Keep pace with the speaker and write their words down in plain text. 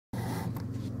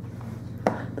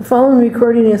The following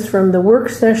recording is from the work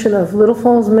session of Little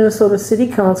Falls, Minnesota City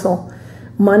Council,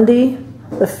 Monday,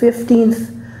 the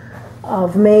 15th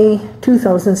of May,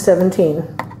 2017.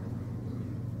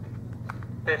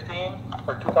 15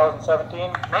 for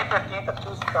 2017, May 15th of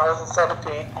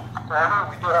 2017.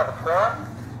 However, we do have a quorum.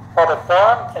 Public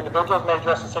forum, individuals may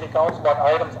address the City Council about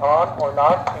items on or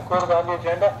not included on the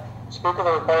agenda. Speakers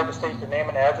are required to state their name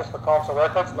and address for council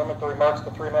records. Limit the remarks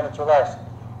to 3 minutes or less.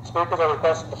 Speakers are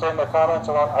requested to frame their comments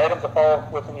around items that fall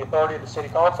within the authority of the City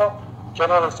Council.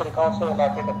 Generally, the City Council will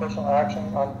not take official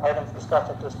action on items discussed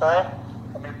at this time.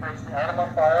 Let me place the item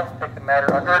on file, take the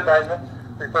matter under advisement,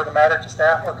 refer the matter to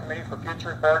staff or committee for future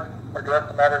report, or direct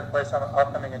the matter to place on an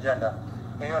upcoming agenda.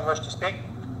 Anyone wish to speak?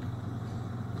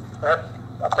 Go ahead.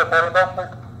 Upstairs podium, Beth, please.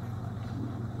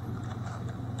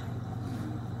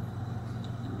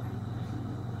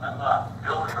 I'm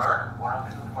Bill Short,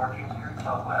 114th Street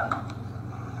Southwest,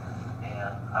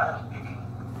 and I'm speaking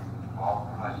well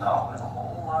for myself and a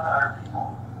whole lot of other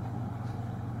people.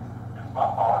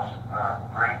 Buffalo's a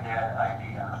great dad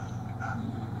idea.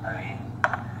 I mean,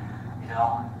 you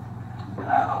know,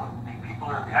 I don't think people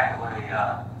are behind what they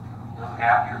live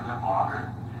happier, live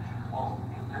longer. Well,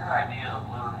 if their idea of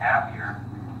living happier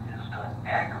is to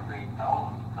aggravate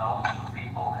thousands and thousands of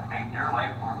people and make their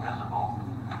life more miserable,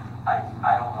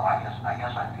 I don't know. I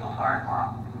guess I feel sorry for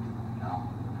them. You know,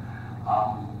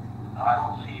 I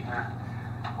don't see there.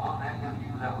 Well, any of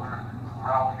you that were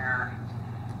around here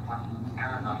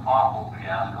during the awful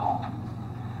fiasco,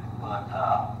 but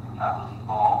I was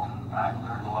involved and I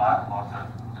learned a lot about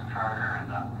the charter and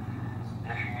the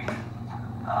initiation,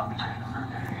 petition for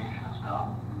initiation and stuff.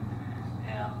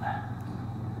 And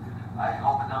I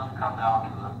hope it doesn't come down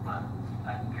to it, but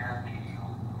I can guarantee you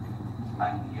I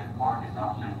can get more than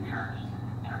enough signatures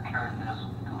to turn this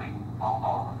into a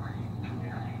Buffalo-free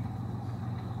community.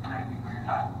 Thank you for your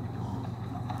time.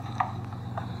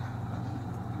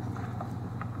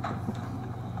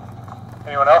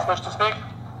 Anyone else wish to speak?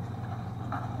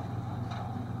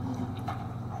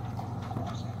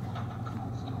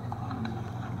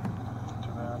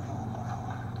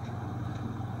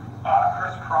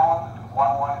 Chris Crone,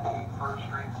 118 First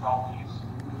Street Southeast.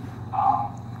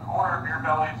 Owner of Beer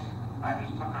Bellies. I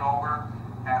just took it over,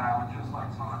 and I would just like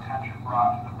some attention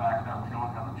brought to the fact that we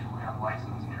don't have a Juliet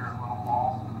license here at Little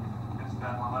Falls.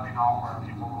 Instead, we're letting all our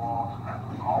people go out and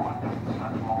do all the business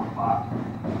at 12 o'clock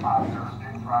on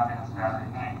Thursday, Friday, and Saturday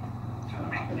night to the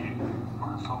main gate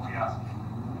for Sobieski.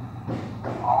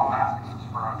 All I'm asking is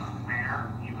for a fair,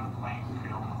 even playing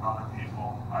field with other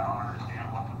people. I don't understand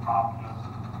what the problem is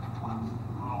with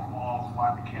Little Falls,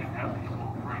 why we can't have people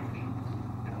drink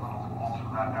in Little Falls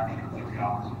for that extra 3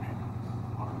 hours a week.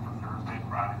 Looking for Thursday,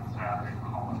 Friday, and Saturday for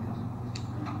holidays.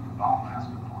 That's all I'm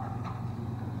asking for.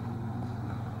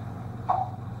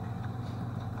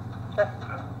 Okay.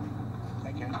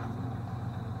 Thank you.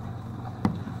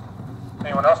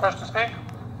 Anyone else wish to speak?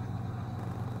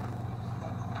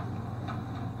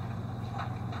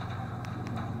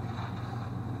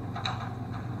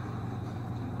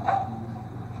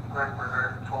 Greg Berger,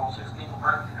 1216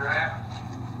 Berkeley Drive.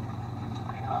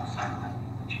 Hang on a second.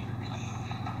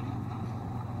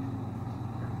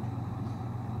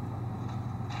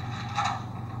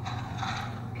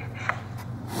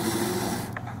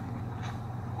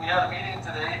 We had a meeting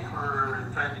today for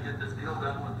trying to get this deal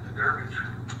done with the garbage.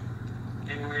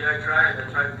 Anyway, I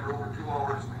tried for over 2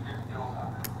 hours to get the deal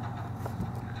done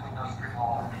between us 3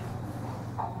 haulers.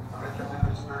 Originally,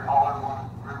 this third hauler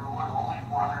wanted Riverwood only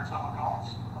 400 some accounts.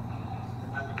 And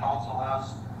then the council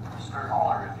asked this third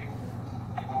hauler if he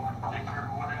wanted to take care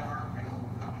of whatever.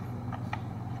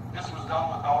 This was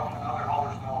done without another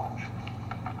hauler's knowledge.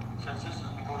 Since this is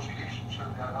negotiation, should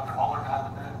have got another hauler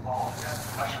not been involved in that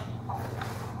discussion.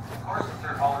 Of course, the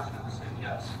third hauler's going to say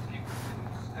yes.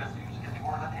 As he was getting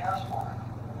more than he asked for.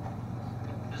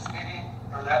 This meeting,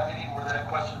 or that meeting where that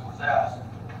question was asked,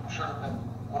 should have been,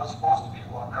 was supposed to be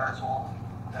one card, so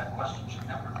that question should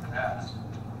never have been asked.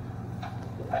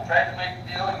 I tried to make a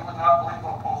deal, you would not believe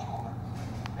what post over.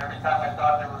 Every time I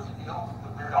thought there was a deal,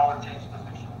 the third hauler changed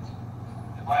positions.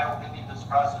 In my opinion, this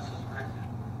process is rigged.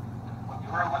 When you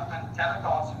were within 10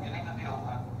 accounts and getting the deal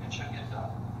done, it should get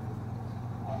done.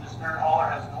 When this third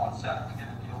hauler has no incentive to get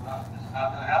a deal done, it's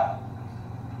not going to happen.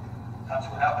 That's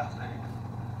what happened today.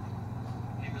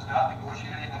 He was not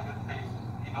negotiating in good faith.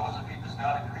 He knows if he does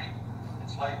not agree,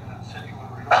 it's like the city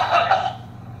will reorganize.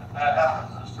 If that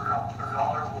happens, this third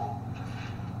hauler will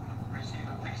receive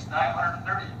at least 930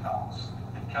 accounts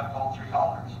if they kept all 3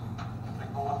 haulers. If they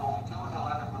go with only 2,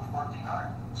 they'll end up with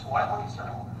 1,400. So why would he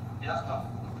settle? He has nothing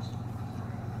to lose.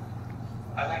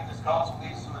 I think this council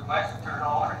needs to advise the third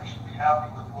hauler he should be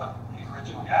happy with what he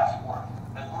originally asked for,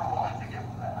 and we're willing to give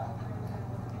him that.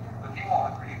 But he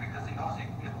won't agree because he knows he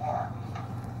can get more.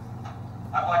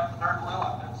 I'm like the third wheel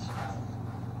in this.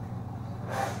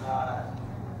 And,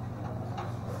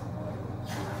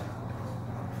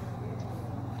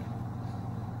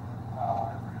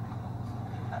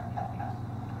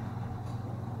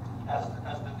 as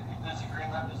the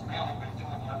disagreement is mainly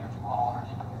between the other two owners,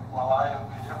 while I have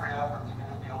made every effort to get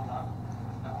a deal done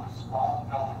that was small to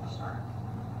building to start.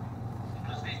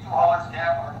 Because these two haulers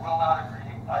can't or will not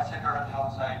agree. I sit here on the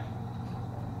outside,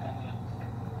 and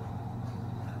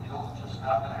the deal is just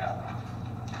not going to happen.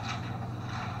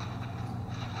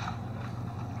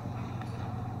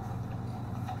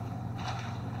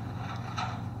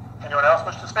 Anyone else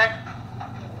wish to speak?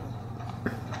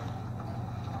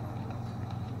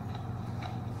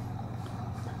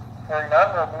 Hearing none,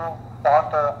 we'll move on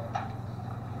to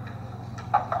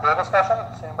bill discussion.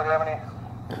 Does anybody have any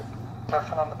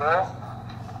question on the bills?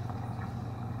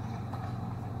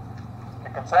 The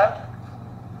consent?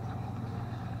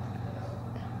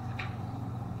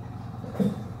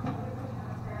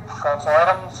 Council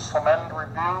items,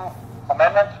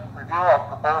 amendment, review of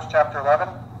proposed chapter 11.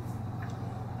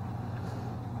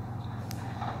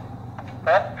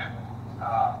 Ben?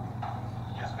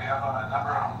 Yes, we have a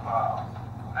number of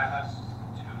amendments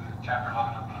to Chapter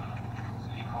 11 of the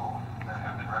City Code that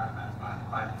have been recommended by the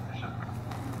Planning Commission.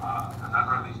 A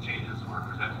number of these changes were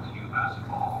presented to you last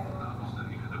fall. Most of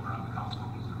you that were on the council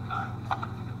at the time,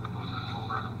 it was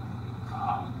October.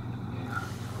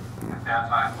 And at that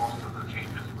time, most of the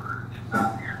changes did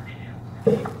not appear immediate.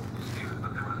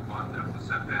 But there was one that was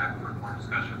set back for more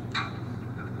discussion at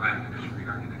the Planning Commission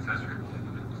regarding accessory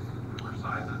buildings or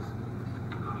sizes.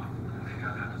 And they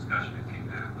had that discussion and came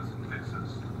back with some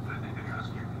fixes that they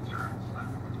addressed your concerns. But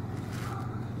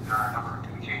there are a number of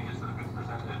new changes that have been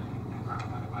presented and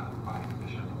recommended by the Planning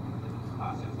Commission.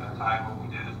 Since that time, what we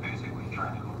did is basically try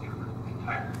to go through the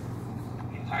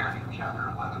entirety of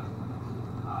Chapter 11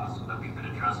 so that we could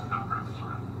address a number of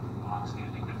sort of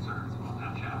long-standing concerns about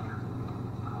that chapter.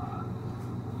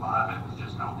 A lot of it was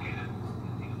just outdated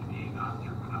and needed to be gone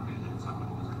through and updated. Some of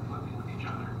it was conflicting with each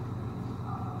other.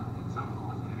 And some of it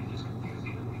was maybe just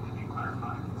confusing and needed to be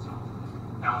clarified. And so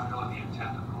that was really the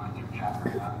intent of going through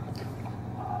Chapter 11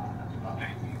 to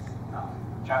update these.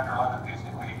 Chapter 11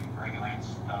 basically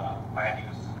regulates land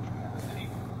use in the city,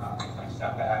 things like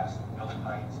setbacks, building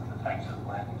heights, and the types of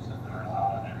land uses that are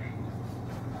allowed on every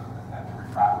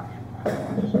property in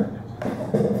the district.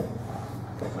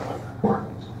 So it's an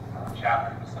important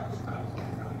chapter in the sense that it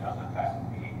really does affect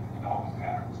the development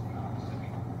patterns in the city.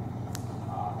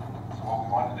 So what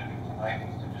we wanted to do tonight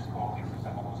was to just go through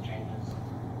some of those changes,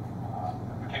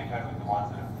 particularly the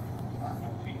ones that are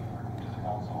new to you or to the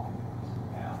council,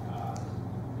 and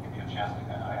give you a chance to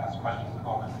kind of ask questions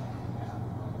about it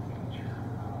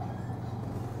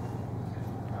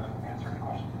and answer any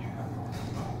questions that you have.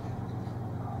 So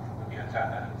we intend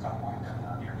that at some point in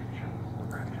the near future to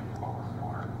bring it forward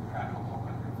for kind of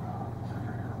open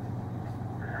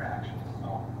for your actions.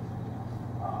 So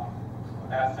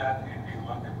with that said, if you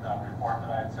look at the report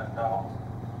that I had sent out,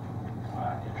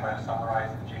 you try to summarize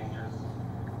the changes.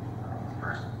 The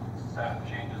first set of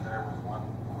changes there was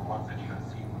the ones that you had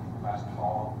seen last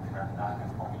fall regarding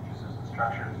non-conforming uses and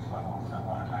structures, so I won't spend a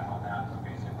lot of time on that, but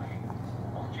basically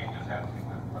those changes have to do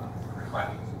with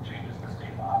reflecting some changes in the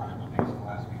state law that have been made in the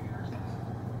last few years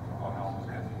about how those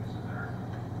kinds of uses are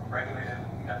regulated, and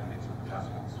we had to make some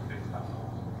adjustments based on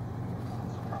those.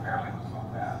 So primarily it was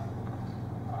about that.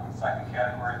 The second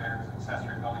category there is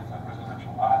accessory buildings on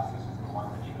residential lots. This is the one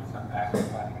that you had sent back to the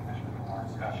Planning Commission for more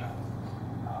discussion.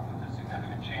 The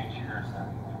significant change here is that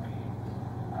it would be,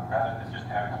 rather than just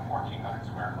having a 1,400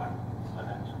 square foot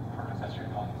limit for accessory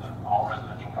buildings on all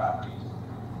residential properties,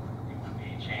 it would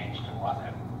be changed to one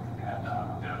that had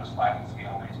a bit of a sliding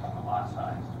scale based on the lot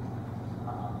size.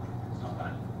 So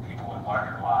that people with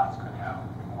larger lots could have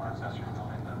more accessory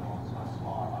buildings than those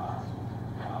smaller lots.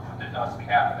 But it does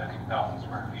cap it at 2,000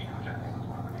 square feet, which I think was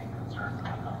one of the main concerns of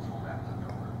the council back in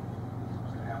October.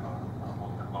 So we have a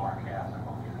little bit lower cap than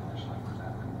what we had initially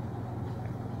presented.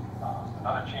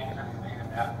 Another change that we made in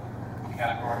that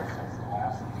category since the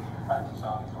last time we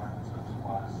saw these ordinances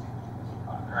was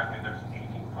currently there's an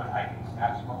 18-foot height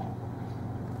maximum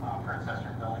for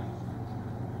accessory buildings.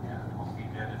 And what we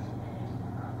did is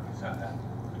we said that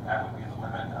would be the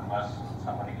limit unless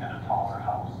somebody had a taller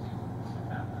house.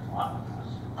 And as long as it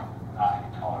was not any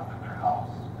taller than their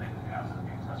house, they could have the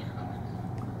accessory building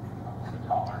a little bit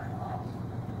taller.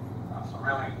 So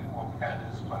really what we kind of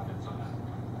did is split it so that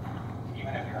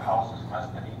even if your house is less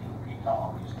than 18 feet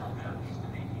tall, you still get at least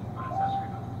an 18-foot accessory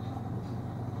building.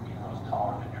 Even though it's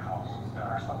taller than your house.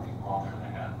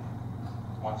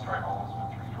 one-story homes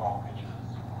with 3 12 pitches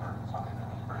or something that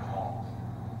was pretty low.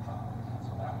 So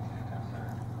that was the intent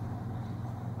there.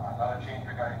 Another change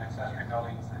regarding accessory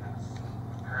buildings is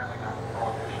currently there's a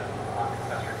prohibition on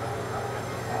accessory buildings on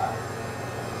 50 lots.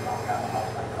 You don't have a house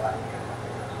like that.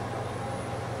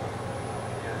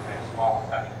 You get a small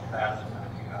section of that, and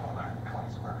if you have a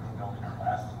 120 square foot building or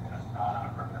less, and it's not on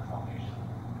a permanent foundation,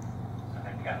 and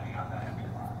it can be on that empty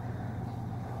lot.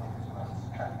 So that's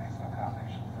trying to make some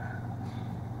accommodations there.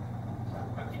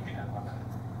 But keeping it limited.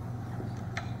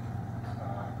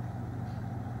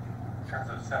 In terms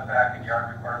of setback and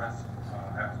yard requirements,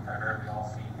 that was primarily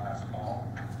all seen last fall.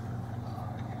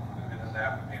 Included in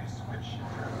that, we made a switch in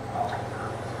terms of how the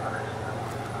curve was 100 and then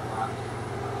on lot.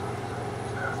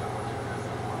 So that's how much it is.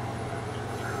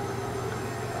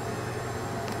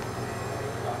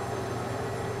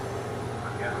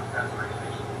 Again, that's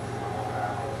regulations.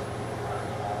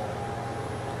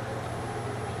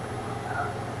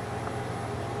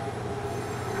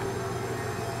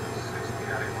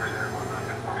 Category there was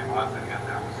non-conforming lots, and again,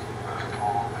 that was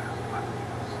all that is left in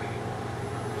the state.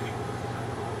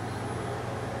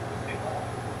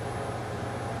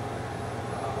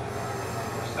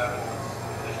 Number 7 was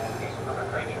conditional use permit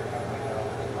criteria. We know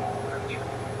there's no criteria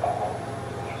to follow.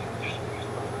 There's a conditional use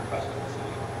permit request in the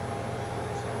city.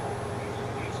 So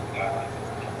we use some guidelines as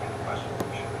to any questions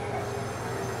we should be asking.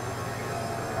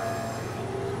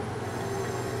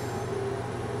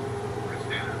 Pretty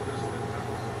standard list.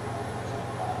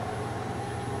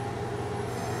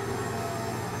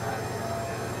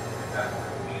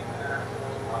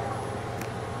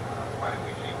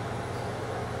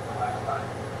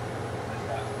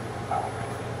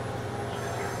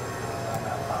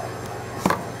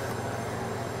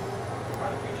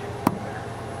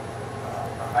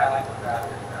 Highlight of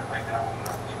that is that right now we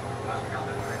have 2 industrial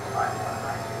districts, 5 and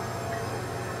 9.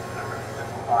 And we're going to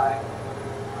simplify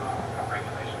our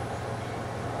regulations to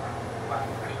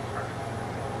planning commission's recommendations.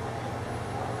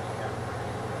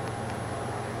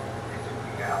 Basically,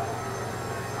 we have the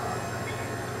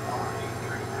meeting already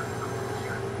during the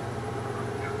district.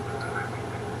 And I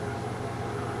think this is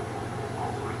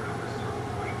also encompassed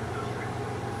the district.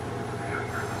 The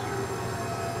younger district.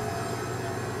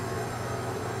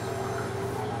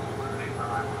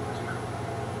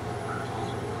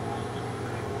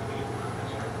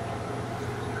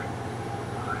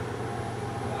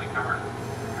 Covered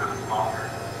kind of smaller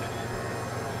cities,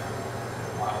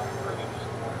 while bringing just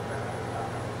more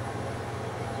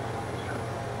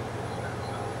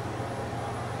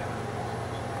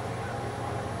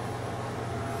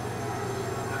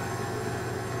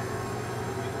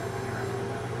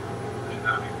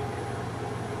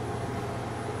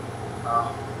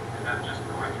and then just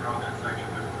going through all that section,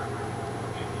 there's a number of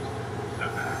changes to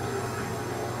setbacks.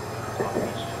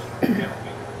 Each district will be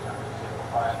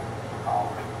simplified.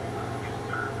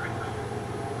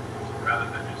 Rather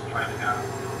than just trying to have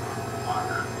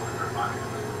longer or longer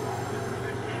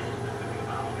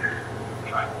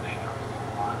try to think of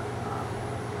one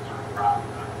sort of broad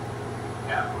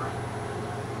category.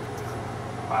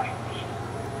 Body condition.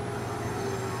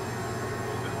 A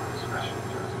little bit more discretion in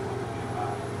terms of what to do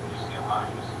about it. You see a lot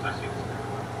of uses. I see this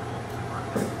everywhere.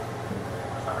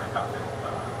 Somebody comes in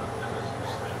with this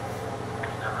solution.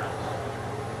 It never ends.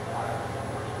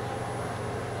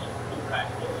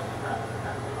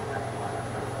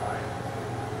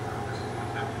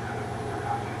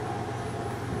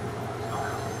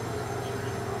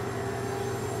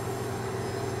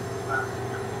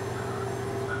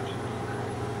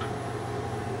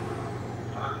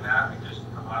 Other than that, a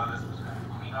lot of this was kind of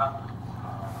clean up.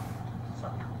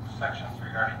 Some sections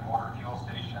regarding motor fuel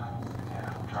stations and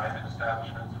drive-in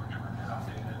establishments, which were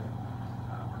updated,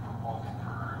 we're proposing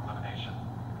for elimination.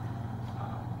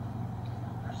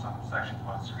 There's some sections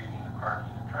about screening and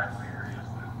parking and driveway areas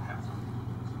that had some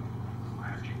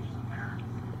minor changes in there.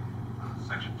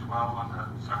 Section 12 on the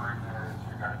summary there is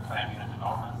regarding plan unit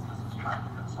developments. This is trying to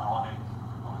consolidate.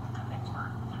 I think for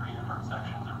 3 different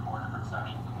sections or 4 different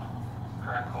sections in the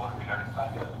current code regarding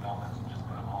plan unit developments and just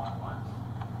put them all in one.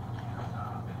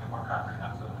 And make it more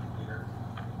comprehensive and clear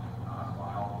on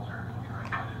how those are going to be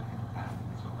regulated.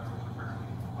 So that was a fairly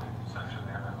lengthy section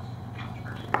there that was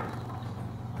pretty good.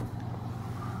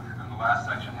 And then the last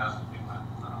section has to do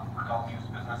with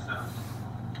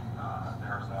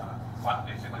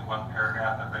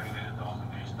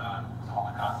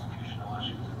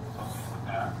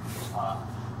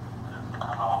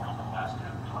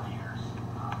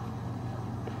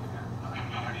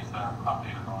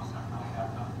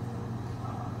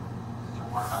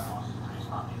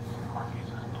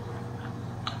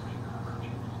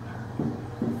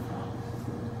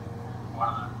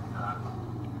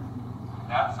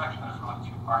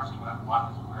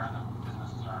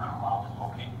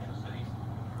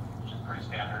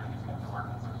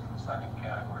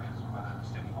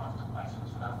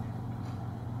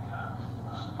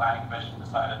planning commission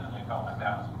decided that they felt like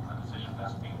that was a decision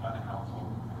best made by the council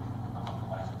of the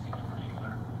licensing in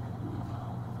particular.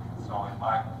 So in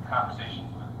my conversations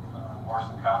with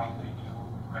Morrison County, they do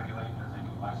regulate and they do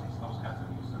license those kinds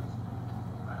of uses.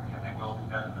 And they will do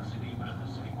that in the city, but if the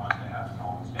city wants to have its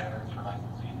own standards for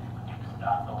licensing, they would need to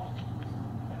adopt those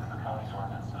into the county's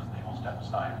ordinances. They will step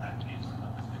aside in that case and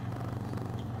let the city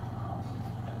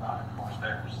and not enforce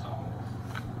theirs. So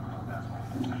that's my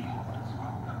position.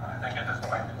 I think at this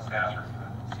point, the staff review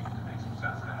it seems to make some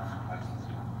sense to have some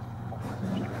licensing.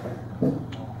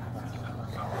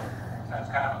 So that's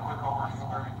kind of a quick overview of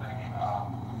everything.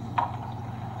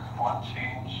 One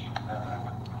change that I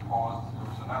would propose, there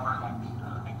was a number, like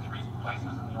I think 3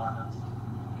 places in the ordinance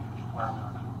where we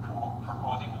were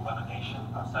proposing elimination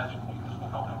of section because we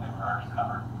felt like they were already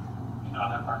covered in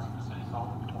other parts of the city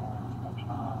code.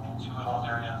 In 2 of those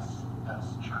areas,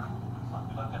 that's true. When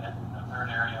we looked at it, in the 3rd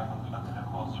area, when we looked at it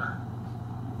closer,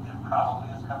 it probably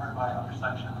is covered by other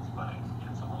sections, but it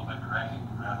gets a little bit gray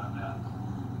rather than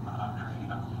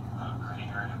creating a gray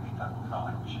area. We felt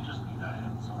like we should just leave that in.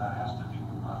 So that has to do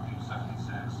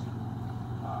 276.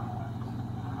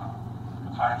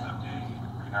 Times of day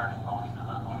regarding loading and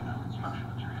unloading of construction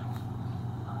materials.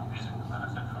 Basically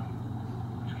limits it from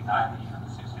between 9 p.m. and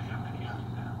 6 a.m. and 8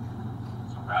 p.m.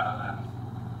 So rather than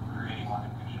creating one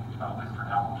confusion, we felt like for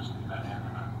now we'll just leave that in,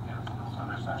 and those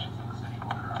other sections of the city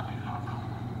code are updated on,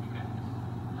 we can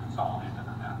consolidate them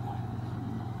at that point.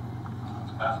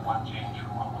 So that's one change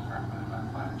from what was recommended by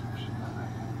the planning commission. And I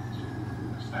think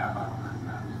the staff, I would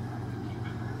recommend keep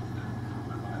it.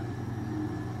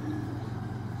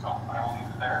 So I will leave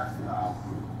it there.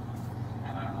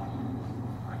 And I will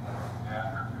bring that up again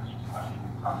or if there's any questions.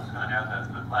 I'm just going to add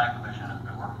that the planning commission has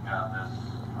been working on this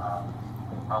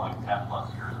probably 10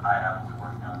 plus years. I haven't been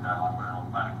working on that long, but I know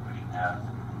the planning commission has.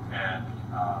 And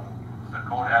the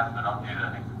code hasn't been updated,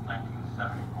 I think, since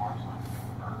 1974, so it's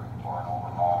for an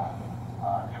overhaul.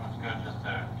 It was good just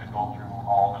to go through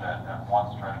all of it at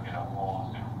once, try to get a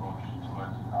holistic approach to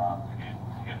it, to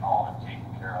get all of it taken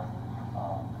care of.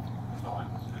 So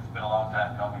it's been a long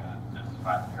time coming. This is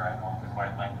finally here. I know it's a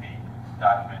quite lengthy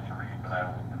document to read, but I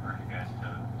would encourage you guys to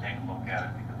take a look at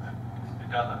it because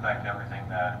it does affect everything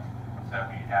that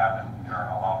we have and are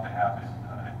allowed to have in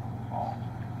fall.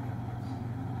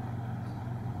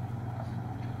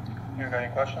 You got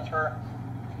any questions for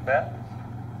Ben?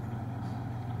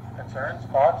 Concerns?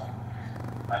 Thoughts?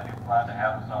 I do plan to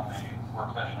have this on the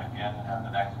work session again at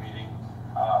the next meeting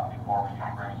before we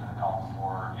bring it to the council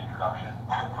for introduction.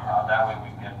 That way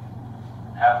we can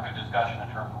have a good discussion in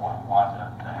terms of what we want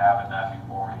to have in that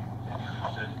before we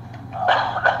introduce it.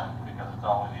 Because it's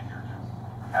always easier to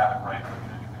have it right when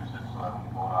you introduce it so that when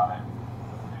you vote on it,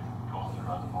 it goes through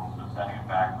as opposed to sending it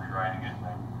back, rewriting it, and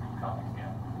then coming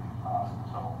again.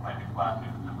 So I do plan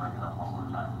to bring it up one more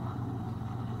time.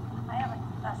 I have a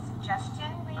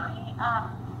suggestion, maybe.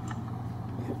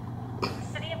 The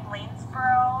city of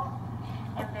Lanesboro,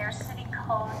 in their city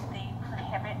code, they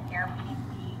prohibit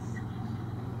Airbnbs.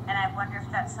 And I wonder if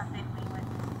that's something we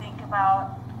would think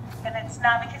about. And it's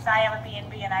not because I have a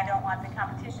B&B and I don't want the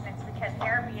competition. It's because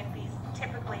Airbnbs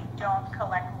typically don't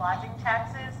collect lodging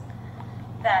taxes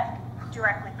that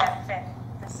directly benefit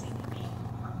the CDB.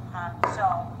 So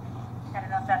I don't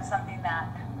know if that's something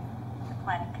that the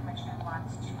planning commission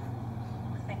wants to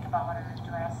think about or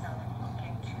address or look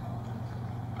into.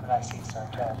 But I see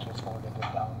Sartell just voted it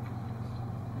down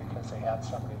because they had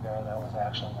somebody there that was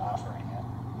actually offering it.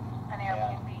 An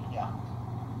Airbnb. Yeah.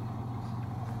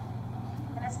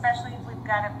 And especially if we've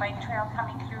got a bike trail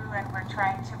coming through and we're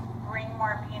trying to bring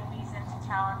more B&Bs into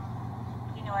town,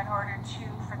 you know, in order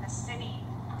for the city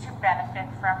to benefit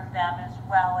from them as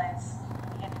well as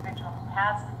the individual who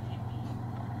has the B&B.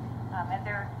 And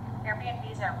their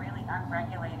Airbnbs are really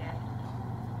unregulated.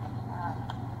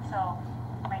 So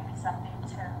it might be something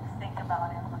to think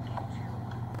about and look into.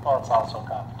 Well, it's also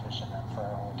competition then for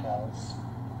hotels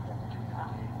in the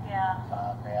community. Yeah.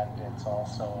 And it's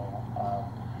also,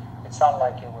 it sounded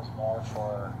like it was more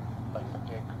for like the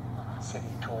big city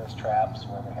tourist traps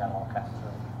where they had all kinds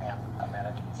of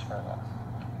amenities for them.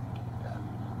 Yeah.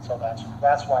 So that's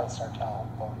why Sartell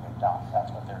voted it down. That's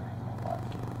what their reasoning was.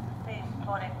 They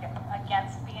voted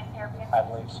against being Airbnb? I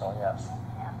believe so, yes.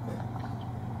 Yeah.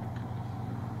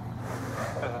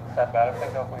 Is it that bad if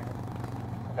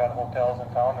we've got hotels in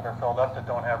town that are filled up that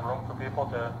don't have room for people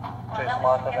to chase them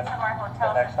on to the some more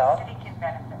hotels next that town? the city can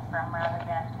benefit from rather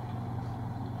than,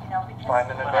 you know, because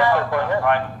Find an investor for it.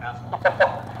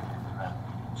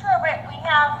 True, but we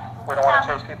have. We don't want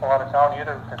to chase people out of town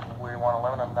either because we want to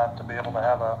limit them not to be able to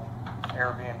have a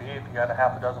Airbnb. If you got a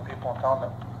half a dozen people in town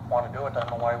that want to do it, I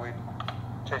don't know why we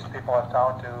chase people out of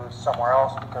town to somewhere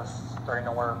else because there ain't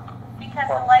nowhere. Because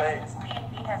for the them to stay. licensed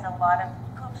B&B has a lot of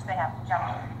hoops they have to jump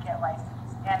through to get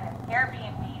licensed. And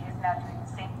Airbnb is now doing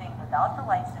the same thing without the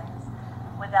license,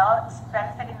 without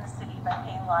benefiting the city by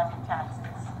paying lodging taxes.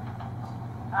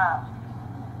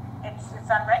 It's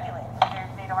unregulated.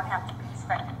 They don't have to be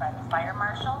inspected by the fire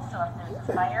marshal. So if there's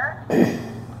a fire,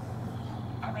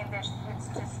 I mean, it's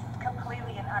just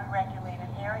completely an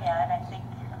unregulated area. And I think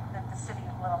that the city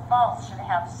of Little Falls should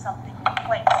have something in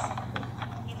place,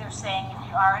 either saying if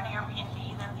you are an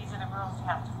Airbnb, then these are the rules you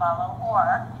have to follow,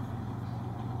 or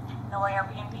no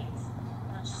Airbnbs.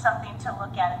 It's just something to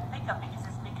look at and think of because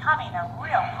it's becoming a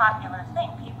real popular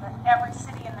thing. People, every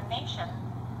city in the nation,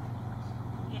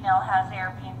 has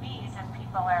Airbnbs, and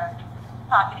people are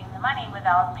pocketing the money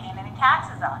without paying any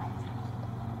taxes on it.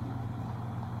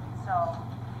 So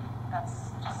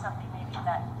that's just something maybe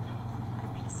that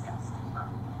could be discussed.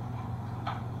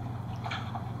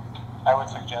 I would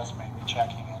suggest maybe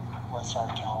checking in with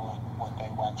Sartell and what they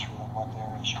went through and what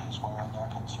their issues were and their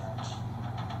concerns.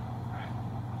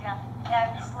 Yeah,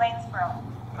 and Lanesboro,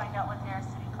 find out what their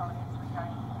city code is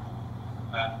regarding.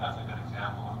 That's a good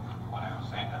example of what I was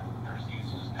saying, that there's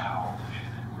uses now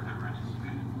and we're different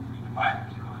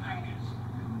providers, that is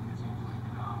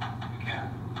you can't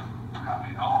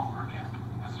accommodate all, or can't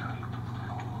necessarily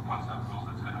one set of rules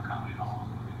that's going to accommodate all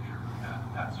of them. Sure,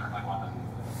 but that's certainly one that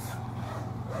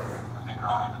I think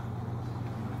are on an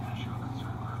issue of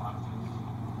concern for a lot of people.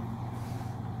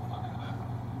 Look at that.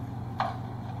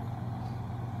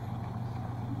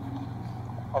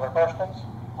 Other questions?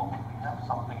 Well, we have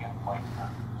something in place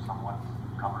that somewhat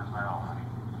covers that already.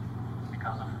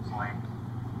 Because if it's like,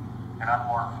 and I'm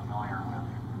more familiar with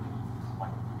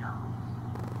like your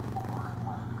Uber and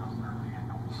Lyft because they're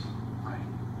vehicles, right?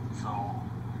 So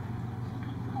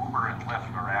Uber and Lyft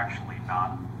are actually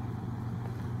not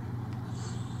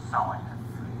selling it.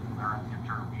 They're an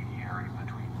intermediary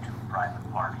between two private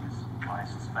parties. I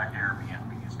suspect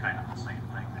Airbnb is kind of the same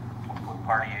thing. They put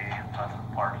party A in touch with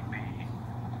party B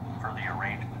for the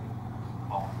arrangement.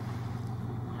 Well,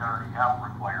 we already have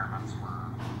requirements for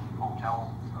hotels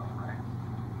and stuff, right?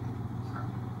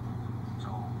 So,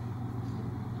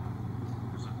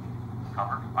 is it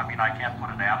covered? I mean, I can't put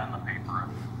an ad in the paper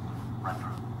and rent it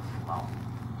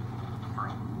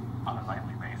on a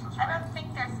nightly basis, I right? don't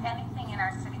think there's anything in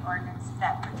our city ordinance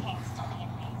that pertains to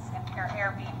B&Bs or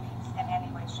Airbnbs in any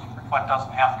way, shape, or form. But it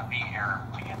doesn't have to be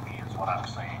Airbnb is what I'm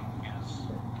saying is.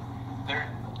 There,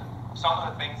 some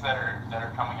of the things that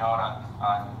are coming out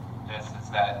on this is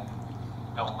that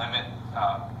they'll limit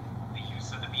the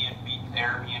use of the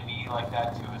Airbnb like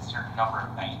that to a certain number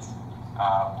of nights,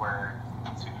 where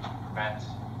to prevent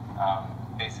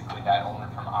basically that owner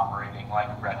from operating like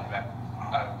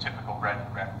a typical bed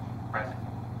and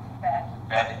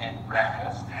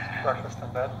breakfast. Breakfast in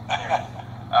bed?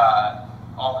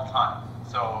 All the time.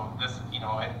 So this,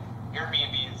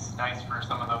 Airbnb is nice for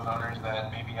some of those owners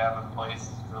that maybe have a place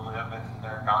to live and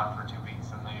they're gone for 2 weeks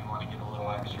and they want to get a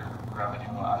little extra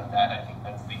revenue out of that. I think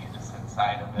that's the innocent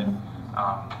side of it.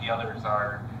 The others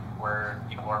are where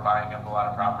people are buying up a lot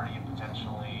of property and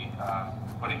potentially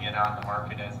putting it on the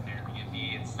market as an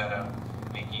Airbnb instead of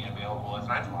making it available as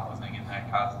rental housing, and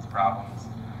that causes problems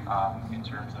in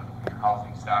terms of your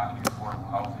housing stock and your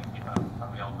affordable housing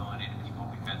availability to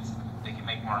people because they can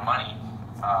make more money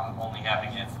only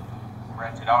having it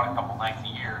rented out a couple nights a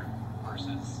year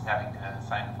versus having to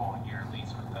sign a full year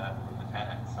lease with the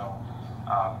tenant. So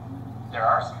there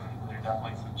are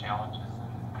definitely some challenges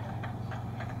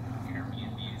in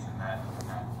Airbnbs and that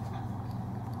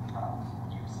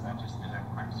use. I just did a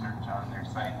quick search on their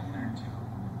site and there are two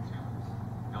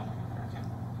buildings there, two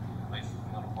places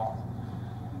in Little Falls.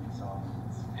 So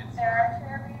it's There are two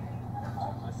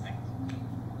Airbnbs. listings. You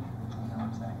know what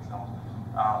I'm saying? So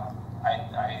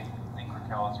I think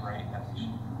Raquel is right that we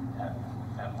should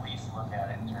at least look at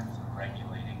it in terms of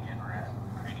regulating it or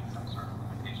creating some sort of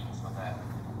limitation so that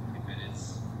if it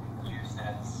is used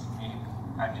as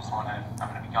I'm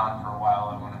going to be gone for a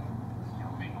while, I want to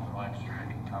make a little extra, I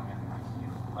can come in and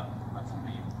let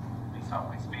somebody lease out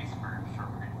my space for a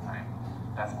short period of time.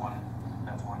 That's one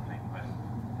thing, but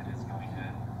if it is going to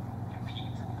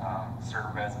compete,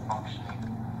 serve as a functioning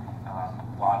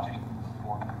lodging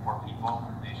for people,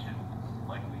 they should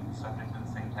likely be subject to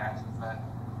the same taxes that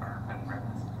are bed and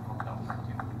breakfast and hotels are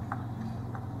too.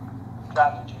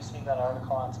 John, did you see that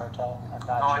article on Sartell? I'm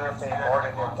not sure if they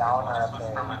ordered it down or if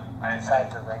they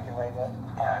decided to regulate it.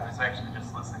 Yeah, I was actually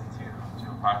just listening to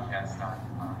a podcast on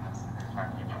this, and they're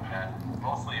talking about that.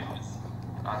 Mostly it was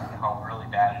on how really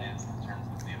bad it is in terms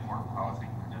of the affordable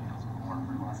housing for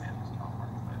Los Angeles,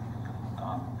 California. But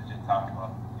they did talk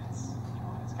about it's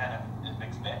kind of a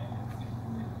mixed bag.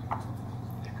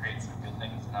 It creates some good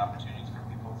things and opportunities for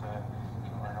people to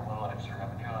earn a little extra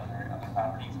revenue on their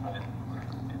properties, but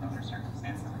in other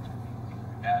circumstances it can be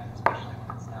bad, especially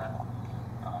when it's not,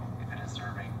 if it is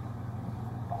serving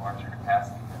a larger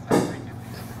capacity, that's not very good.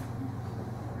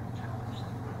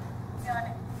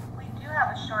 We do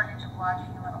have a shortage of lodging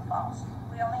in Little Falls.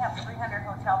 We only have 300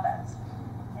 hotel beds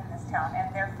in this town, and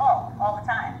they're full all the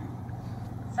time.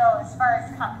 So as far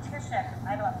as competition,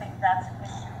 I don't think that's an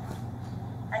issue.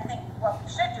 I think what we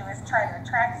should do is try to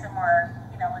attract some more,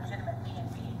 legitimate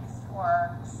B&Bs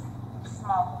or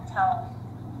small hotel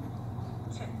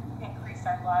to increase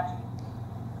our lodging.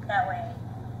 That way,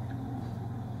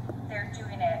 they're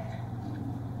doing it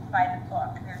by the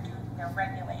book. They're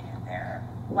regulated. They're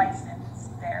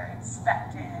licensed. They're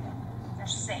inspected. They're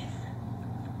safe.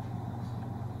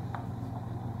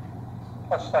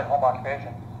 Let's just like home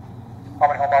occupation. How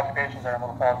many home occupations are in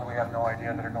Little Falls that we have no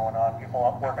idea that are going on?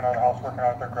 People working out of the house, working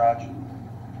out of their garage.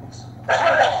 It's one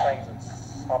of those things. It's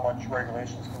how much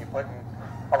regulations can you put in,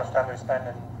 how much time we spend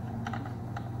in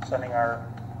sending our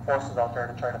forces out there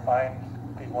to try to find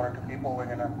these one or two people. We're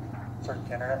going to search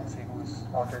the internet and see who's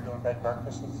out there doing bed and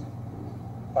breakfasts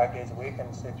 5 days a week and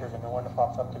see if there's a new one that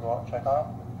pops up to go out and check on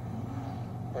them.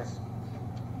 There's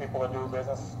people that do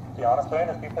business the honest way, and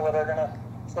there's people that are going to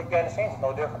sneak behind the scenes.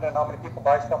 No different than how many people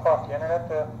buy stuff off the internet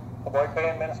to avoid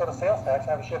paying Minnesota sales tax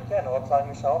and have it shipped in. Well, it's on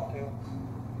yourself to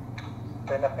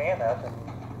end up paying that. And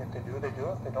if they do, they do.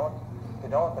 If they don't, they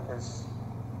don't. But there's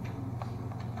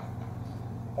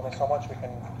only so much we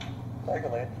can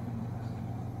regulate.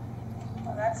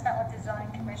 Well, that's not what the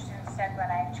zoning commission said when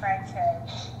I tried to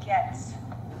get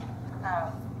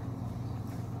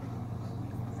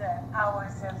the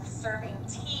hours of serving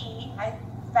tea. I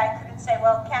couldn't say,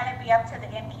 well, can it be up to the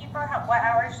innkeeper? What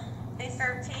hours they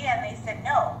serve tea? And they said,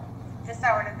 no, this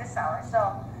hour to this hour.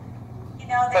 So,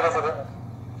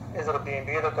 is it a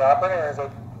B&B that they're operating, or is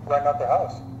it renting out their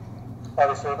house? Are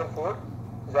they serving food?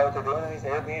 Is that what they're doing in these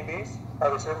Airbnbs? Are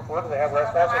they serving food? Do they have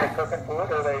restaurants? Are they cooking food?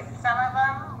 Are they? Some of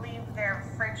them leave their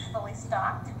fridge fully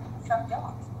stocked. Some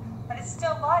don't. But it's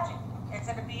still lodging. Is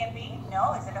it a B&B?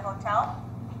 No. Is it a hotel?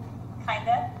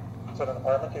 Kinda. Is it an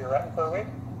apartment that you're renting for a week?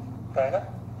 Kinda.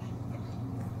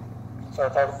 So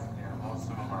it's all. Yeah, most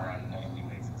of them are on nightly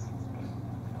basis.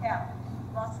 Yeah,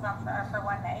 most of them are for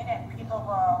one night, and people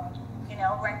will,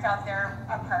 rent out their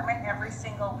apartment every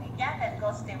single weekend and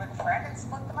go stay with a friend and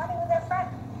split the money with their friend.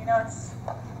 It's.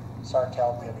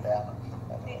 Sartell did that.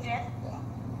 They did? Yeah.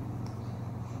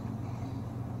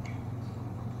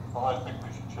 Well, I think we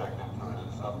should check into it.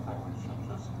 It's something we should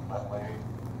just let wait.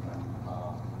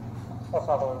 Well, it's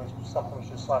not something we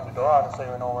should slam the door on and say,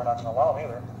 no, we're not going to allow them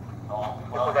either. If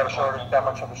we got a shortage, that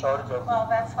much of a shortage of. Well,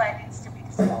 that's why it needs to be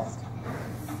discussed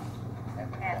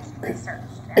and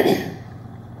researched.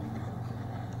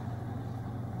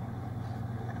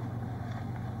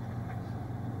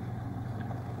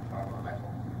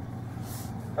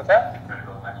 What's that? Ready to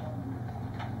go to the next one?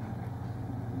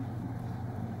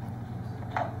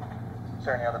 Is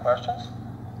there any other questions?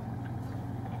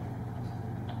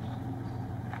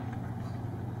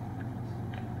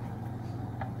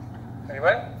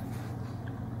 Anybody?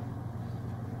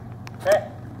 Okay.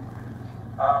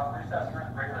 Recess for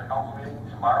the regular council meeting.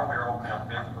 Tomorrow we are opening up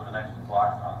bids for the next two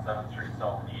blocks on 7th Street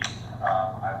Southeast.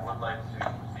 I would like to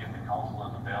see if the council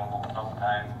is available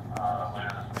sometime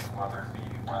later this week, whether it be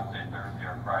Wednesday, Thursday,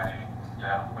 or Friday, to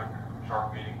have a quick,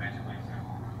 short meeting basically to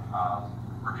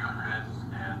review the bids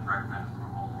and recommend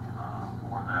approval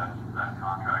for that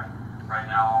contract. Right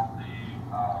now, the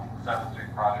 7th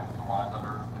Street project is the one that's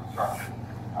under construction.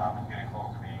 It's getting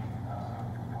close to being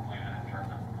completed in terms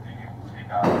of being able to take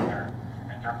out there.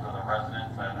 In terms of the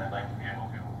residents, I'd like to be able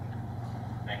to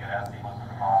make it as seamless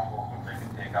as possible so they can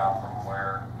take out from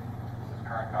where this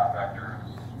current contractor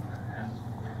has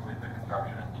completed the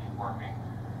construction and keep working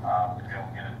to be able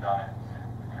to get it done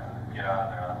and get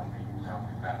out of there. That would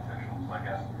be beneficial. So I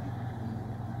guess,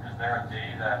 is there a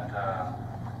day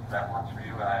that works for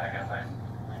you? And I guess I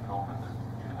leave it open that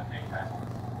even the daytime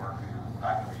would work. It's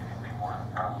not going to be anything more than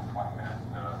probably 20 minutes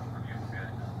to review the bid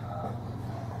and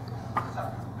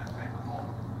accept the bid favorable.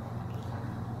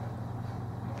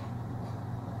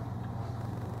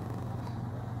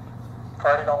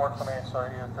 Friday don't work for me, so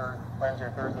either Wednesday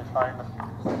or Thursday fine, but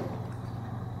as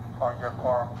long as you have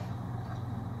quorum.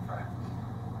 Right.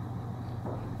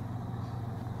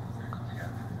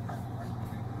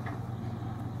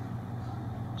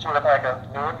 So we're looking like a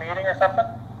noon meeting or something?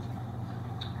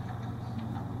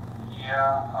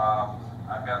 Yeah,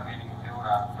 I've got a meeting with you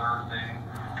on Thursday,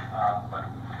 but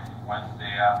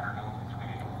Wednesday afternoon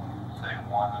between, say,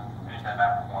 1 and anytime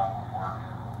after 1 would work.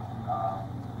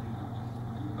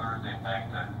 Thursday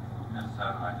night at 7,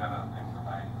 I got a thing for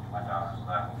my daughter, so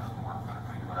that one doesn't work for the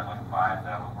week, but at like 5,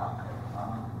 that would work.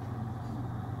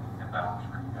 If that works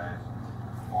for you guys.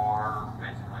 Or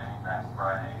basically anytime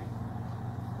Friday.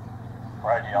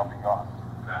 Friday, I'll be gone.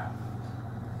 Okay.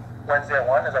 Wednesday at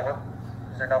 1, is that what?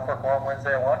 Is there no for quorum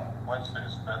Wednesday at 1? Wednesday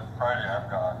is fifth. Friday,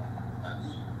 I'm gone. It's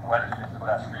Wednesday, the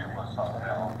best day of us on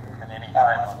now. And any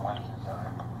time on Wednesday.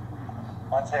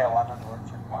 Wednesday at 1 would work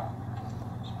for me.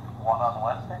 1 on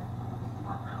Wednesday?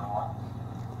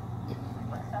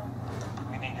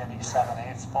 We need any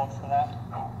 7/8 vote for that?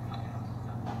 No.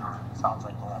 Sounds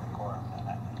like we'll have a quorum then.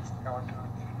 That means 1, 2,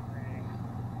 3,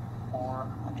 4.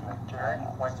 that's right, Jerry,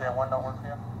 Wednesday at 1 don't work for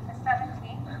you? The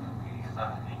 17th?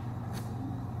 17.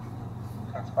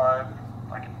 That's 5.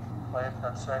 Late,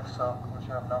 that's 6, so we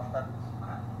should have enough then.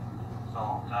 Okay.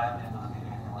 So, can I at the end of the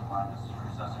meeting, if you wouldn't mind just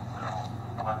recessing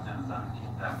till Wednesday the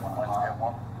 17th at 1 o'clock? Wednesday at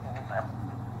 1.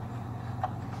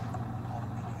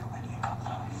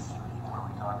 What are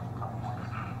we talking about?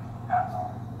 Half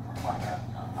hour.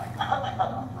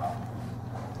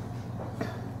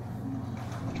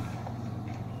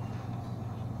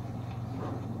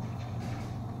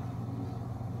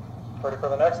 Ready for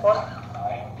the next one?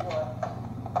 I am doing.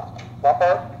 Bump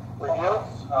out, review.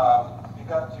 You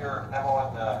got your memo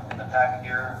in the packet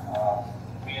here.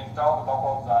 We installed the bump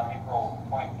outs on April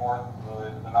 24th.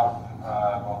 It's been out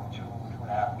about two and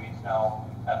a half weeks now.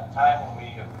 At the time when we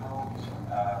approved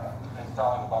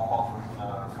installing the bump outs with the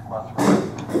request for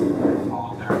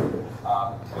proposal there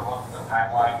wasn't a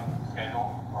timeline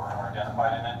scheduled or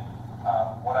identified in it.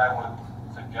 What I would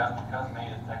suggest, because May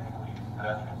is technically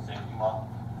pedestrian safety month,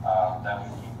 that we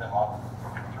keep them up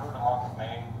through the month of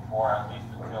May, or at least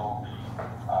until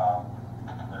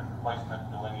the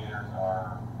replacement delineators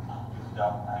are used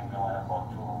up. I think we only have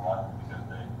about 2 of them left because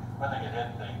when they get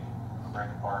hit, they break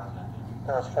apart. And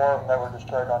There was 4 of them that were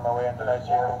destroyed on the way into there's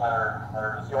that 4 of them year. that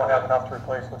are You won't have enough to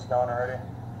replace what's down already?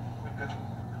 We could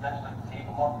potentially tape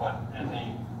them up, but in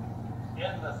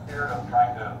the spirit of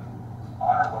trying to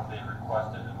honor what they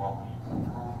requested and what we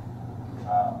approved,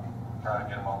 try to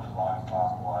get them up as long as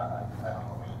possible. I think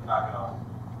it's not gonna,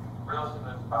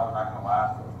 realistically, it's probably not gonna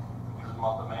last through the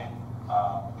month of May.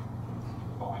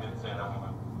 But we did say that we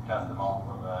would test them out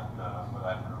for that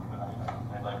group, and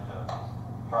I'd like to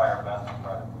try our best to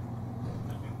try to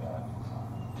do that.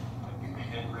 We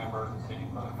did reimburse the city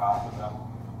for the cost of them,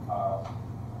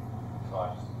 so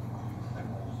I just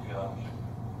feel like we should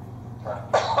try to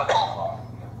keep it along.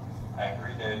 I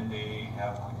agree that they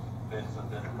have been some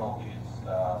difficulties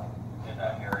in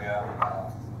that area.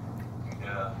 We did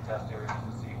a test area just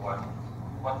to see what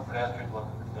the pedestrians, what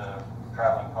the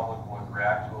traveling public would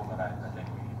react to them, and I think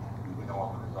we know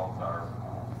what the results are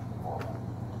for them.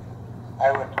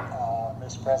 I would,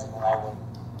 Mr. President, I would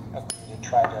agree to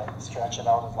try to stretch it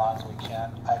out as long as we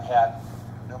can. I've had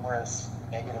numerous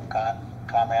negative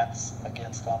comments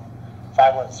against them. If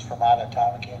I was from out of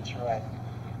town and came through, I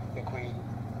think we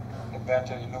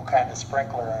invented a new kind of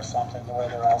sprinkler or something, the way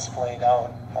they're all splayed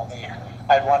out. Only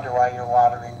I'd wonder why you're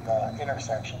watering the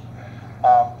intersection.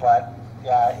 But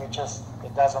yeah, it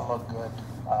doesn't look good,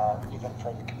 even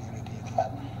for the community.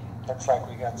 That looks like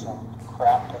we got some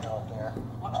crap put out there.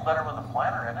 Looks better with a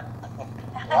planter in it.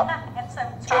 Yep. And some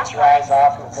Takes chalk your eyes lines.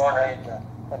 off the sprayed.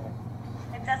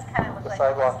 It does kind of look The like.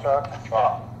 sidewalk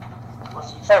chalk?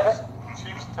 What's the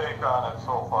chief's take on it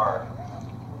so far?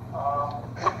 I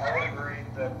would agree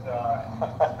that it's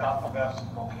not the best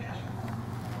location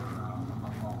for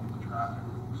the traffic.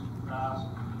 It's too fast,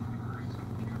 it creates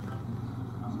confusion.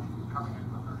 Coming into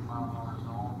the 30-mile-an-hour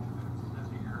zone, it's a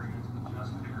busy area, it's a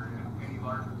congested area. Any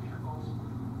larger vehicles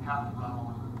have to level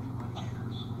with the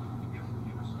meters to get to the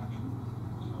intersection.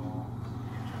 So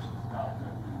it's just not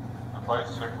good. The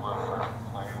bicyclists are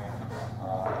complaining,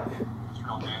 it's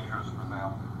real dangerous for them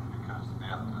because they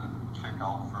have to check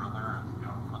out further and,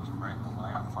 put some right in the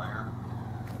line of fire.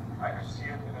 I could see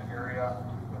it in an area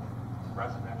with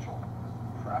residential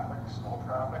traffic, slow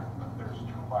traffic, but there's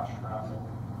too much traffic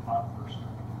on First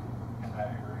Street in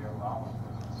that area around the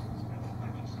businesses, and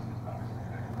it just is not a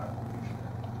good location.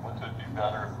 Wouldn't it be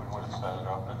better if we would have set it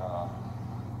up in a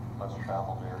less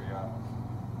traveled area?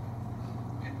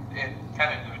 It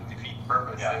kind of would defeat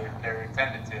purpose. Yeah. They're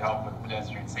intended to help with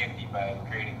pedestrian safety by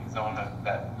creating a zone that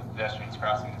the pedestrians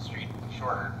crossing the street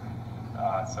shorter.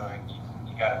 So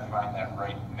you got to find that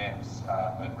right mix.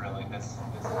 But really, this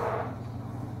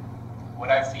what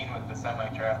I've seen with the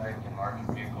semi-traffic and larger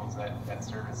vehicles that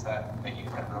service that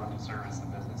use that road to service the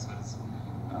businesses.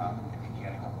 You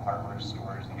got a couple hardware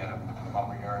stores, you got a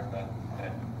lumber yard that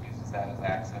uses that as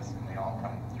access, and they all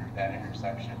come through that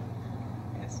intersection.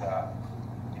 It's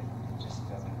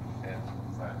doesn't fit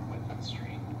inside the width of the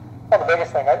street. Well, the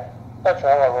biggest thing, I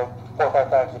travel that road 4 or 5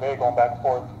 times a day going back and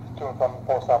forth to and from the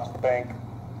post office to the bank,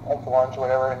 home for lunch,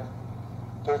 whatever, and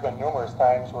there's been numerous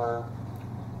times where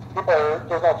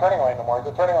there's no turning lane anymore.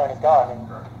 The turning lane is gone, and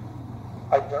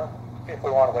I don't, if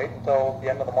we want to wait until the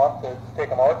end of the month to take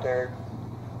them out there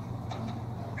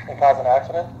and cause an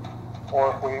accident,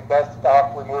 or if we best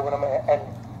stop removing them and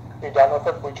be done with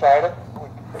it. We tried it, we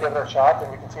give it a shot,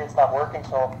 and we can see it's not working,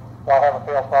 so we'll have a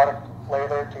failed product lay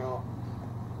there to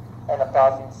end up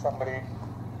causing somebody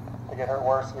to get hurt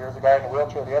worse. There was a guy in a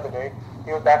wheelchair the other day.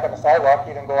 He was back on the sidewalk.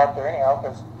 He didn't go out there anyhow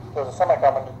because there was a semi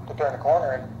coming to turn the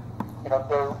corner, and you know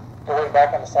they're way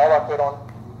back on the sidewalk. They don't.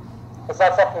 It's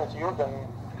not something that's used and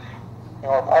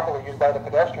properly used by the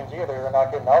pedestrians either. They're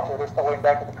not getting out there. They're still waiting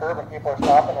back at the curb, and people are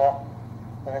stopping. Well,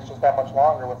 and it's just that much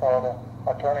longer without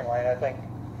a turning lane. I think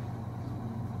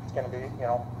it's going to be,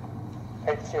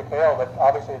 hate to see it fail, but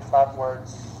obviously it's not where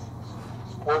it's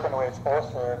working the way it's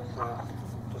supposed to. It's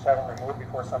just have them removed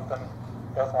before something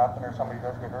does happen or somebody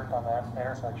does get hurt on that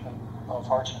intersection. Well,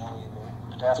 fortunately,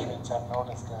 the pedestrians have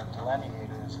noticed the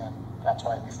delineators, and that's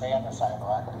why they stay on the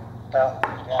sidewalk. Yeah.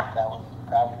 Yeah, that would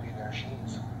probably be their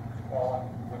shoes. Well,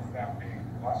 with them being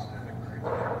busted, it creates a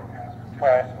driving hazard too.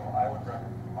 Right. So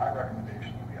my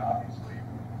recommendation would be obviously,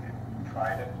 if you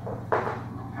tried it,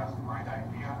 has the right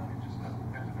idea, it just doesn't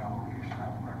fit the application, I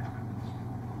would recommend this.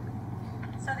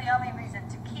 So the only reason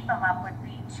to keep them up would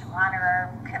be to honor our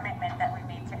commitment that we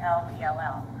made to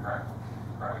LVLL. Correct.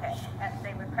 Okay, and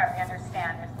they would probably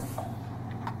understand if.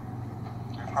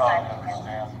 They probably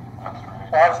understand, that's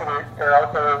right. Well, obviously they're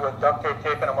out there with duct tape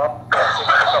taping them up. I've seen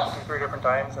it a couple, 2, 3 different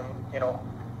times, and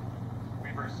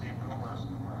We've received numerous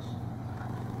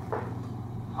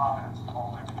comments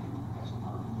calling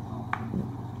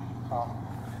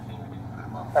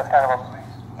that's kind of a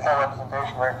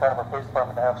representation right in front of our police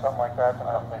department to have something like that, and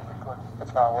I don't think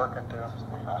it's not working too.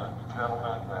 The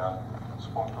gentleman that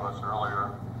spoke to us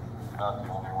earlier, not the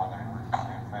only one that heard the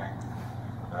same thing,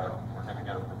 that we're going to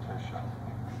get a petition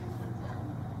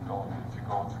if you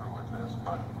go through with this.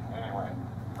 But anyway,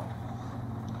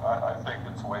 I think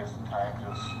it's a waste of time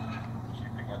just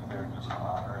keeping it there, just to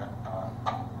honor it.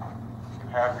 If you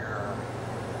have your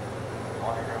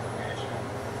information,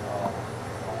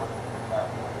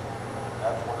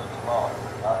 that's what it's about.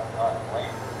 Not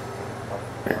late, but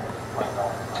find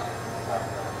out.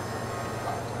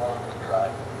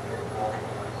 Drive,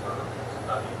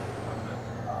 study with it.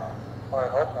 Well, I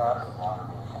hope not.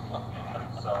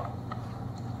 So,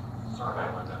 survey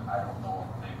with it. I don't know if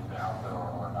they've been out there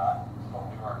or not, but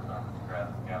we aren't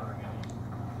gathering any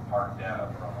hard data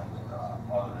from it,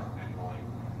 other than visually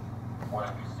what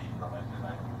we see from it.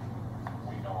 And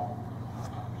we know,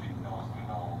 she knows we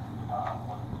know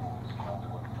what the tools,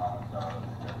 what the comments are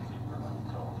that we see from it.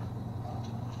 So,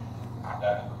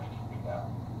 that information we have.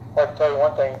 Well, I can tell you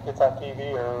one thing, it's on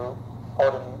TV or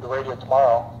out in the radio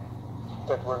tomorrow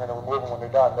that we're going to remove them when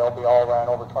they're done. They'll be all ran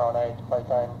over tomorrow night by the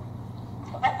time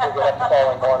we get up the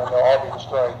following morning. They'll all be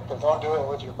destroyed. Don't do it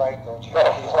with your bike, though. No,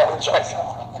 he's not in choice.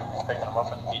 Picking them up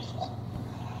in pieces.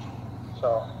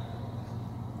 So,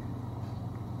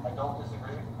 I don't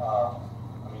disagree.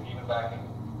 Even back in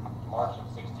March of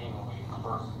 16 when we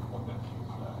first looked at these,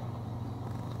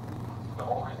 the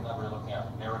whole reason that we're looking at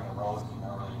narrowing the roads,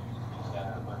 really using the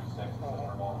standard of 36, and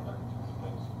we're going to 32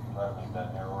 because we try to make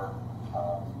that narrower.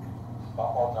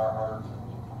 Bump outs are harder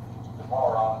to go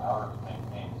around and harder to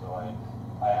maintain, so I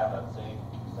have that same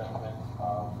sentiment,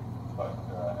 but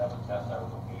as a test I was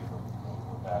okay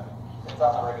with that. It's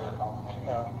on the regular council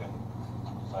meeting, we can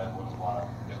decide what we want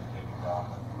to get taken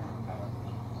down, but kind of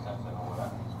sense I know where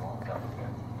that needs to go. That's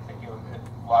okay. I think a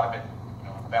lot of it,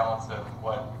 balance of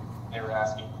what they were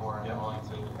asking for and willing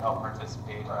to help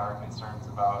participate in our concerns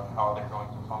about how they're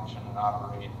going to function and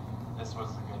operate. This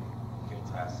was a good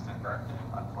test, and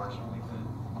unfortunately the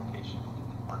location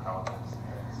didn't work out as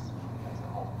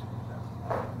hoped.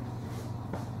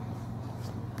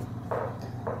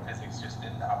 Physics just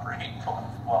didn't operate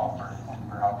well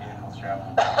for how vehicles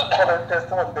travel. well, there's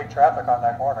still a big traffic on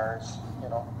that corner,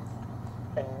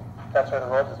 and that's why the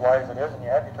road's as wide as it is, and you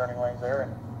have your turning lanes there.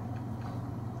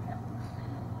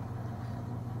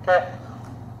 Okay.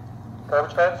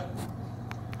 Garbage bags?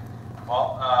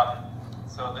 Well,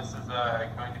 so this is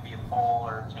going to be a poll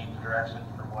or change of direction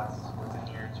from what's in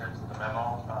here in terms of the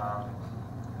memo.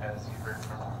 As you heard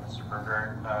from Mr.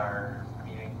 Berger, our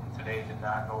meeting today did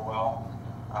not go well.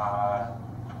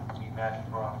 We met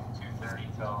from 2:30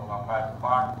 till about 5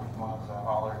 o'clock with one of the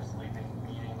haulers leaving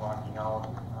the meeting, walking out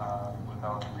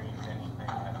without agreeing to anything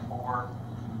at 4,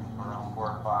 around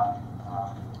 4 o'clock.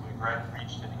 We've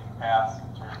reached an impasse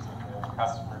in terms of the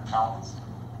customer counts.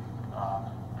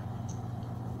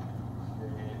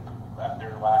 At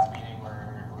their last meeting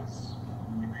where it was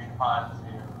agreed upon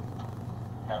to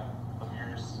have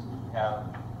Lemires have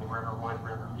the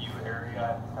Riverview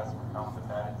area, the customer count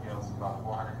that entails about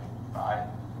 485.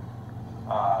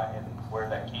 And where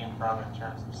that came from in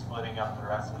terms of splitting up the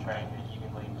rest and trying to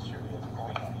evenly distribute it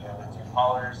between the other two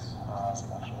haulers.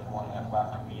 Especially the one that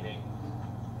left the meeting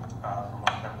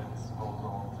from the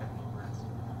disposal to Bluebirds.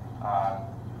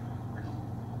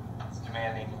 It's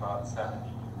demanding about 70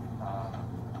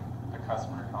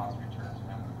 customer accounts returned to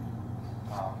him.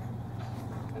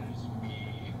 We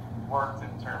worked in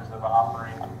terms of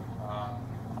offering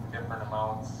different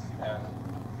amounts, and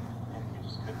we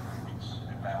just couldn't reach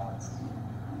a balance to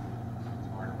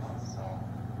where it was.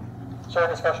 So our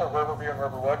discussion of Riverview and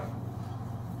Riverwood,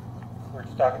 we're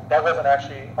just talking, that wasn't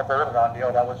actually a voted on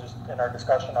deal, that was just in our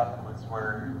discussion on. It was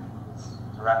where it was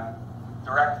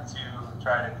directed to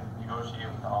try to negotiate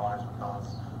with the haulers with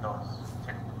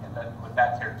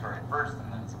that territory first,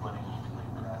 and then splitting evenly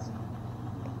the rest.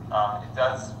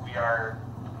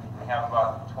 We have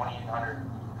about 2,800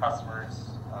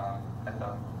 customers at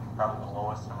probably the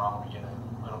lowest amount. We get a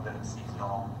little bit of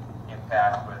seasonal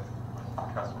impact with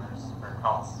customers or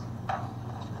accounts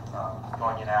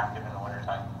going inactive in the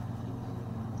wintertime.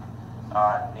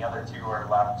 And the other two are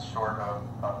left short of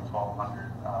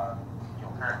 1,200.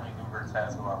 Currently, Bluebirds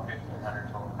has about 1,500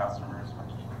 total customers.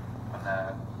 When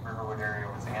the Riverwood area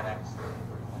was annexed,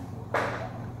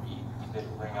 we did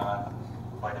bring on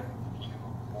quite a few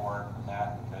more than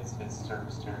that because his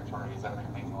service territory is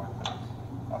everything north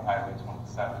of Highway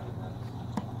 27, and then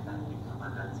currently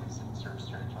Riverwood's service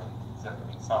territory is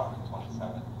everything south of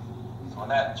 27. So when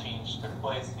that change took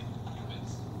place, it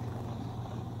was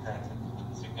granted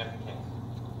significant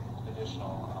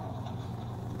additional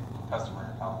customer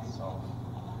accounts. So,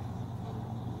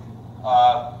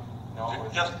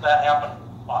 just that happened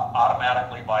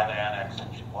automatically by the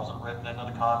annexation. Wasn't written into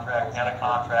the contract. Had a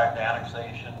contract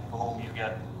annexation. Boom, you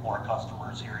get more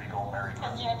customers. Here you go, Merry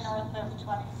Christmas. Because you're north of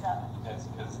 27. It's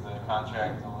because the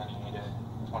contract delineated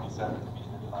 27 to be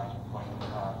the dividing point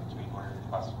between where your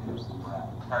customers were at.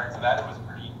 Prior to that, it was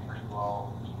pretty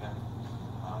well even.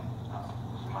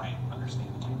 My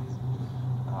understanding is.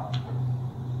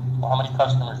 How many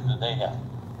customers did they have?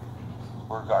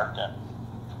 Burgard then?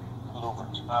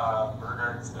 Bluebirds.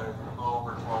 Burgard's a little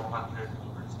over 1,200.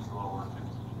 Bluebirds is a little over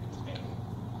 1,500 today.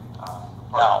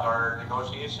 Part of our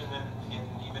negotiation in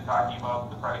even talking about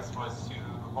the price was to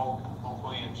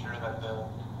hopefully ensure that the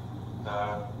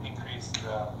increased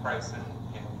price in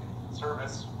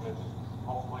service with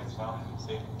hopefully some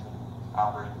savings in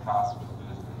operating costs with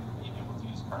being able to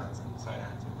use cards and cider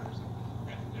and tippers.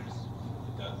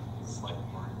 It's slightly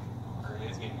more, or it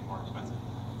is getting more expensive.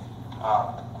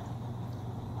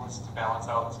 Was to balance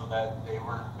out so that they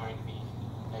weren't going to be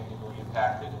negatively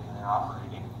impacted in their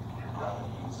operating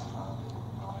revenues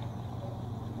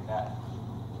in that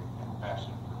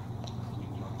fashion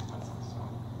between joint expenses. So.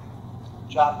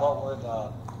 John, what were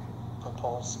the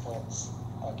proposed splits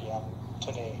again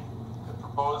today? The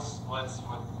proposed splits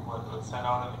with what was sent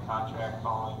out in the contract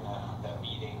following that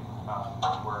meeting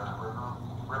were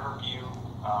Riverview,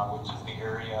 which is the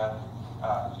area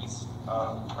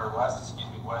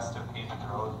west of Haven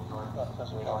Road, north of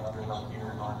St.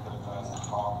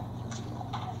 Paul.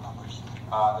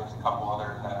 There's a couple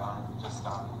other that aren't just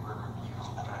on Riverview,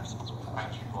 Pine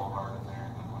Tree Boulevard in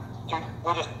there.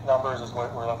 We just, numbers is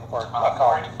what we're looking for.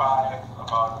 485,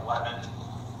 about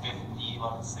 1150,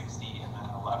 1160, and then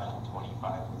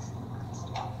 1125 is the first.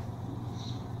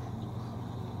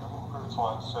 It's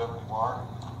 170 mark.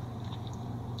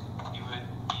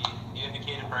 He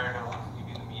indicated prior to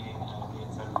leaving the meeting that he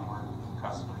had 70 more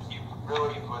customers. He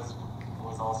really was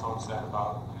also upset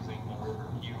about using the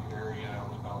Riverview area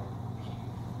without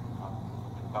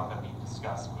that being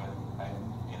discussed. But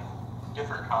in a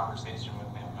different conversation with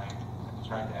him, I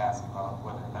tried to ask about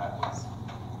whether that was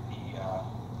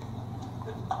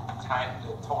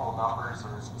the total numbers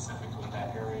or specifically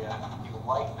that area. He would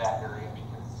like that area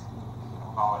because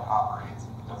how it operates.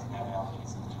 It doesn't have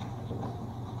alleys and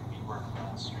be working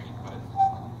on the street, but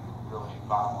really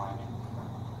bottom line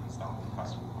is down to the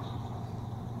customer.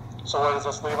 So where does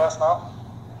this leave us now?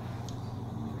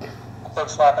 A big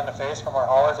slap in the face from our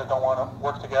haulers that don't want to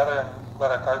work together and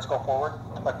let our cards go forward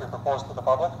like we proposed to the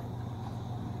public?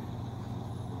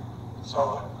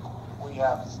 So we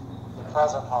have, the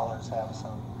present haulers have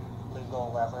some legal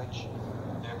leverage.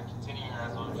 They have a continuing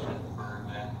resolution for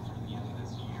then through the end of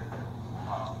this year.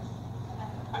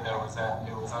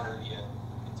 It was under the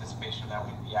anticipation that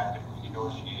we'd be actively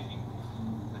negotiating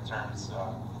the terms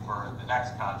for for the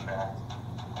next contract,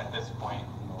 at this point,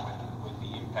 with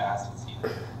the impasse, it's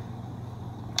either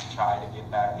try to get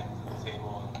back into the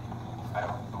table, and I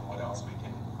don't know what else we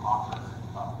can offer,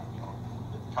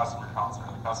 the customer council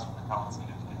or the customer council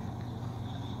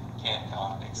can't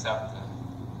accept and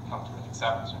come to an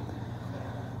acceptance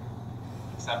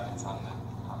on the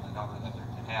number that they're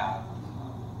going to have.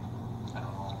 I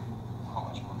don't know how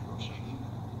much more negotiating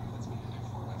that's going to do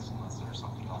for us unless there's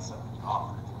something else that we can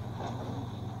offer.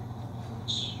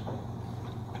 Which,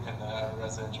 within the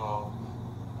residential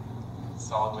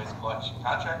solid waste collection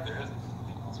contract, there isn't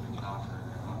anything else we can offer.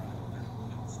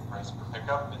 It's the price per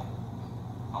pickup, and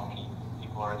how many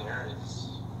people are there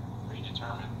is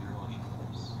predetermined. Really,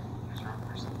 there's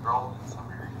some growth in some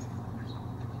areas, and there's some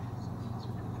areas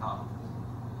we can offer.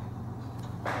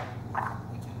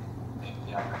 We can make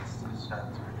the efforts to start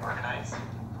to reorganize. I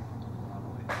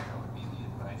think that would be the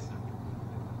advice of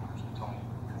Tony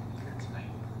here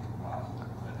tonight.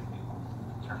 But I think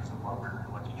in terms of what we're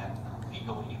looking at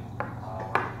legally,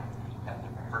 at the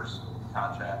first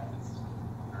contract,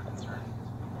 we're concerned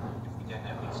if we didn't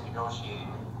at least negotiate,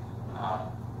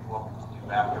 what we can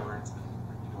do afterwards. The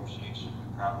negotiation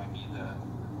would probably be the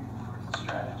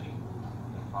strategy,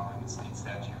 following the state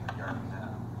statute regarding that.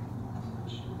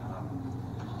 Which,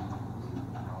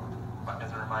 but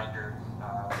as a reminder,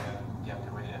 you have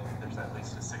to wait. There's at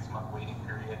least a 6-month waiting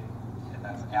period, and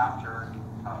that's after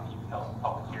you've held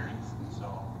public hearings. So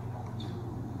we're 2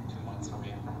 months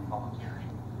away from a public hearing,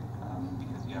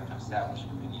 because you have to establish a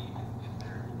committee and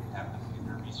have them do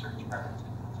their research prior to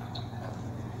do that.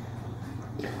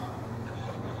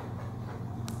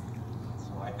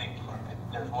 So I think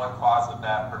there's one clause of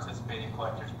that participating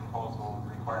collectors proposal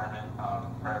requirement.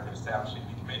 Prior to establishing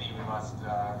the committee, we must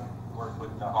work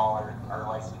with the hauler, our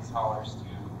licensed haulers, to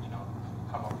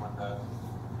come up with a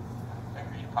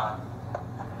agreed upon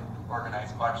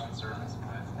organized collection service. But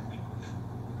I think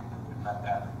we've met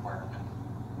that requirement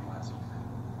last year.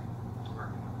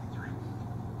 Working with 3.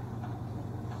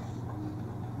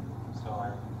 So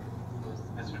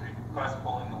this would request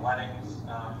pulling the lettings,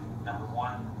 number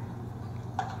 1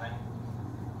 tonight.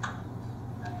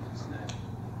 And just looking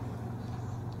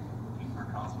for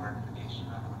council recommendation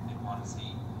on what they want to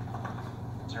see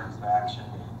in terms of action.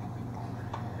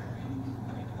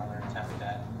 Make another attempt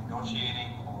at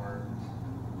negotiating, or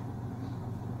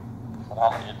how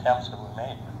many attempts have we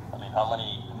made? I mean, how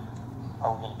many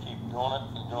are we going to keep doing it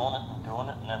and doing it and doing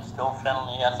it, and then still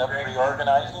finally end up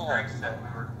reorganizing? Greg said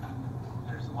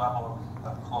there's a level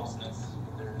of closeness,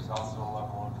 but there's also a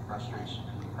level of frustration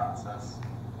in the process.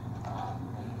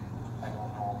 I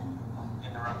don't know,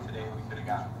 in the room today we could have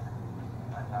gotten there.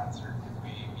 I'm not certain if we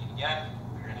meet again,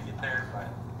 we're going to get there, but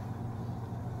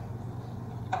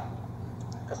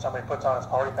Because somebody puts on his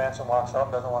party pants and walks out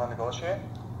and doesn't want to negotiate?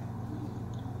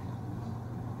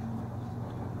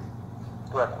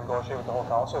 Do we have to negotiate with the whole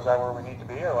council? Is that where we need to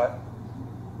be, or what?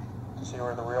 To see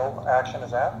where the real action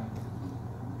is at?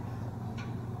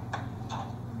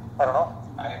 I don't know.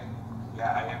 I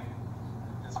am, at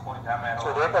this point, I'm at... It's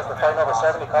ridiculous. We're fighting over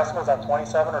 70 customers on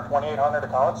 27 or 2,800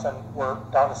 accounts, and we're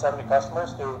down to 70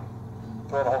 customers to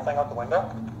throw the whole thing out the window?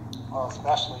 Well,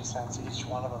 especially since each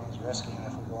one of them is risking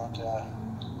if we go into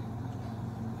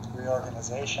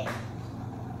reorganization.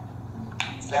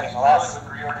 That's less.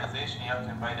 With reorganization, you have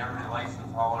to invite every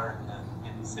licensed hauler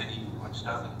in the city, which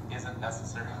isn't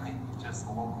necessarily just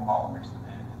the local haulers. I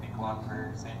think Long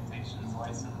Prairie Sanitation's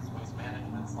license, Waste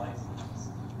Management's license,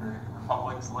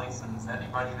 Republic's license,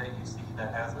 anybody that you see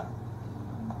that has a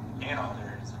can out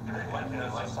there is very likely.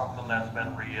 Is this something that's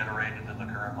been reiterated to the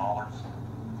current haulers?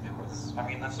 It was. I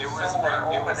mean, this is similar.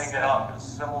 Opening it up is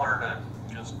similar to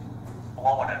just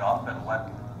blowing it up and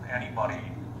letting anybody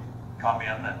come in,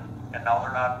 and now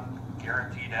they're not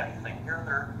guaranteed anything here.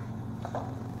 They're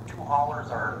 2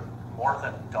 haulers are more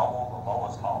than double the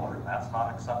lowest hauler, and that's not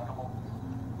acceptable.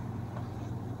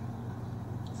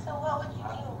 So what would you do?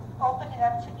 Open it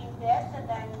up to do this and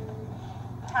then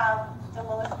have the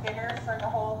lowest bidder for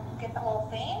get the whole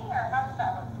thing, or how does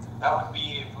that work? That would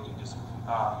be if we just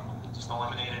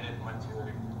eliminated it and went to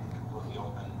a completely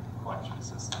open collection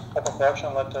system. Open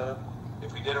collection, let the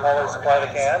If we did a haulers supply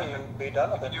the can and be done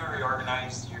with if it. you do a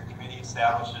reorganized, your committee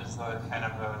establishes a kind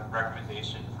of a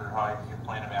recommendation for how your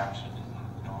plan of action,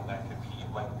 and that could be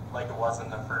like it was in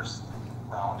the first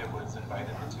round. It was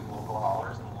invited the 2 local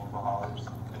haulers, and the local haulers,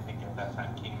 I think at that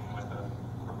time, came with a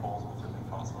proposal to the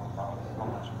council about how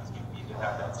much was going to be to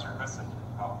have that service and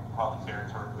how the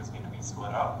territory was going to be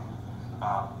split up.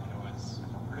 It was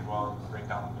pretty well right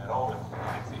down the middle, with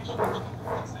annexation in the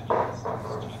city has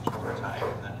changed over time,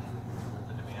 and then with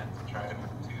the demand to try to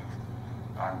move to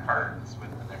cards with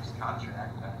the next year's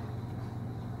contract, I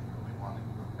really want to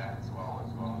improve that as well as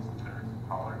their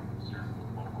hauler serve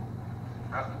local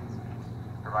residents.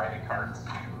 Provided cards to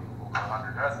over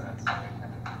 100 residents, so they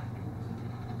kind of,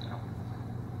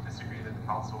 disagree that the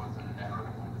council was in an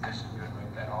equitable position to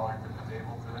invite that hauler to the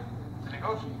table to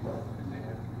negotiate. Because they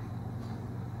had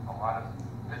a lot of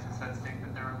business at stake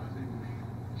that they were losing.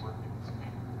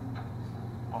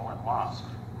 Well, and lost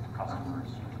customers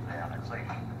due to the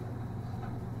annexation.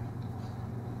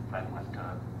 That went to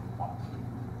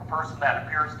a person that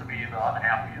appears to be the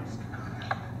unhappiest.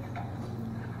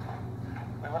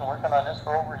 We've been working on this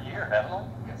for over a year, haven't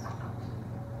we? Yes.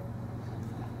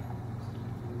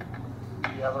 Do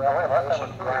you ever have a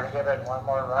motion to give it one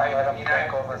more run, let them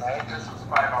think overnight? This was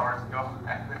 5 hours ago.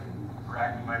 I've been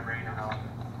racking my brain around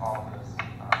all of this.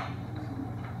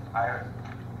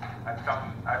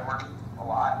 I've worked a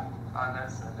lot on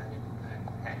this, and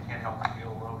I can't help but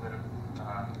feel a little bit of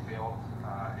fail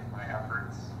in my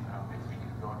efforts. If we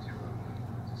could go to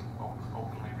just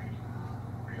openly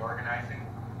reorganizing.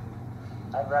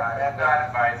 I'd recommend not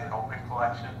advise an open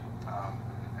collection. I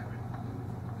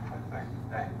think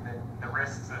that the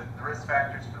risk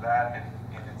factors for that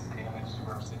and its damage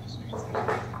to our city streets.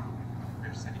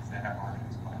 There's cities that have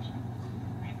organized collection.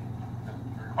 I mean, the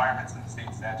requirements in the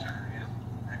state statute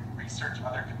research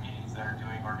other communities that are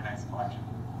doing organized collection.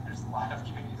 There's a lot of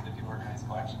communities that do organized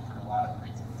collection for a lot of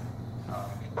reasons. I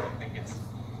think it's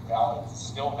valid, it's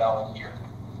still valid here.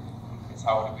 It's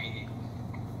how do we.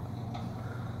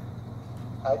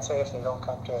 I'd say if they don't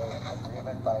come to an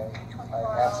agreement by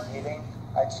next meeting,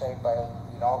 I'd say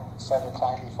set a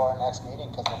time before our next meeting,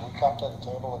 because if we come to the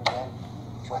table again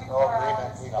with no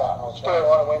agreement, we've got no chance. Do we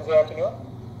want a Wednesday afternoon?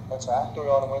 What's that? Do we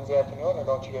want a Wednesday afternoon, or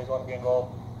don't you guys want to be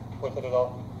involved with it at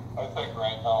all? I think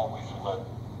right now we should let,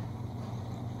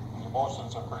 the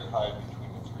emotions are pretty high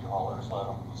between the three haulers,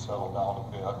 let them settle down a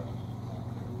bit,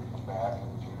 come back in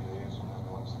a few days, and then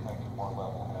once they get more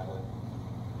level-headed.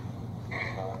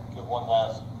 Give one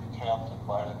last attempt, and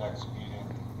by the next meeting,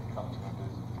 come to a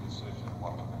decision.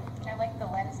 I like the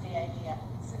Wednesday idea.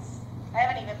 I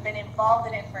haven't even been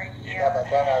involved in it for a year. Yeah, but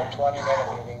then our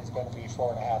 20-minute meeting is going to be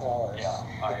 4.5 hours. Yeah,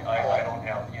 I don't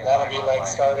have. That'll be like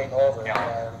starting over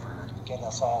and getting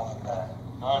us all in there.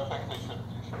 No, I think you should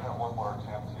have one more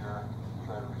attempt here,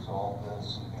 try to resolve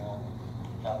this, and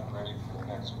have it ready for the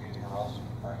next meeting, or else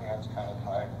our hands kind of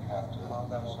tied, and we have to. Well,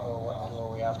 then we'll do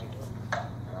what we have to do.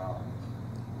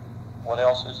 What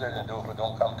else is there to do if we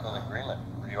don't come to an agreement?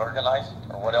 Reorganize,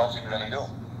 or what else are you going to do?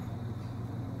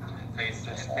 Face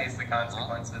the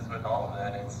consequences with all of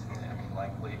that. It's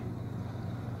likely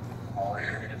haulers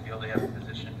are going to feel they have a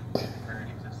position, or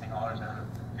existing haulers are going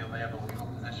to feel they have a legal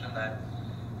position that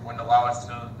wouldn't allow us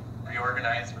to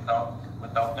reorganize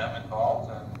without them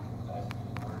involved. And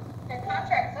Their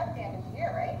contract's up the end of the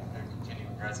year, right? their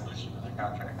continuing resolution of their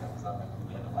contract that was up at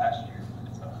the end of last year.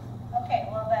 Okay,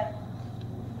 well then,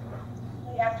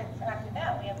 after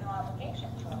that, we have no obligation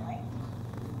to them, right?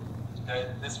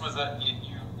 This was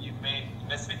you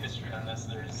missed the history on this.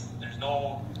 There's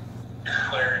no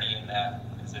clarity in that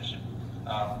position.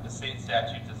 The state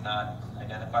statute does not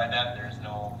identify that. There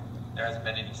hasn't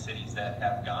been any cities that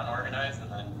have gone organized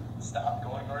and then stopped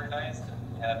going organized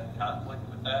and had conflict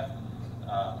with that.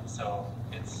 So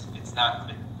it's not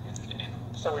clear.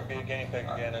 So we'd be a guinea pig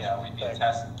again. Yeah, we'd be a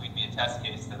test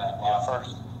case to that law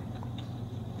first.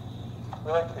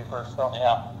 We like to be first, though.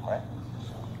 Yeah, right.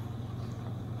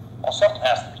 Well, something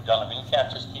has to be done. I mean, you can't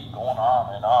just keep going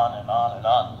on and on and on and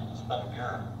on. It's been a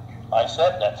year. I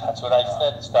said that. That's what I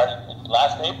said starting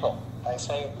last April. I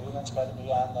say agreement's got to be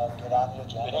get on the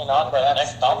agenda. It ain't on by the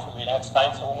next council meeting. Next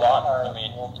time to move on. I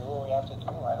mean, we'll do what we have to do.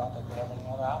 I don't think we have any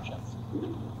other options.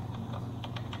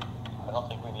 I don't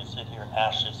think we need to sit here and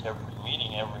hash this every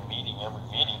meeting.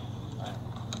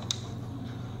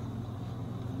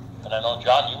 And I know,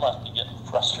 John, you must be getting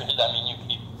frustrated. I mean,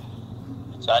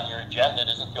 it's on your agenda. It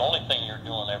isn't the only thing you're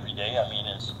doing every day. I mean,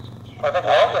 I think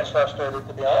we're all getting frustrated,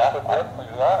 to be honest with you.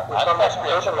 We've come this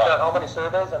conclusion, we've got how many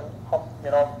surveys, and,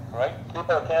 right?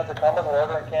 people with cans are coming, we're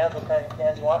ordering cans, what kind of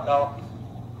cans you want now.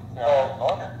 The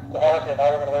hell with it,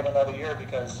 now we're going to wait another year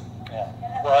because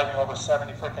we're arguing over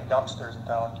 70 freaking dumpsters in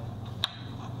town.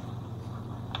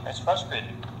 It's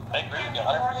frustrating. I agree with you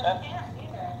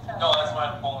 100%. No, that's why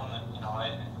I'm pulling it.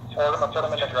 Or we're going to put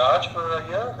them in the garage for a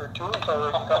year or two until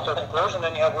we can come to a conclusion,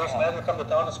 then you have Waste Management come to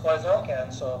town and supply their own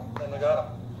cans, so then we got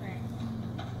them.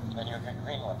 Then you'll get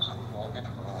green ones. You won't get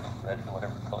red or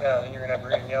whatever color. Yeah, then you're going to have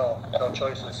green and yellow, no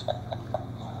choices.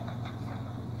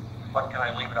 What, can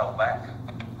I leave it out back?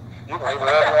 You can leave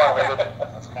wherever you want to leave it.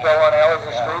 Go on alleys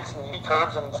and streets and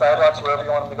curbs and sidewalks, wherever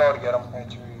you want them to go to get them. Right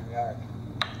through your yard.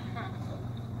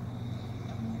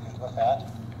 with that.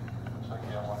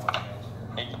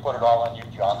 Hate to put it all on you,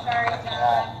 John. Sorry,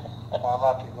 John. Warm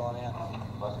up, you're going in.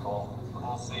 Let's go.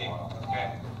 We'll see.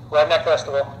 Okay. Redneck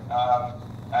Festival.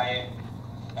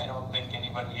 I don't think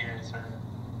anybody here has heard,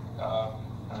 I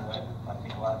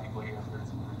think a lot of people here have heard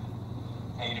some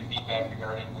negative feedback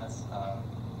regarding this.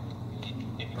 We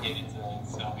indicated to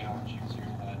Sylvia when she was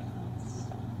here that it's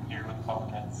here with the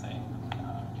public had to say,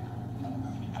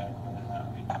 feedback whether or not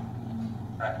we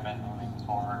recommend moving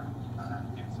forward or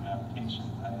give some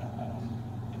applications. I don't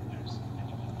think there's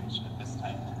any motivation at this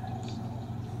time to do so.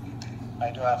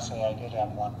 I do have to say I did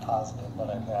have one positive, but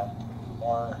I've had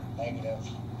more negative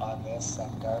on this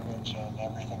and garbage and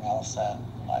everything else that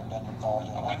I've been involved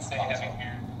in. I would say having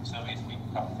heard Sylvia speak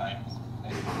a couple times,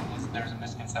 there's a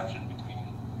misconception between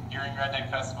hearing Redneck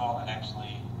Festival and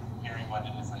actually hearing what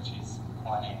it is that she's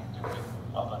planning to do.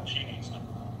 Well, then she needs to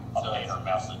update her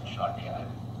message again.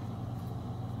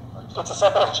 It's a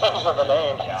simple change of the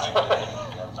name.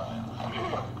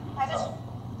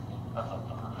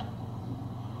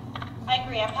 I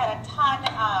agree. I've had a ton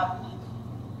of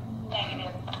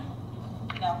negative.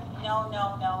 No.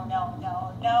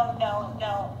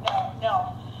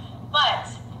 But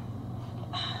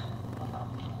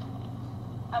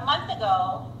a month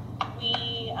ago,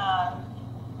 we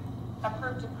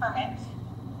approved a permit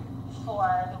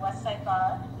for the West Side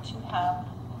Bar to have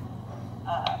a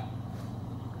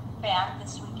band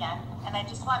this weekend, and I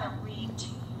just want to read to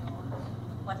you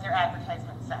what their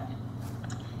advertisement said.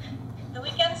 The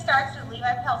weekend starts with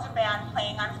Levi Pelzer Band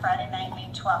playing on Friday night, May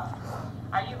 12th.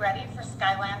 Are you ready for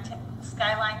Skyline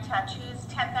Tattoo's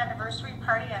 10th anniversary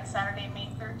party on Saturday, May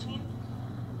 13th?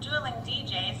 Dueling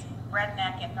DJs,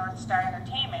 Redneck and North Star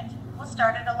Entertainment, will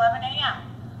start at 11 a.m.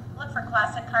 Look for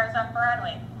classic cars on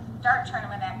Broadway, dart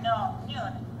tournament at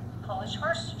noon, Polish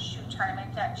horseshoe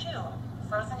tournament at 2,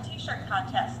 frozen t-shirt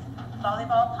contest,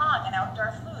 volleyball pong, and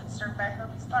outdoor food served by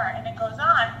Herbie's Bar, and it goes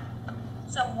on.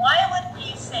 So why would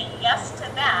we say yes to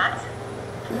that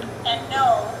and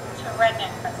no to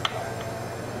Redneck Festival?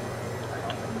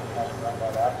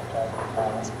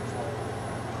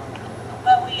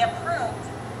 But we approved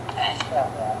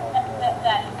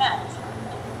that event.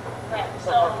 Right,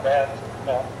 so,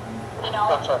 you know,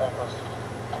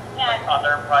 and On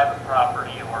their private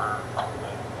property or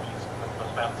the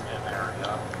fenced-in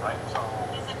area, right? So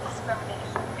is it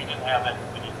discrimination? we didn't have it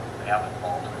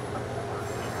involved with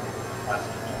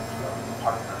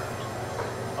partners,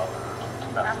 other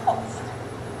Our host,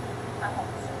 not a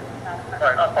person.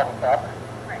 Right, not public property.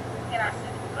 Right, in our city.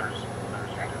 There's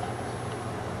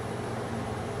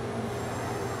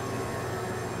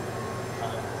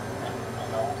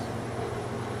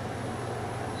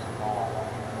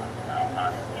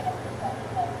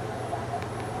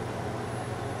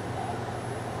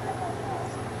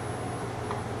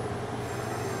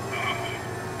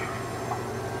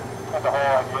That's the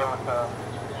whole idea with the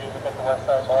music at the West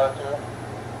Side Bar too.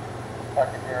 I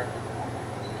could hear it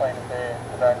playing today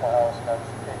in the back of my house, and that's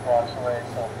 8 blocks away,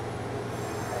 so.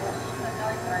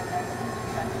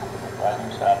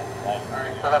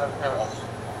 So that there was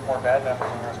more bad members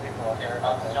than there's people out there.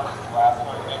 I'll jump to the last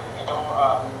one. I know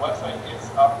the website is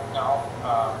up now,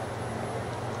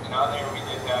 and on there we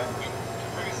did have, we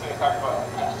previously talked about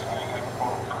actually doing like a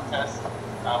photo contest with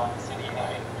the city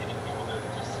and getting people to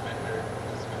just submit their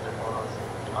photos.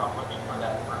 Looking for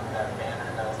that banner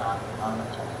that's on the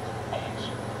page.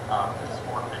 There's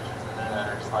 4 pictures in there that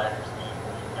are sliders.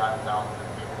 We've gotten down to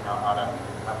figuring out how to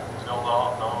build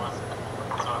all of those.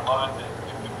 So I'd love it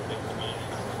if we could take community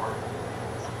support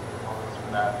photos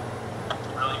for that.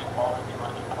 Really, all we'd be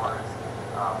looking for is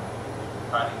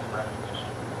providing the recognition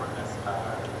for this.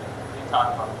 They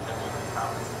talk about potentially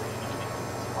compensating anything at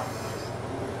this point.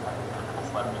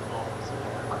 Just let people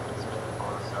submit their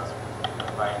photos to us.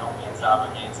 By no means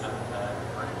obligates them that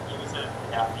we're going to use it,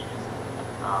 we have to use it.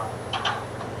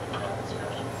 That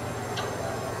discretion.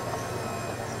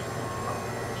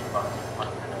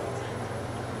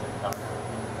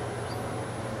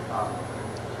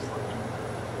 Just looking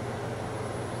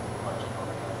much more.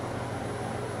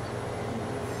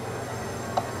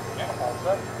 Yeah, all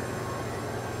set.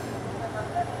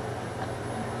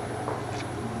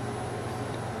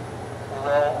 We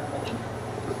will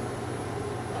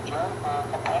adjourn for a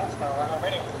couple minutes, now we're in a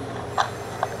meeting.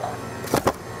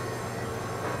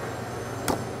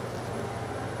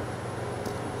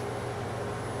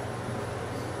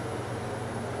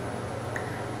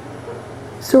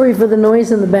 Sorry for the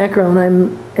noise in the background.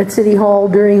 I'm at City Hall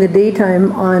during the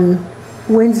daytime on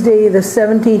Wednesday, the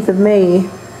 17th of May.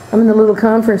 I'm in the little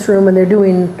conference room and they're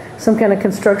doing some kind of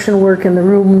construction work in the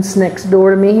rooms next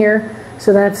door to me here.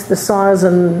 So that's the saws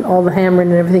and all the hammering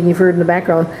and everything you've heard in the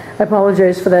background. I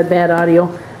apologize for that bad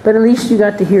audio, but at least you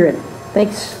got to hear it.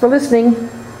 Thanks for listening.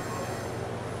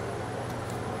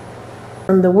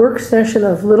 From the work session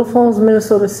of Little Falls,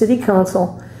 Minnesota City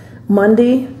Council,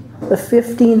 Monday, the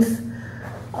 15th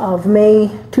of May,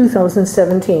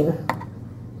 2017.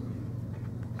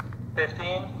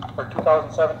 15 for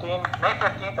 2017, May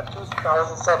 15th of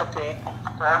 2017.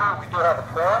 However, we do have a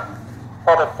quorum.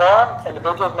 Public forum,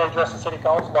 individuals may address the City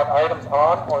Council about items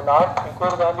on or not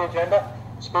included on the agenda.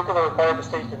 Speakers are required to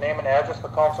state their name and address for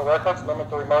council records. Limit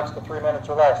the remarks to 3 minutes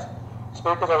or less.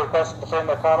 Speakers are requested to frame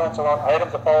their comments around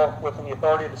items that fall within the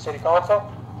authority of the City Council.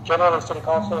 Generally, the City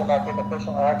Council will not take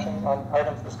official action on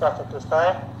items discussed at this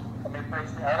time. Let me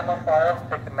place the item on file,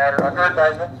 take the matter under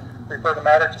advisement, refer the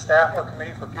matter to staff or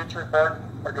committee for future report,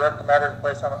 or direct the matter to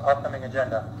place on an upcoming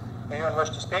agenda. Anyone wish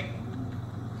to speak?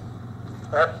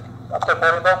 Go ahead. Upstairs,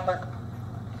 podium, please.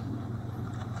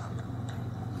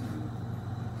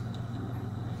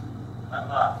 I'm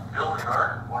Bill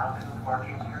Short,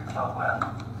 114th Street Southwest,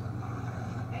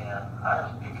 and I'm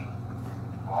speaking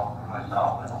well for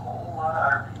myself and a whole lot of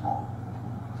other people.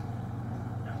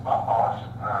 And bump-outs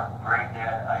are a great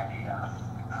dad idea.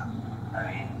 I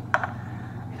mean,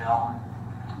 you know,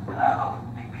 I don't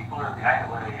think people are kind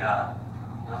of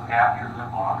live happier,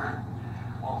 live longer.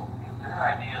 Well, if their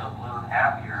idea of living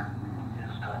happier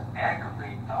is to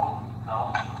aggravate thousands and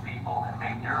thousands of people and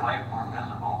make their life more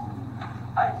miserable,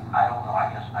 I don't know.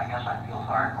 I guess I feel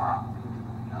sorry for them.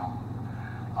 You know,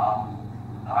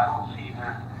 I don't see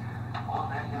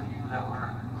any of you that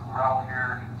were around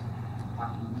here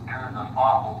during the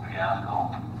awful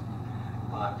fiasco,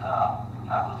 but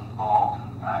I was involved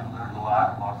and I learned a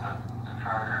lot about the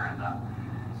charter and the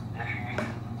initiation,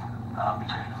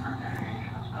 petition for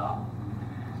initiation and stuff.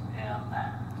 And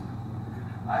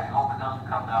I hope it doesn't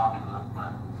come down to it,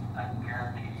 but I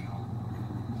guarantee you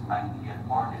I can get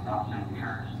more than enough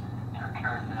signatures to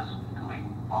turn this to a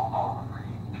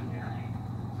bump-out-free community.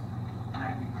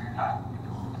 Thank you for your time.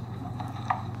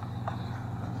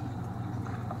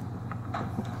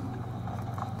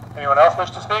 Anyone else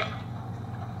wish to speak?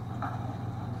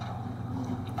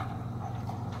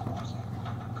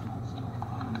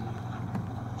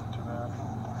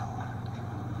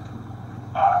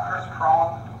 Chris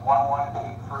Crone,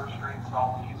 118 First Street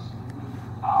Southeast.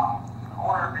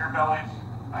 Owner of Beer Bellies.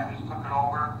 I just took it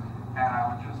over, and I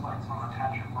would just like some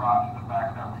attention brought to the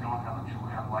fact that we don't have a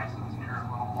 2M license here in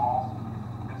Little Falls.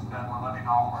 Instead, we're letting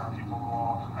all of our people go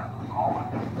out and do all the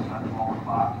business at 12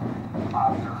 o'clock on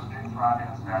Thursday, Friday,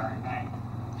 and Saturday night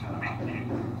to the main gate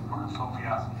for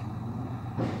Sobieski.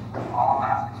 All I'm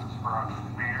asking is for a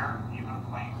fair, even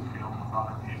playing field with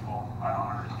other people. I don't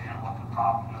understand what the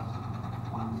problem is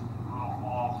with Little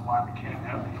Falls, why we can't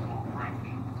have people drink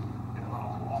in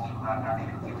Little Falls for that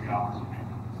extra 3 hours a week.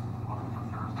 Looking for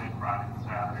Thursday, Friday, and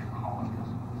Saturday for all of this.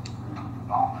 That's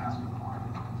all I'm asking for.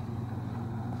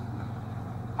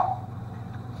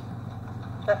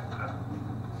 Okay.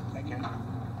 Thank you.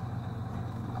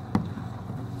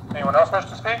 Anyone else wish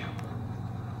to speak?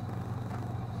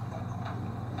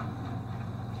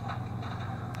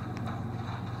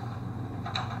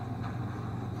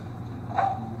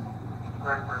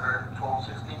 Greg Burger,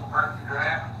 1216 Parkview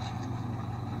Drive.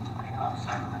 Hang on a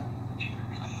second.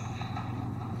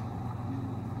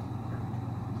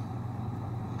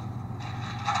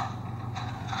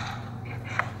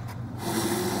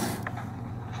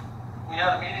 We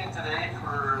had a meeting today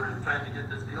for trying to get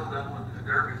this deal done with the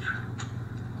garbage.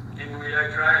 Anyway, I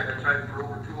tried for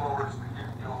over 2 hours to get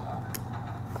a deal done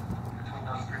between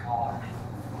us 3 haulers.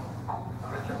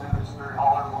 Originally, this third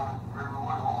hauler wanted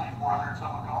Riverwood only 400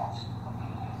 some accounts.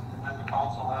 And then the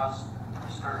council asked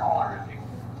this third hauler if he would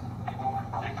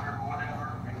take care of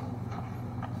whatever.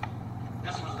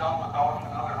 This was done without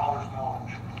another hauler's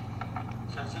knowledge.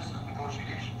 Since this is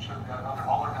negotiation, should have got another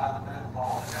hauler not been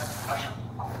involved in that discussion.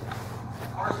 Of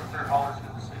course, the third hauler's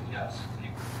going to say yes.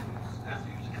 As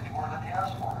he was getting more than he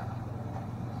asked for.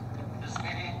 This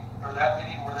meeting, or that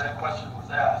meeting where that question was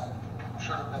asked,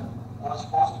 was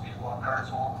supposed to be one card,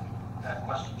 so that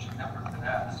question should never have been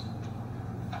asked.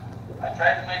 I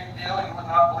tried to make a deal, you would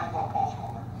not believe what post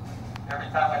over. Every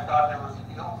time I thought there was a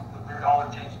deal, the third hauler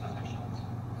changed positions.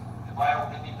 In my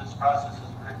opinion, this process is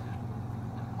rigged.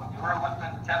 When you were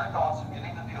within 10 accounts of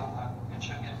getting the deal done, it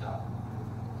should get done.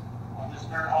 When this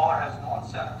third hauler has no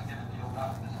incentive to get a deal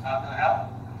done, it's not going to happen.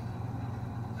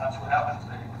 That's what happens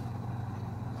today.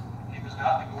 He was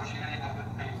not negotiating a good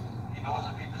faith. He knows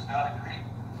if he does not agree,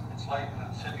 it's like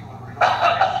the city with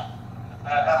reorganization. If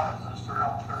that happens, this third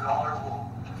hauler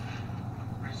will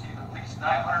receive at least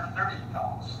 930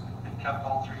 accounts if they kept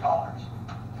all 3 haulers.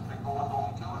 If they go with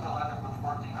only two and they'll end up with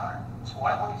 1,400. So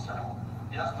why would he start over?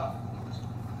 He has nothing to lose.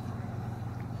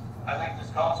 I think this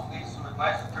council needs some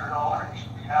advice if they're owner. He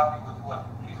should be happy with what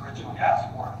he originally asked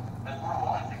for, and we're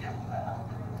willing to give him that.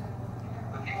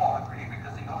 But he won't agree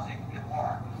because he knows he can get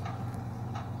more.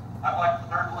 I'm like the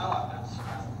third wheel in this.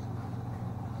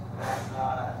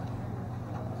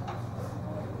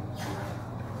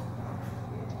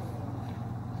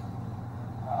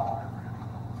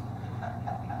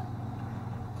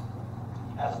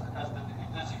 As the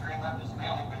disagreement is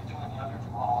mainly between the other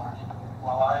two owners,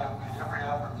 while I have made every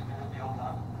effort to get a deal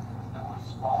done that was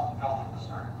small and felt at the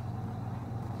start.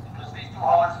 Because these two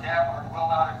haulers can or will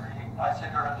not agree. I say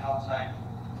they're on the outside,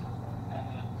 and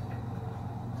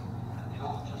the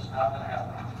deal is just not going to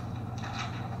happen.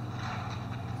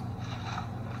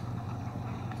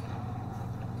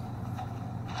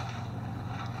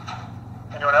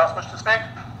 Anyone else wish to speak?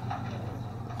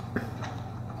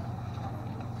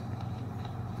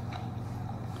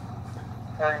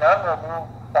 Hearing none, we'll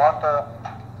move on to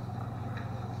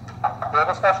bill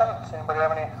discussion. Does anybody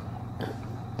have any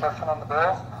question on the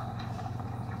bills?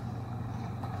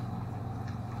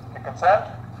 The consent?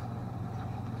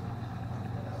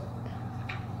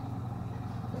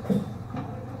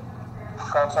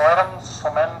 Council items,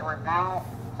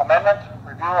 amendment,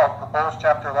 review of proposed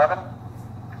chapter 11.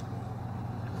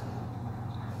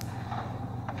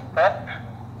 Ben?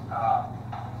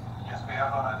 Yes, we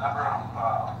have a number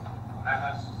of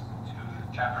amendments to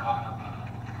Chapter 11 of the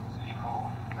City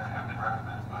Code that have been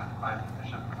recommended by the Planning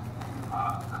Commission.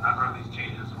 A number of these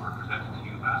changes were presented to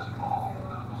you last fall.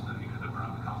 Most of you could have been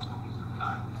on the council most of the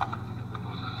time. It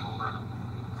was in October.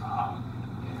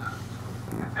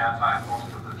 And at that time, most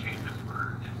of the changes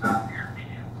were not here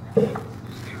immediate.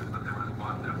 But there was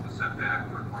one that was set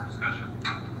back for more discussion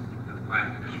to the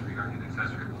Planning Commission regarding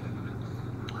accessory buildings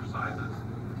for sizes.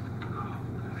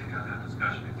 And they had that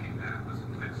discussion and came back with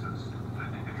some fixes. I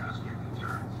think they addressed your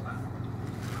concerns. But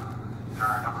there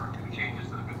are a number of new changes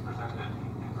that have been presented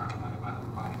and recommended by the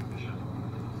Planning Commission.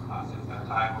 Since that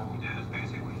time, what we did is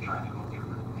basically try to go through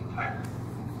the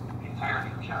entirety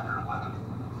of Chapter 11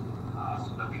 so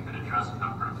that we could address a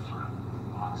number of sort of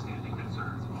long-standing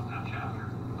concerns about that chapter.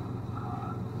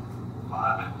 A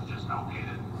lot of it was just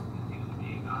outdated and needed to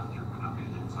be gone through and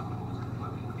updated. Some of it was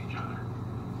conflicting with each other.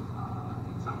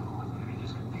 Some of it was maybe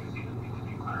just confusing and needed to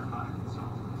be clarified. So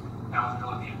that was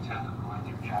really the intent of going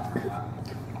through Chapter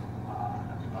 11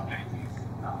 to update these.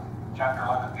 Chapter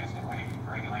 11 basically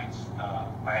regulates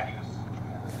land use in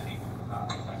the city,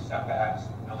 like setbacks,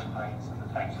 building heights, and the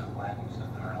types of land uses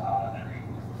that are allowed on every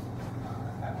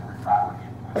property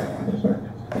in the district.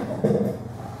 So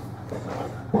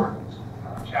it's an important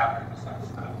chapter in the sense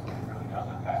that it really does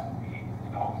impact the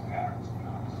development patterns in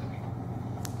the city.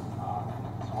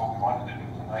 So what we wanted to do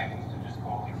tonight is to just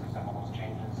go through some of those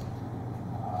changes,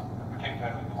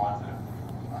 particularly the ones that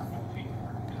are new feet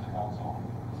to the council,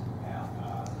 and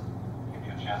give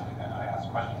you a chance to kind of ask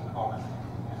questions about it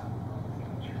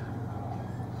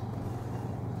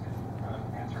and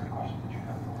answer any questions that you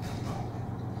have.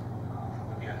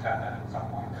 With the intent that at some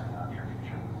point in the near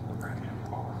future, we'll bring it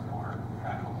forward for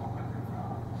kind of open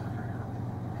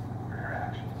for your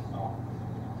actions. So,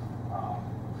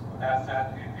 with that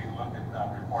said, if you look at the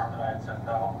report that I had sent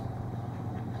out,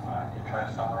 you try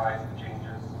to summarize the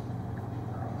changes.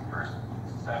 The first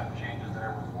set of changes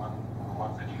there was the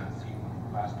ones that you had seen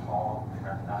last fall. They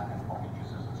are non-conforming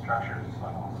uses and structures, so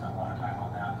I won't spend a lot of time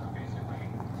on that. But basically,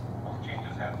 those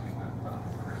changes have to do with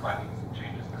reflecting some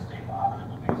changes in the state law that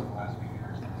have been made in the last few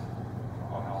years.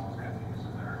 About all those kinds of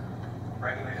uses that are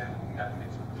regulated, and we had to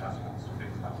make some adjustments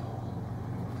based on those.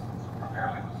 So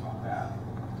primarily it was about that.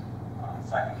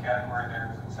 Second category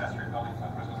there is accessory buildings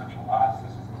on residential lots.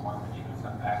 This is the one that you can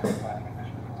send back to the Planning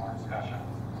Commission for more discussion.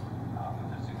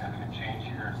 The significant change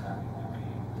here is that it would be,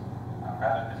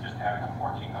 rather than just having a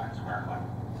 1,400 square foot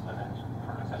limit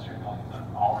for accessory buildings on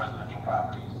all residential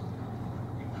properties,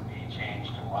 it would be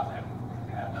changed to one that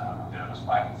had a bit of a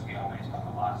sliding scale based on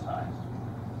the lot size.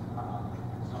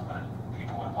 So that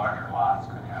people with larger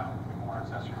lots could have more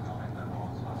accessory buildings than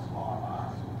those smaller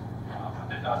lots.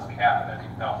 But it does cap it at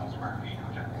 2,000 square feet,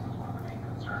 which I think was one of the main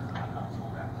concerns of the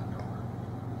council back in October.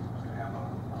 Was to have a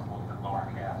little bit lower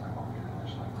cap than what we had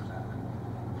initially presented.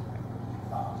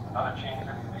 Another change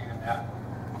that we made in that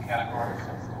category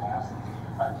since the last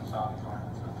time we saw these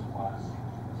ordinances was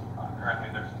currently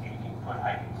there's an 18-foot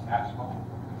height maximum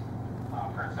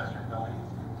for accessory buildings.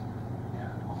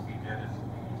 And what we did is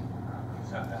we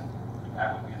said that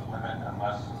would be the limit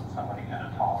unless somebody had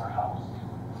a taller house.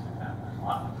 And as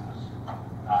long as it was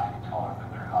not any taller than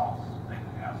their house, they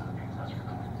could have the accessory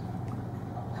buildings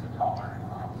a little bit taller.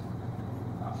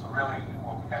 So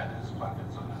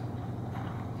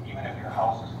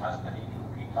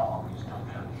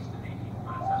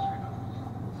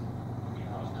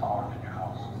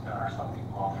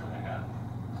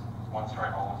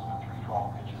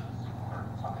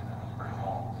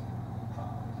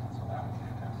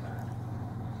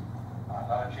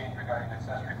regarding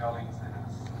accessory buildings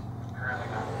is currently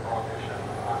no prohibition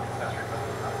on accessory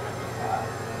buildings on 50 lot.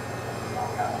 We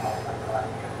don't have a house like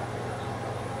that.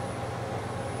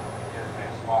 There's a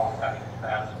small section of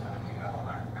that is going to be a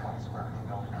 120 square foot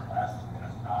building or less, and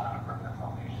it's not on a permanent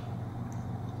foundation.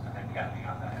 And they can be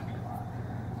on that empty lot.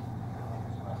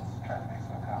 So let's try to make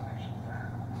some accommodations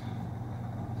there.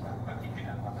 But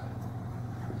keeping it limited.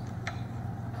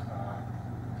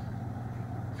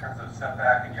 In terms of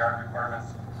setback and yard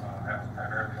requirements, that was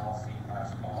primarily all seen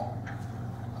last fall.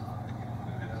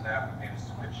 Included in that, we made a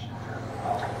switch in terms of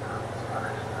how the curve was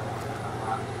started and then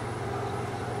on.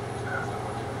 So that's a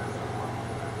much of this one.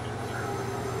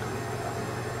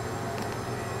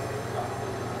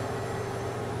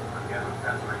 Again, with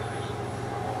fence regulations,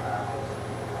 all that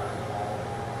last fall.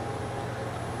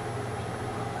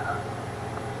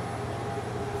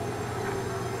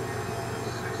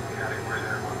 60 category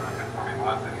there, 140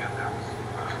 lots again, that was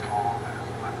all that is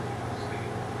left in the state.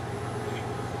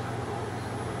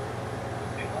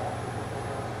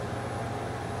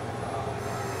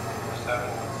 Number 7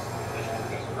 was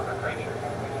conditional use permit criteria.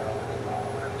 We know there's no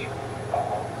currently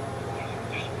follow the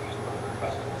conditional use permit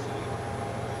request in the city.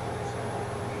 So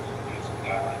these would be some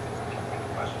guidelines as to any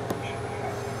questions we should be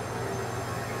asking.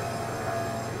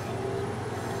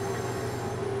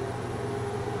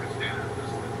 Pretty standard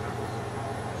list of those.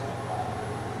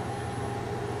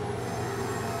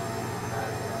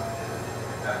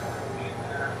 That would be in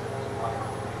there.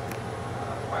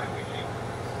 Why did we change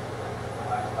the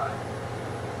last time?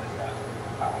 This has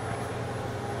how we raised it.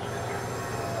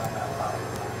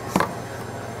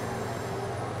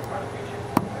 Why did we change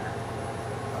it there?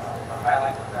 The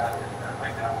highlight of that is that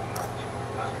right now we have two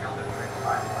industrial districts,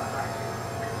 5 and 9.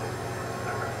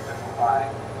 That we're going to simplify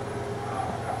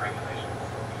our regulations.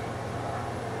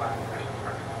 Regulations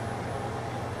for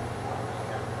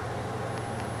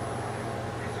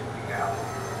basically now.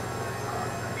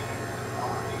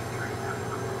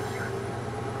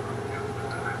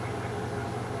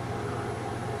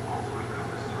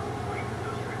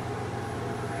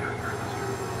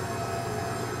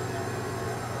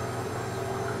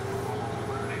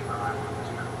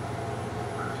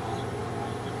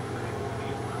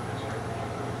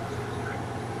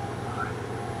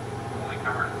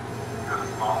 Covered kind of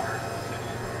smaller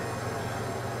cities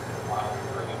while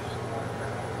we're bringing this forward.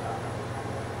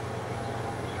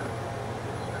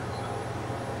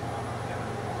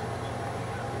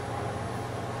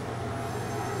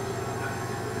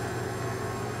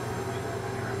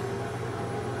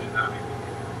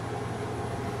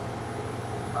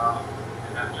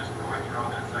 And then just going through all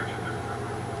that section, there's a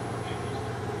number of changes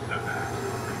to setbacks.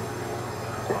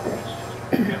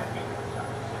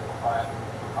 Simplified.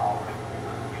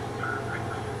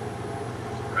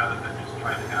 Rather than just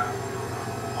trying to have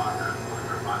longer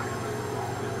monuments,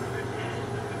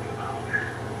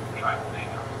 try to think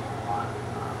of one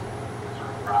sort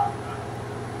of broad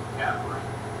category,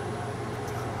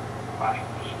 body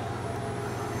condition, a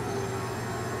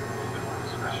little bit more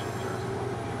discretion in terms of what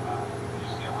to do about it. You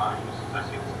see a lot of uses. I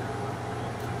see this there.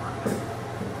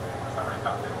 Somebody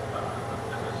comes in with a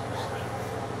business decision.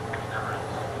 It never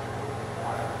ends.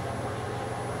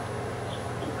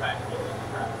 You kind of need to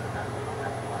grab it.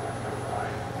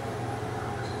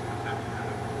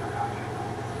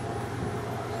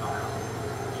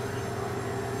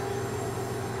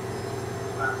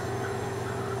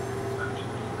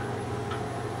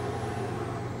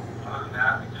 Other than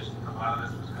that, a lot of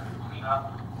this was kind of clean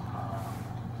up.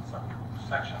 Some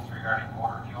sections regarding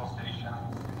motor fuel stations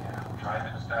and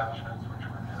drive-in establishments, which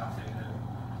were updated,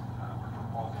 we're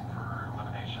proposing for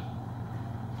elimination.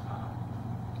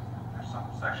 There's some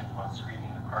sections about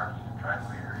screening and parking and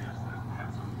driveway areas that had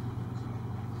some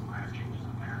minor changes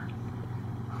in there.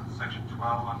 Section 12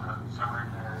 on the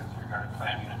summary there is regarding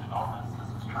plan unit developments.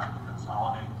 This is trying to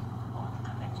consolidate.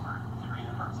 I think we're 3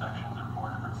 different sections or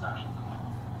 4 different sections in the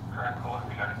current code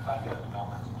regarding plan unit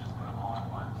developments and just put them all in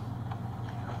one.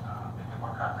 And make it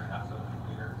more comprehensive and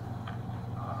clear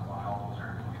on how those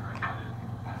are going to be regulated.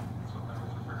 So that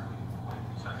was a fairly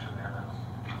lengthy section there. That was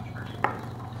pretty good.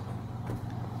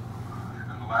 And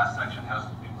then the last section has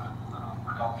to do with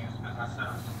adult use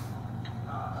businesses.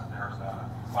 There's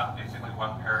basically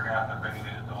one paragraph that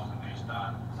regulated those and based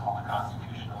on all the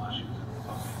constitutional issues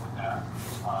associated with that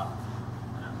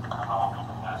evolved over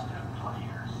the last 10 to 20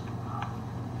 years. And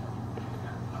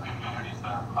the communities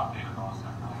that have updated those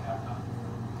have really had to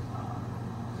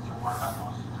work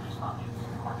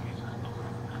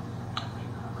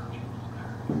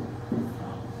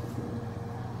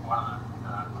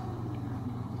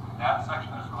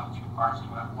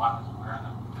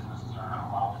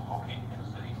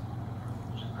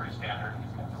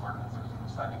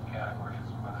second category is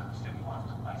whether the city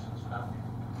wants to license them.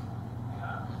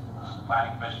 The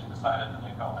planning commission decided that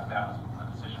they felt like that was a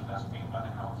decision best made by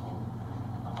the council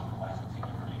on the licensing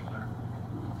in particular.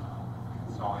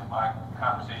 So in my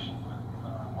conversations with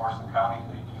Morrison County,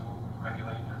 they do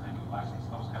regulate or they do license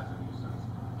those kinds of uses.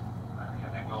 And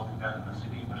they will do that in the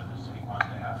city, but if the city wants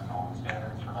to have its own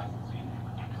standards for licensing, they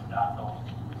would need to adopt those.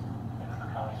 And in the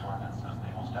county's ordinances,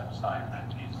 they will step aside in that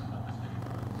case and let the city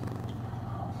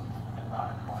and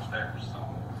not enforce theirs. So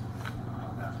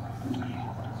that's my position.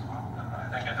 I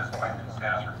think at this point, in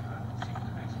staff review, it seems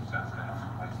to make some sense to have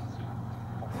some licensing.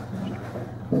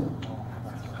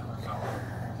 So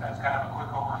that's kind of a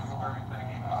quick overview of everything.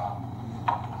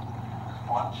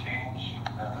 One change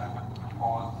that I would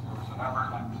propose, there was a number,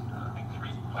 like I think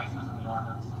 3 places in the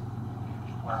ordinance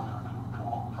where we were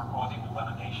proposing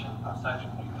elimination of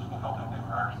sections because we felt that they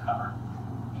were already covered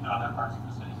in other parts of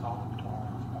the city code.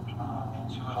 In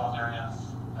 2 of those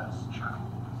areas, that's true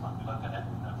when we looked at it.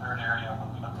 In the 3rd area,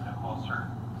 when we looked at it closer,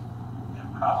 it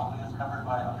probably is covered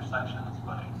by other sections,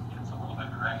 but it's a little bit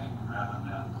gray rather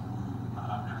than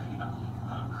creating a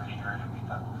gray area. We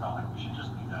felt like we should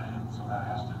just leave that in, so that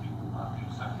has to do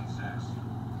 276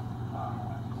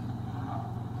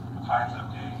 times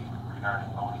of day regarding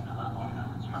loading and unloading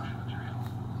of construction materials.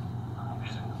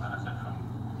 Basically limits it from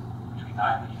between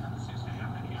 9 p.m. and 6 a.m.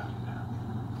 and you can't do that.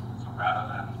 So rather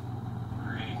than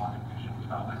creating more confusion, we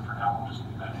felt like for now we'll just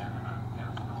leave that in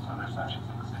and those other sections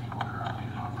of the city code are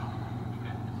updated on them. We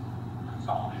can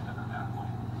consolidate them at that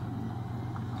point.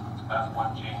 So that's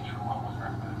one change from what was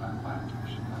recommended by the planning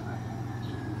commission. And I think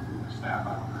the staff,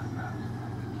 I would recommend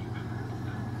keep it.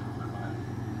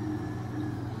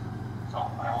 So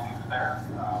I will leave it there.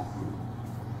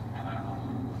 And I don't know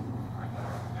if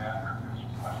there's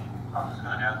any questions. I'm just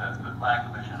going to add that the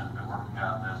planning commission has been working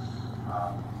on this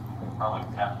probably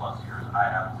 10 plus years.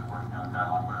 I haven't been working on that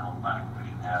long, but I know the planning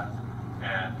commission has.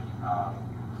 And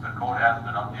the code hasn't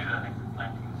been updated, I think, since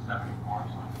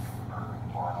 1974, so it's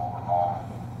for an overhaul.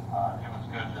 It was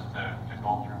good just to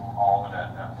go through all of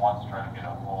it at once, try to get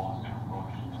a holistic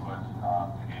approach to it,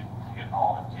 to get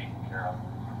all of it taken care of.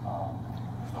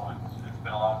 So it's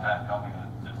been a long time coming.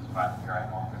 This is finally here. I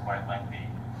know it's a quite lengthy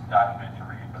document to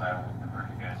read, but I would prefer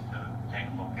you guys to take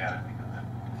a look at it because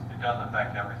it does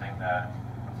affect everything that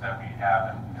we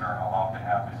have and are allowed to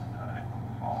have in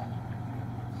fall.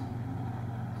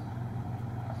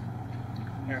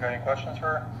 You got any questions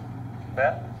for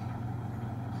Ben?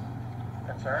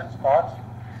 Concerns? Thoughts?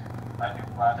 I do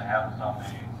plan to have this on the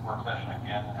work session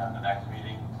again at the next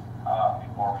meeting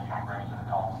before we bring it to the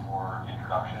council for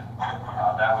introduction.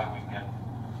 That way we can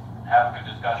have a good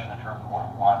discussion in terms of what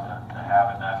we want to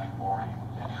have in that before we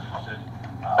introduce it.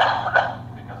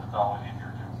 Because it's always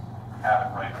easier to have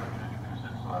it right when you introduce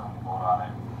it so that when we vote on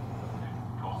it, it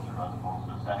goes through as opposed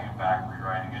to sending it back,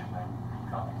 rewriting it, and then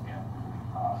coming again.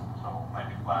 So I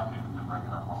do plan to bring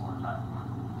it up one more time.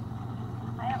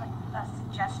 I have a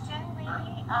suggestion,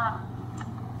 maybe.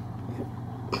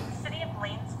 The city of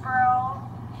Lanesboro,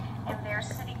 in their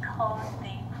city code,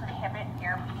 they prohibit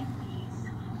Airbnbs.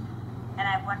 And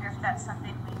I wonder if that's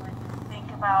something we would think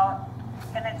about.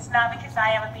 And it's not because I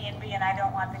have a B&B and I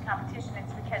don't want the competition.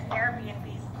 It's because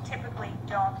Airbnbs typically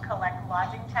don't collect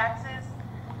lodging taxes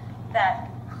that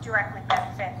directly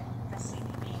benefit the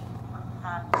CBD.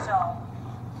 So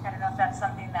I don't know if that's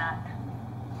something that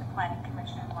the planning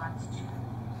commission wants to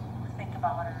think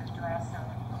about or address or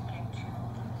look into.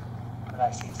 But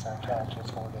I see Sartell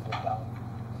just voted it down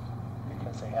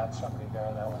because they had somebody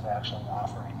there that was actually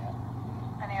offering it.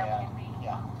 An Airbnb.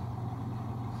 Yeah.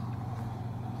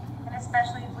 And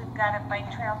especially if we've got a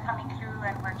bike trail coming through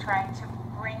and we're trying to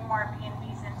bring more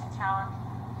B&Bs into town,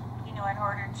 you know, in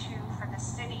order for the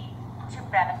city to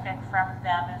benefit from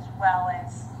them as well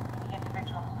as the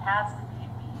individual who has the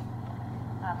B&B.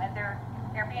 And their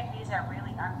Airbnbs are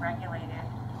really unregulated.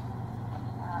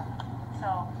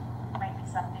 So it might be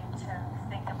something to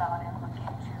think about and look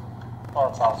into. Well,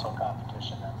 it's also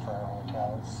competition then for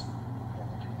hotels in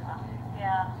the community.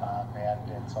 Yeah. And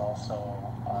it's also,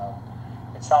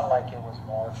 it sounded like it was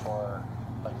more for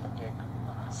like the big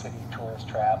city tourist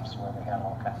traps where they had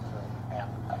all kinds of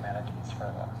amenities for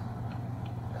them.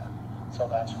 Yeah. So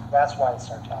that's why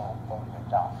Sartell voted it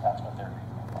down. That's what their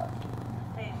reasoning was.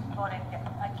 They voted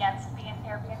against being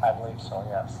Airbnb? I believe so,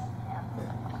 yes. Yeah.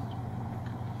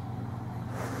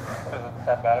 Is it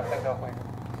that bad if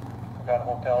we've got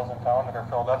hotels in town that are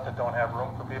filled up that don't have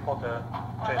room for people to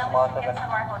chase them on to the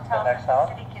next town?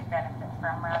 The city can benefit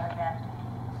from rather than,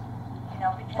 you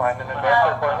know, because Find an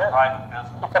investor for it.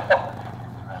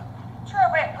 True,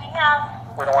 but we have.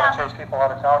 We don't want to chase people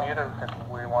out of town either because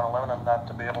we want to limit them not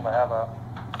to be able to have a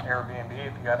Airbnb.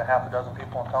 If you got a half a dozen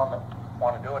people in town that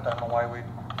want to do it, I don't know why we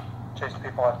chase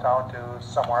people out of town to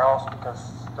somewhere else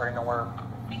because there ain't nowhere.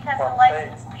 Because for the them to stay.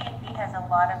 licensed B&B has a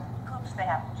lot of hoops they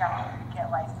have to jump through to get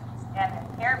licensed. And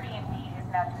Airbnb is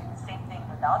now doing the same thing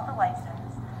without the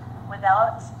license,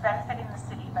 without benefiting the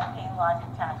city by paying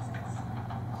lodging taxes.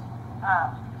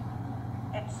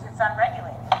 It's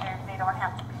unregulated. They don't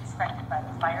have to be inspected by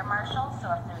the fire marshal.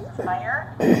 So if there's a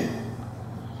fire, I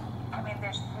mean,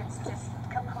 it's just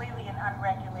completely an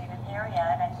unregulated area.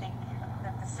 And I think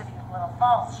that the city of Little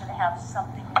Falls should have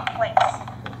something in place,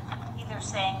 either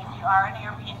saying if you are an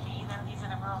Airbnb, then these are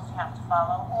the rules you have to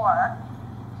follow, or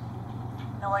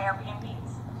no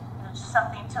Airbnbs. It's just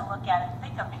something to look at and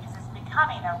think of because it's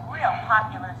becoming a real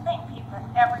popular thing. People,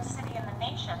 every city in the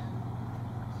nation,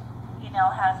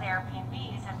 has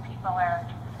Airbnbs, and people are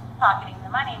pocketing the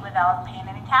money without paying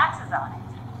any taxes on it.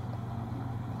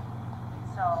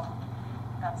 So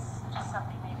that's just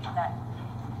something maybe that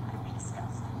could be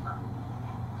discussed.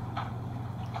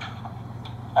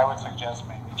 I would suggest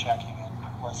maybe checking in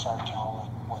with Sartell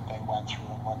and what they went through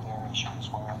and what their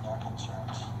issues were and their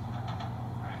concerns.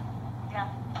 Yeah,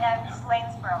 and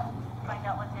Lanesboro, find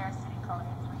out what their city code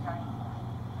is regarding.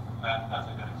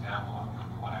 That's a good example of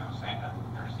what I was saying, that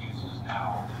there's uses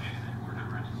now that were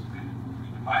different,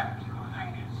 redefined, you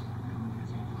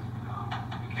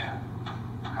can't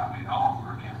accommodate all,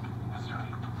 or can't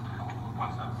necessarily, one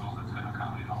set of rules that's going to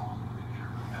accommodate all of them in the future.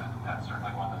 But that's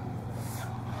certainly one that,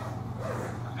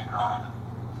 I think are on an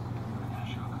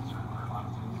issue of concern for a lot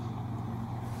of things.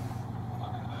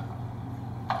 Look at that.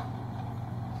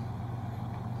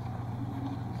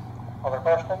 Other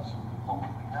questions? Well, we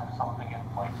have something in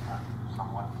place that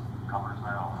somewhat covers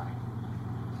that already.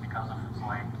 Because if it's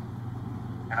like,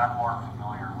 and I'm more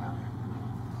familiar with,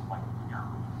 like, your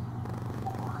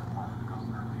Uber and Lyft because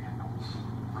they're vehicles,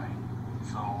 right?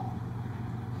 So,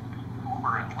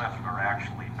 Uber and Lyft are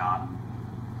actually not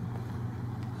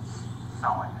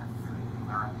selling it.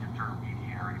 They're an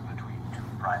intermediary between two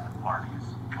private parties.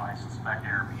 I suspect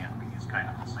Airbnb is kind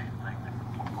of the same thing. They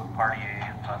put party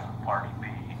A in touch with party B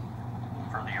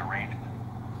for the arrangement.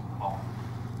 Well,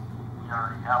 you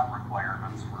already have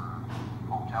requirements for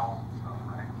hotels and stuff,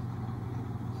 right?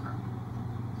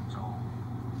 So,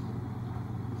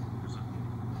 is it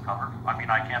covered? I mean,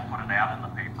 I can't put an ad in the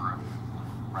paper and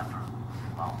rent it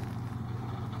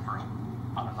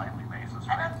on a nightly basis, I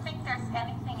right? don't think there's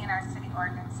anything in our city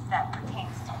ordinance that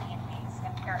pertains to B&Bs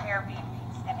or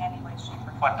Airbnbs in any way, shape,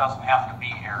 or form. But it doesn't have to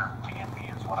be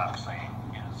Airbnb is what I'm saying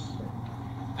is.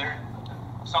 There,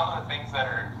 some of the things that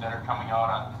are coming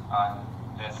out on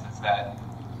this is that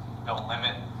they'll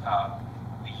limit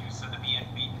the use of the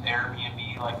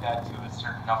Airbnb like that to a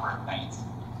certain number of nights,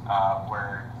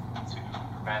 where to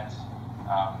prevent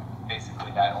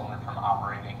basically that owner from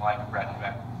operating like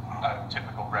a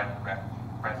typical bed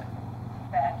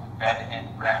and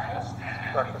breakfast.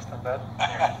 Breakfast in bed?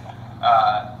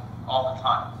 All the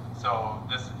time. So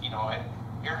this,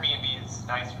 Airbnb is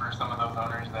nice for some of those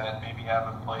owners that maybe have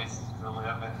a place to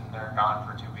live and they're gone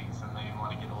for 2 weeks and they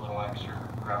want to get a little extra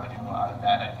revenue out of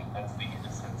that. I think that's the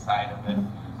innocent side of it.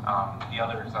 The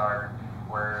others are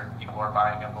where people are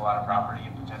buying up a lot of property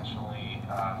and potentially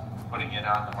putting it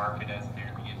on the market as an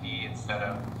Airbnb instead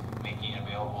of making it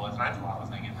available as rental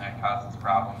housing, and that causes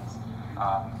problems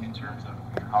in terms of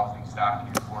your housing stock,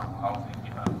 your affordable housing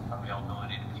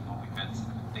availability to people, because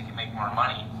they can make more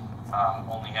money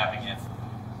only having it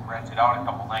rented out a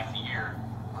couple nights a year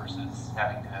versus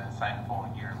having to sign a full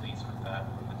year lease with the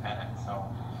tenant. So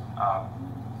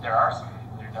there are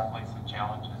definitely some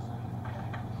challenges in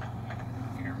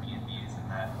Airbnbs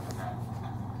and that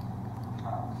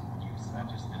use. I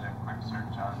just did a quick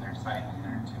search on their site and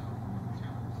there are two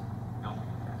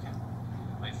buildings or two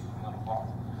places in Little Falls.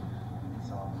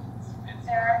 So it's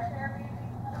There are two Airbnbs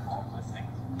in Little Falls? listings.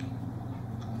 You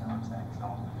know what I'm saying? So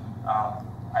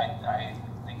I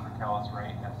think Raquel is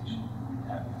right that we should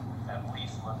at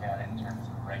least look at it in terms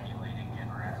of regulating it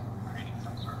or creating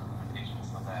some sort of limitation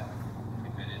so that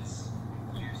if it is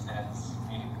used as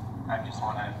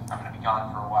I'm going to be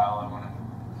gone for a while, I want to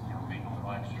make a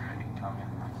little extra, I can come in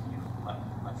and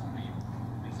let somebody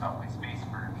lease out my space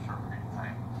for a short period of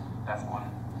time. That's one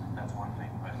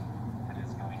thing, but if it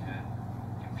is going to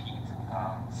compete,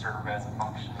 serve as a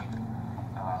functioning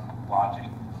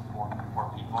lodging for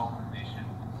people, they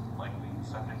should likely be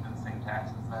subject to the same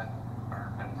taxes that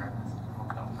are bed and breakfast and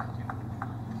hotels are too.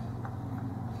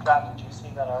 John, did you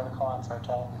see that article on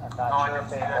Sartell? I'm not sure if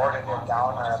they ordered it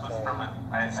down or if they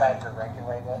decided to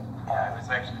regulate it. Yeah, I was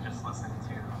actually just listening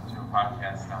to a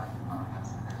podcast on this,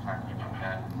 and they're talking about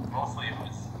that. Mostly it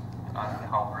was on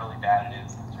how really bad it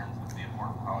is in terms of the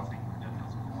affordable housing that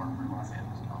is work for Los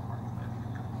Angeles County.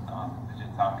 But they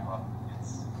did talk about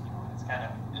it's kind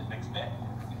of a mixed bag.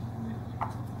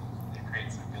 It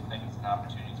creates some good things and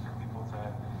opportunities for people to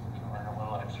earn a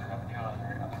little extra revenue on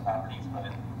their properties, but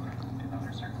in other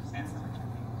circumstances it can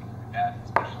be bad,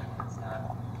 especially when it's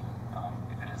not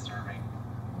if it is serving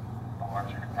a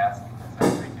larger capacity. That's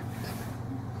how they can be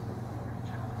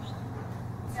challenged.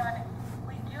 And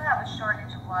we do have a shortage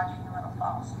of lodging in Little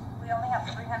Falls. We only have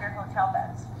 300 hotel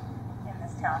beds in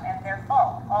this town, and they're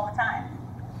full all the time.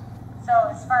 So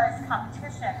as far as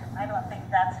competition, I don't think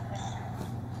that's an issue.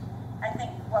 I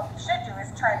think what we should do is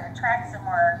try to attract some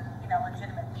more,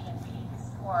 legitimate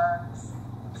B&Bs or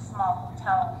small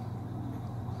hotel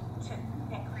to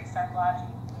increase our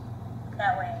lodging.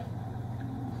 That way,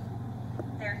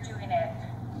 they're doing it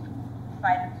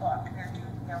by the book.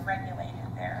 They're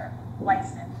regulated. They're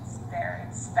licensed. They're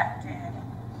inspected.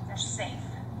 They're safe.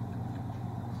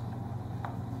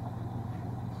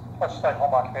 Let's just like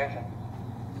home occupation.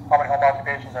 How many home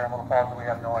occupations are in Little Falls that we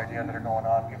have no idea that are going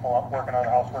on? People working out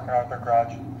of the house, working out of their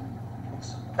garage.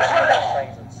 It's one of those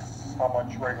things. It's how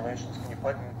much regulations can you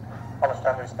put in, how much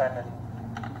time we spend in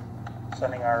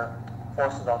sending our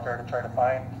forces out there to try to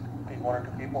find these one or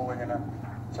two people. We're going to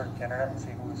search the internet and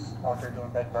see who's out there doing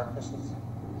bed and breakfasts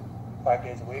 5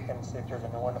 days a week and see if there's a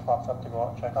new one that pops up to go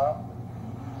out and check on them.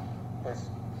 There's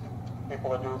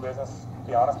people that do business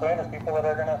the honest way, and there's people that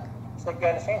are going to sneak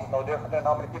behind the scenes. It's no different than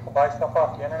how many people buy stuff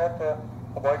off the internet to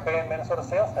avoid paying Minnesota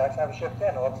sales tax and have it shipped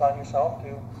in. Well, it's on yourself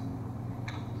to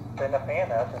end up paying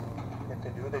that. And if they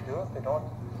do, they do. If they don't,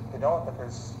 they don't. But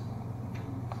there's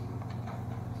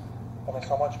only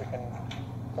so much we can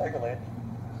regulate.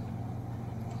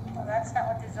 Well, that's not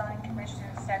what the zoning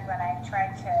commissioner said when I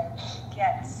tried to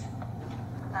get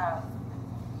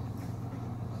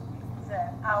the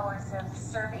hours of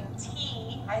serving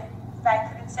tea. I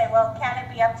couldn't say, well, can it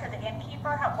be up to the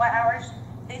innkeeper? What hours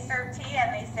they serve tea?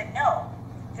 And they said, no,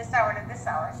 this hour to this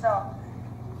hour. So,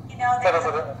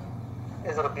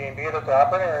 is it a B&B that they're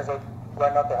operating, or is it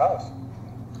renting out their house?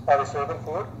 Are they serving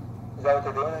food? Is that what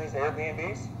they're doing in these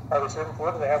Airbnbs? Are they serving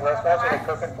food? Do they have restaurants? Are they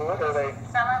cooking food? Are they?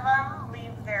 Some of them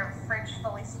leave their fridge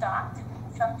fully stocked.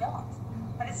 Some don't.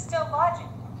 But it's still lodging.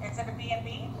 Is it a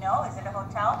B&B? No. Is it a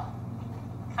hotel?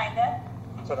 Kinda.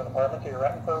 Is it an apartment that you're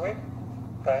renting for a week?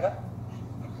 Kinda.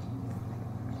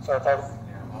 So it's all.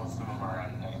 Yeah, most of them are on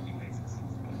a nightly basis.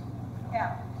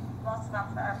 Yeah, most of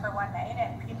them are for one night,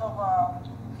 and people will,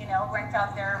 rent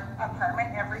out their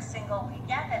apartment every single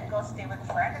weekend and go stay with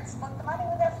a friend and split the money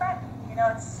with their friend.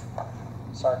 It's.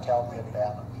 Sartell did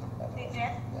that. They did?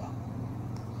 Yeah.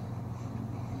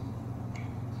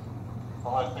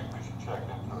 Well, I think we should check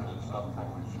into it. It's something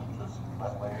we should just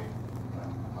let lay.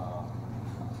 Well,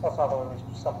 it's not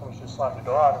something we should slam the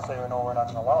door on and say, no, we're not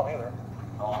going to allow them either.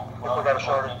 If we got a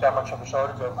shortage, that much of a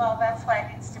shortage of. Well, that's why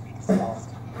it needs to be disclosed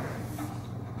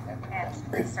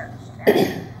and researched.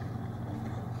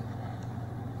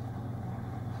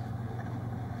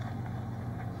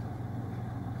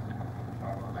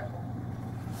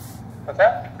 What's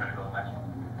that? Ready to go to the next one?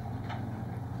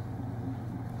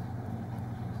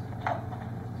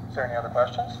 Is there any other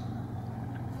questions?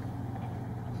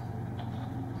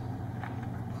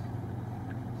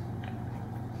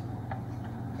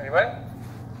 Anybody?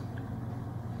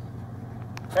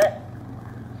 Okay.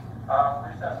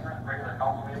 Recess for regular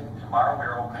council meeting. Tomorrow we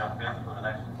are opening up bids for the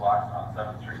next two blocks on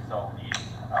 7th Street Southeast.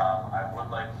 I would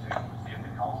like to see if the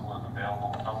council is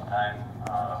available sometime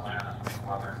later this week,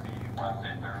 whether it be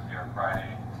Wednesday, Thursday, or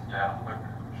Friday, to have a quick,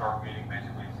 short meeting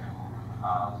basically to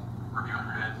review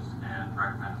the bids and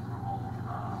recommend approval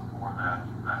for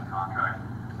that contract.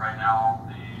 Right now,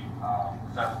 the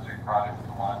 7th Street project is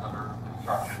the one that's under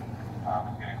construction.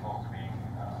 It's getting close to being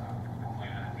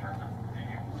completed in terms of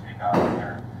being able to take out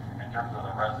there. In terms of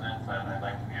the residents, I'd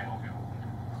like to be able to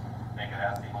make it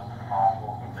as seamless as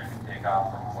possible so they can take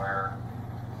out from where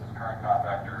this current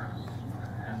contractor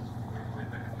has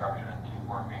completed the construction and keep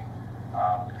working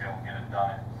to be able to get it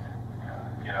done and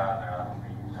get out of there.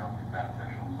 That would be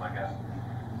beneficial. So I guess,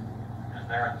 is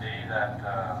there a day that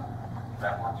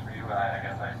that works for you? And I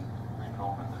guess I leave it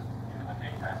open that even the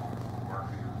daytime would work.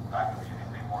 It's not going to be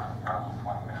anything more than probably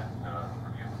 20 minutes to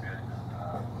review the bid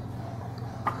and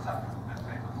accept this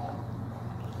favorable.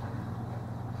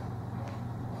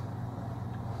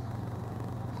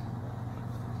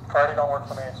 Friday don't work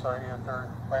for me, so either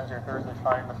Wednesday or Thursday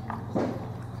fine, but as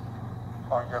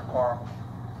long as you have quorum.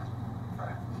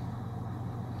 Right.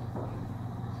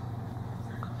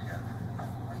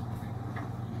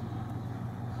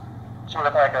 So we're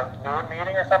looking like a noon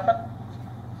meeting or something?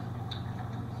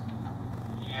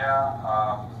 Yeah,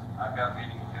 I've got a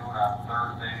meeting at noon on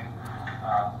Thursday,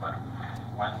 but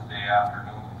Wednesday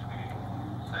afternoon between,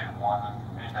 say, 1,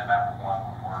 anytime after 1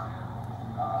 would work.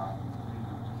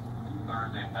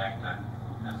 Thursday night at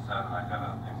 7, I got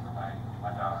a thing for my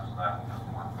daughter, so that doesn't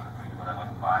work for me. But at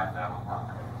like 5, that would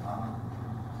work.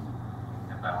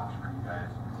 If that works for you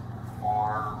guys.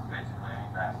 Or basically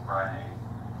anytime Friday.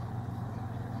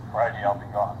 Friday, I'll be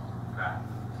gone. Okay.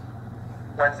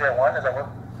 Wednesday at 1, does that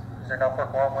work? Is there enough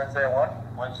work on Wednesday at 1?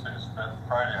 Wednesday's fit.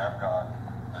 Friday, I'm gone.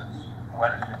 It's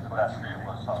Wednesday's the best day of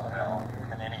us on now.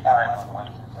 And any time on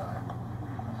Wednesday.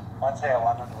 Wednesday at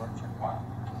 1 would work for me.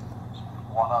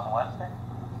 1 on Wednesday?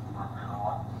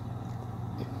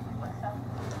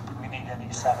 We need any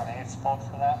 7/8 vote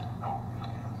for that? No.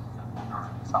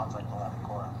 Sounds like we'll have a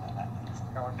quorum then.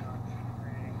 1, 2,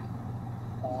 3,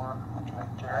 4.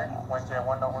 Jerry, Wednesday at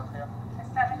 1 don't work for you? The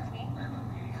 17th.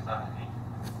 17.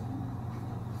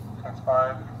 That's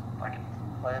 5.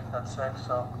 Late, that's 6,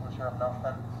 so we should have enough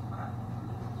then. Okay.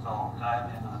 So, can I, at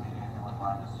the end of the meeting, if you wouldn't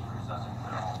mind just recessing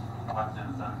till Wednesday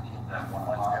the 17th at 1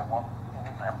 o'clock? Wednesday at 1?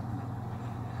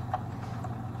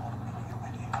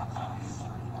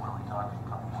 What are we talking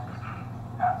about?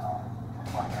 Half hour.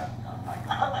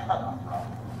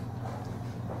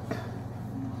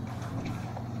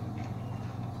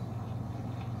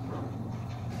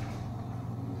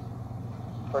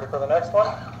 Ready for the next one?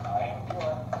 I am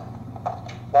doing.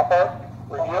 Bump out,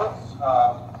 review.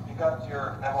 You got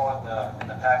your memo in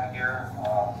the packet here.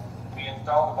 We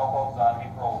installed the bump outs on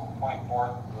April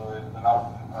 24th. It's been out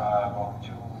about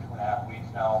 2.5 weeks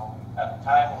now. At the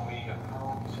time when we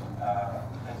approved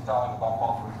installing the bump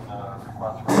outs with the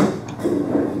request for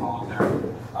proposal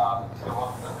there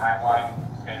wasn't a timeline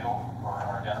scheduled or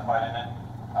identified in it.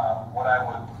 What I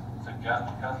would suggest,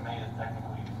 because May is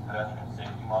technically pedestrian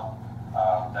safety month,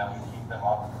 that we keep them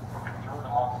up through the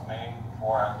month of May,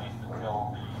 or at least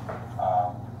until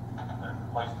the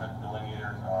replacement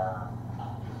delineators are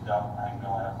used up. I think we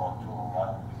only have about 2 of them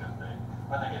left because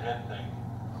when they get hit, they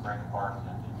break apart.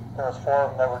 There was 4 of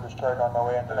them that were destroyed on the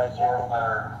way into that There's 4 of them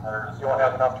year. that are You won't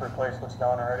have enough to replace what's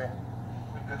down already?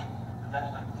 We could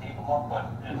potentially tape them up, but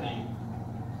in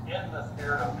the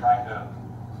spirit of trying to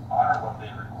honor what they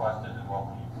requested and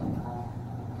what we approved,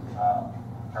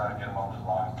 try to get them up as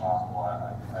long as possible. I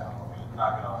don't know. It's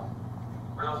not going to,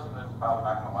 realistically, it's probably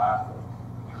not going to last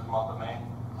through the month of May.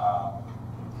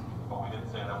 But we did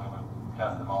say that we would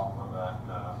test them out for that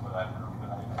group,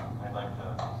 and I'd like to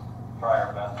try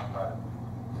our best to try to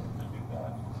do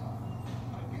that.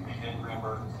 I think we did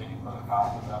reimburse the city for the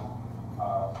cost of them.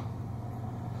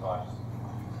 So I just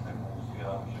feel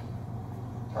like we should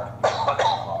try to keep it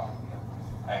along.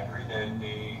 I agree that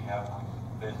they have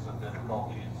been some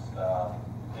difficulties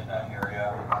in that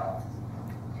area.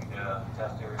 We did a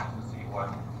test area just to see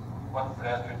what the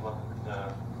pedestrians, what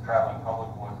the traveling public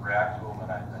would react to them,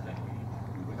 and I think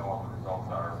we know what the results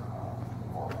are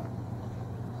for them.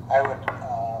 I would,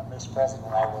 Mr.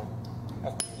 President, I would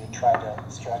agree to try to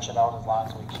stretch it out as long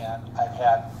as we can. I've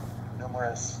had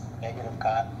numerous negative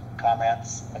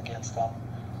comments against them.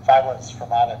 If I was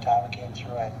from out of town and came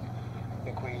through, I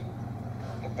think we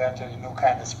invented a new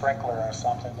kind of sprinkler or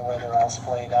something, the way they're all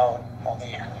splayed out.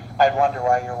 Only I'd wonder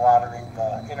why you're watering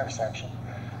the intersection.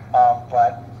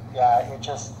 But yeah, it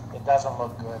doesn't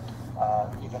look good,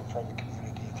 even for the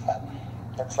community. That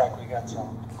looks like we got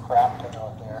some crap put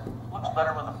out there. Looks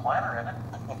better with a planter in it.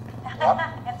 Yep.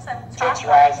 And some Takes chalk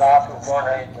rise lines. off the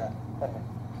grade.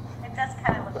 It does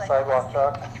kind of look The like sidewalk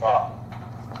chalk?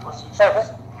 What's the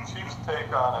chief's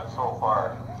take on it so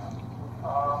far? I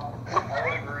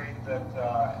would agree that it's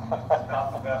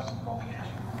not the best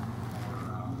location for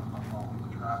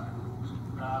the traffic moves too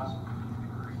fast,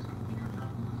 increase confusion.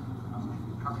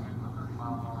 Coming into the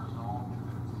 30-mile-an-hour zone,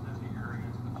 it's a busy area,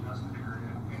 it's a congested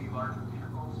area. Any larger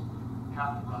vehicles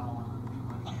have to run over the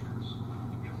 2 meters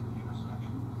to get to the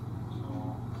intersection. So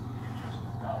it's just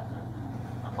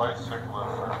The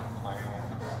bicyclists are complaining,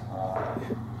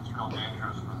 it's real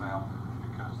dangerous for them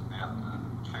because they have to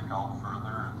check out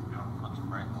further and, put some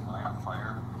right in the line of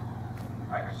fire.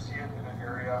 I could see it in an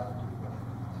area with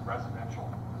residential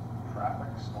traffic,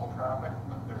 slow traffic,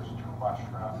 but there's too much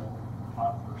traffic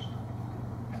on First Street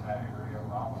in that area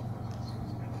around the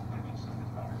businesses, and it just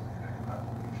is not a great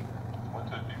location.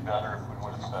 Wouldn't it be better if we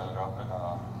would have set it up in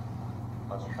a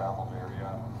less traveled area?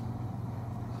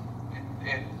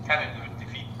 It kind of would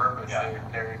defeat purpose. Yeah.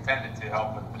 They're intended to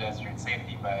help with pedestrian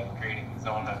safety by creating a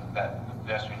zone that the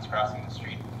pedestrians crossing the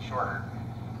street shorter.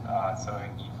 So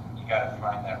you got to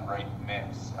find that right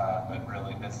mix. But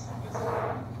really, this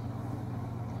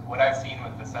what I've seen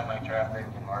with the semi-traffic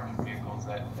and larger vehicles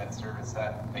that service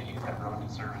that use that road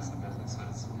to service the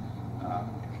businesses.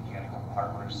 You got a couple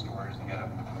hardware stores, you got a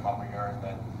lumber yard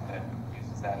that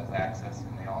uses that as access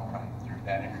and they all come through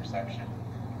that intersection.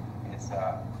 It's, it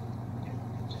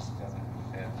just doesn't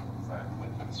fit the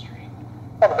width of the street.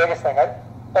 Well, the biggest thing, I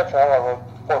travel that road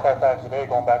 4 or 5 times a day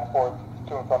going back and forth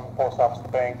to and from the post office, the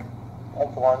bank,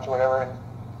 home for lunch, whatever, and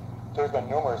there's been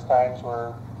numerous times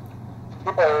where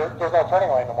there's no turning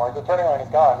lane anymore. The turning lane is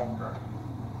gone, and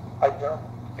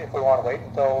if we want to wait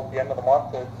until the end of the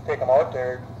month to take them out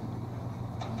there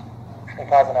and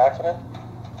cause an accident,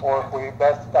 or if we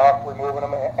best stop removing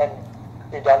them and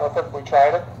be done with it. We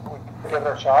tried it, we give it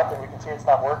a shot, and we can see it's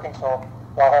not working, so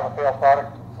we'll have a failed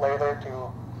product lay there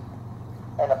to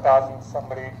end up causing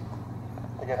somebody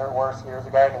to get hurt worse. There was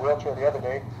a guy in a wheelchair the other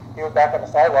day. He was back on the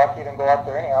sidewalk. He didn't go up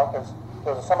there anyhow because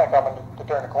there was a semi coming to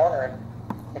turn the corner, and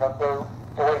they're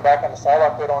waiting back on the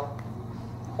sidewalk.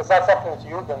 It's not something that's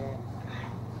used and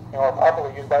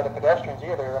properly used by the pedestrians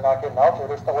either. They're not getting out there.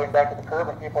 They're still waiting back at the curb,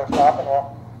 and people are stopping.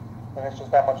 Well, and it's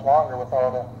just that much longer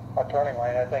without a turning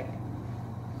lane. I think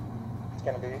it's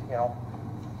going to be,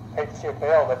 hate to see it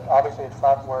fail, but obviously it's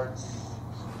not where it's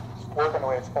working the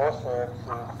way it's supposed to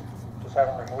just have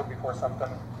them removed before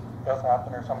something does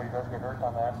happen or somebody does get hurt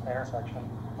on that intersection.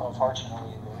 Well,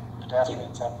 fortunately, the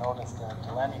pedestrians have noticed the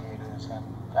delineators, and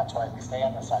that's why they stay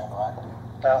on the sidewalk.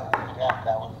 Yeah. Yeah,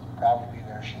 that would probably be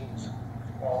their shoes.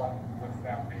 Well, and with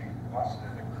them being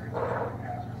busted, it creates a traffic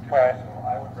hazard too. Right. So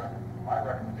my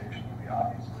recommendation would be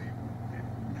obviously, if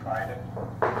you tried it,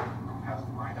 has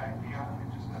the right idea, it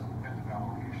just doesn't fit the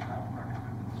application, I would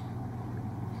recommend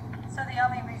it. So the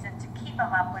only reason to keep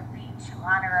them up would be to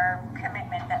honor our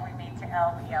commitment that we made to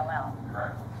LVLL.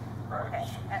 Right. Okay,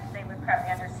 and they would probably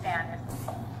understand if.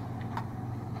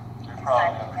 You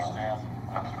probably understand.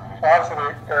 That's right. Well,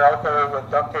 obviously they're out there with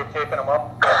duct tape taping them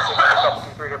up. I've seen it a couple,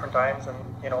 2, 3 different times, and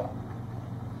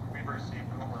We've received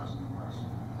numerous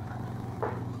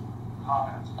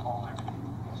comments calling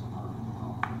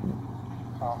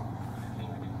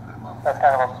that's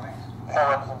kind of a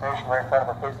representation right in front of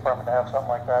our police department to have something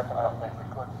like that, and I don't think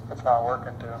it's not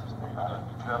working too.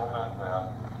 The gentleman that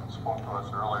spoke to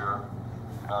us earlier,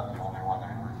 not the only one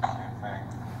that heard the same thing,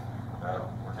 that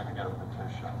we're going to get a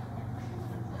petition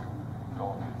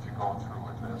if you go through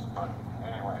with this. But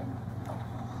anyway,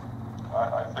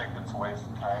 I think it's a waste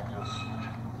of time just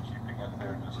keeping it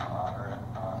there, just to honor it.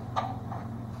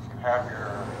 If you have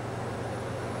your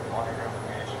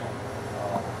information,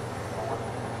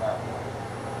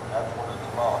 that's what it's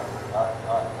about.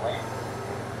 Not late,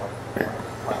 but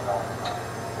find out.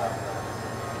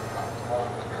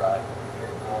 Drive,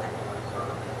 get going to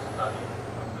reserve study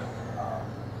of it.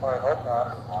 Well, I hope not.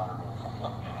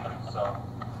 So,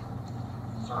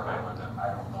 survey with it.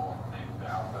 I don't know if they've been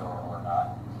out there or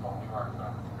not, but we aren't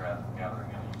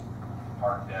gathering any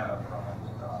hard data from it,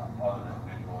 other than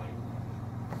visually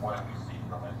what we see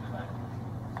from it. And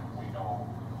we know,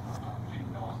 Chief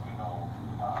knows, we know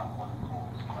what the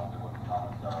tools, what the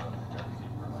comments are that we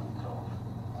see from it. So,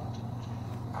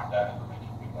 that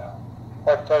information we have.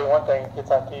 Well, I can tell you one thing, it's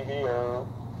on TV or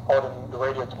out in the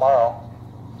radio tomorrow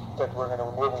that we're going to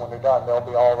remove them when they're done. They'll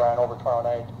be all ran over tomorrow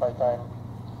night by the time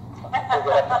we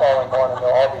get up the following morning.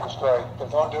 They'll all be destroyed.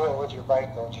 Don't do it with your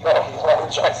bike, though. No, he's not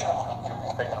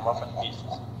Picking them up in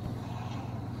pieces.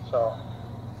 So,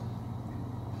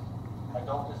 I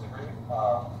don't disagree.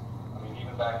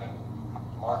 Even back in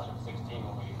March of 16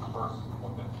 when we first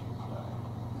looked at these,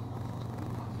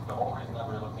 the whole reason that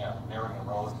we were looking at narrowing the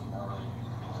roads, really used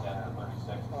to be standard of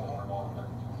 36, and then we're going to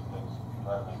 52,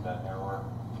 try to make that narrower.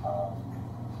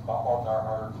 Bump outs are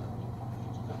harder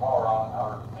to go around and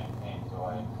harder to maintain, so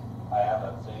I have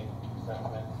that same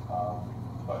sentiment,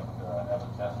 but as a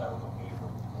test I was okay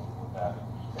with that.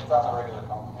 It's on the regular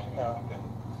council, maybe we can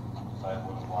decide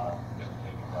what we want to get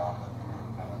taken down, but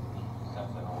kind of sense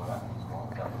I know where that is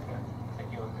going. That's okay. I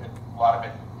think a lot of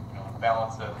it,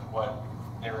 balance of what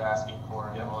they were asking for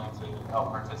and willing to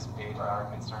help participate in our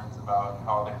concerns about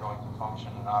how they're going to function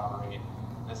and operate.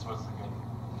 This was a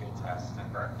good test, and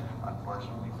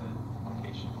unfortunately the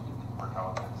location didn't work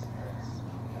out as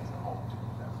a whole.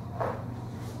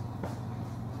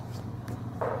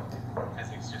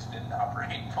 Physics just didn't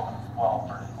operate well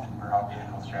for how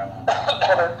vehicles travel.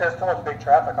 well, there's still a big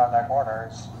traffic on that corner.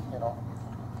 It's,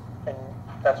 and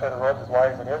that's why the road's as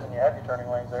wide as it is, and you have your turning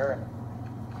lanes there. And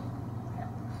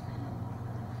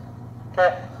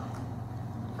okay,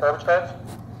 garbage tags.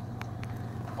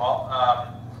 Well,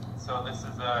 so this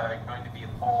is going to be a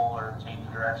poll or change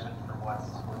of direction from what's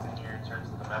in here in terms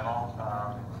of the memo.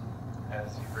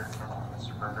 As you heard from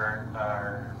Mr. Berger,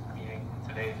 our meeting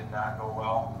today did not go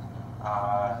well.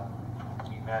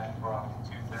 We met from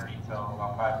 2:30 till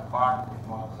about 5 o'clock with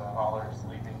one of the haulers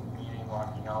leaving the meeting,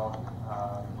 walking out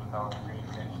without agreeing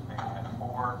to anything at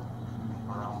 4.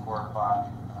 around 4 o'clock.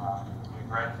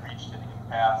 We've reached an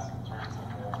impasse in terms of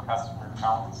the customer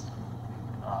counts.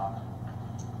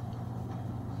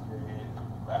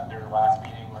 At their last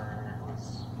meeting where it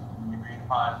was agreed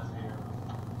upon to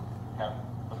have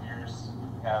Lemires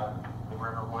have the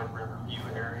Riverwood, Riverview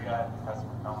area, the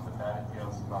customer count of that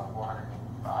entails about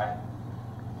 485.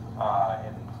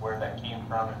 And where that came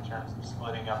from in terms of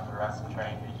splitting up the rest and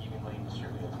trying to evenly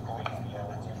distribute it between the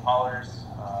other two haulers.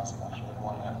 The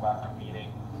one that left the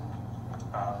meeting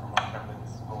from the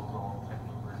disposal and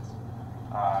movers.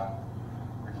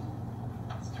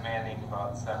 It's demanding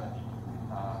about 70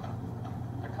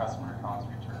 the customer accounts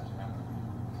returned to him.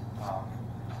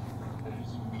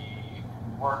 We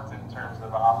worked in terms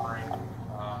of offering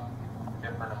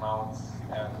different amounts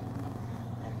and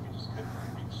we just couldn't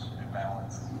reach a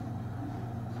balance to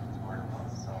where it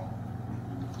was.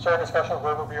 So our discussion of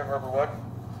Riverview and Riverwood,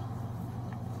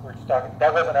 we're just talking,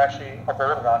 that wasn't actually a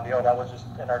voted on deal, that was just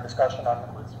in our discussion on.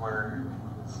 It was where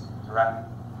it was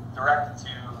directed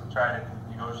to try to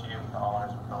negotiate with the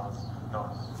haulers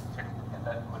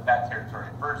with that territory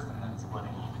first and then splitting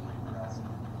evenly the rest.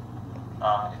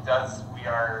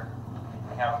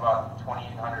 We have about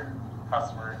 2,800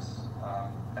 customers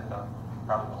at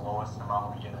probably the lowest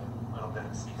amount. We get a little bit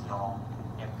of seasonal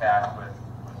impact with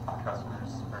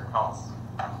customers or accounts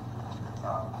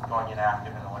going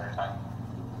inactive in the wintertime.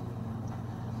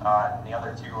 And the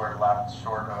other two are left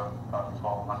short of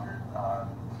 1,200.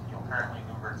 Currently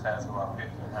Newbert's has about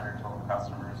 1,500 total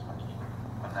customers.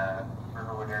 When the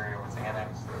Riverwood area was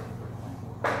annexed,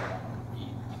 he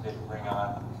did bring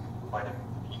on quite a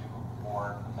few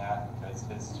more than that because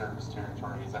his service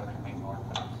territory is everything north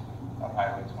of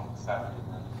Highway 27, and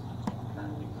then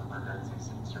currently for Burgard's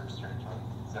service territory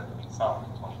is everything south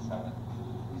of 27.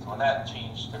 So when that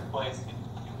change took place, it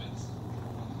was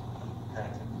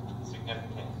granted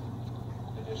significant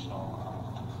additional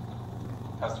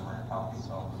customer accounts.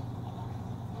 So,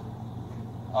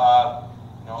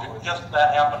 just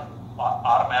that happened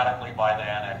automatically by the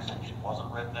annexation.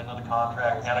 Wasn't written into the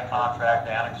contract. Had a contract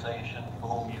annexation.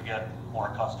 Boom, you get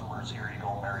more customers. Here you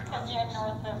go, Merry Christmas. Because you're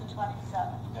north of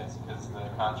 27. It's because the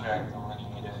contract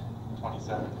delineated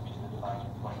 27 to be the dividing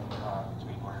point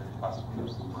between where your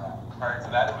customers were at. Prior to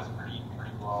that, it was pretty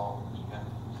well even,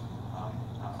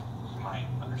 to my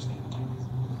understanding.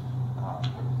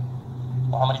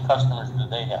 How many customers did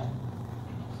they have?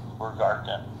 Burgard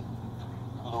and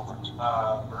Lubert's?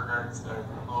 Burgard's a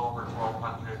little over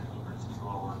 1,200, Lubert's is a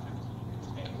little over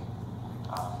 15 today.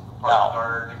 Part of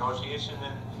our negotiation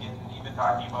in even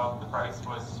talking about the price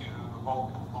was to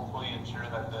hopefully ensure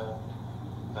that the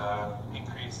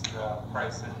increased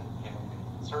price in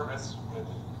service with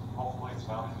hopefully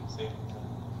some savings in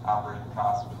operating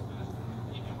costs with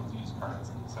being able to use cards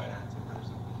and cider and tippers.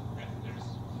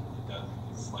 And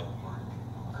it's slightly more,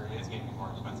 or it is getting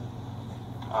more expensive.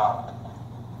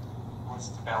 Was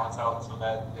to balance out so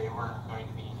that they weren't going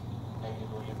to be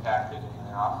negatively impacted in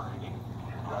their operating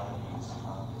revenues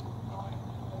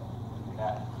in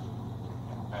that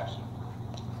fashion for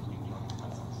taking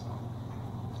expenses. So.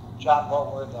 John,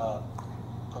 what were the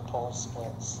proposed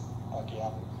splits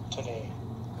again today?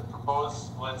 The proposed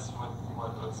splits with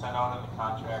what was sent out in the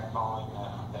contract following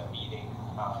that meeting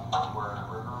were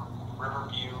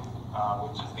Riverview,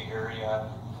 which is the area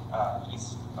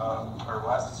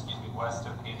west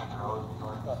of Haven Road,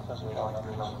 north of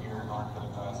here, north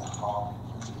of St. Paul.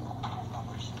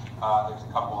 There's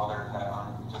a couple other that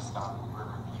aren't just on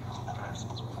Riverview,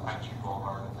 Pine Tree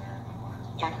Boulevard in there.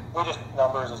 We just,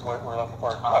 numbers is what we're looking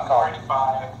for.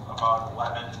 485, about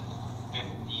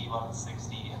 1150,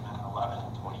 1160, and then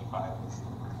 1125 is the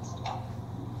first.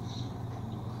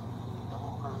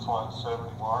 It's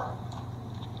 170 mark.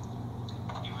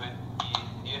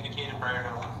 He indicated prior to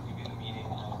leaving the meeting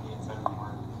that he had 70 more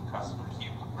customers. He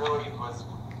really was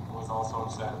also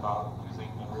upset about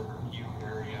using the Riverview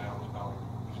area without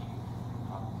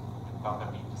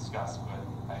that being discussed. But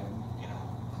in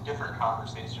a different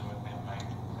conversation with him, I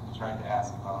tried to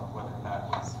ask about whether that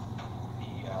was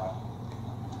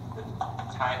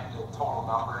the total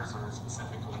numbers or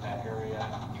specifically that area.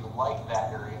 He would like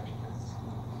that area because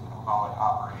how it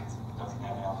operates. It doesn't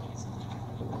have alleys and it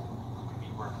could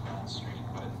be working on the street,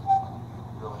 but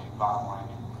really bottom line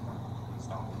is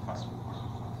down to the customer.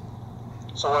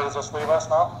 So where does this leave us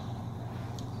now?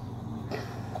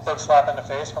 A big slap in the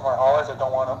face from our haulers that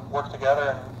don't want to work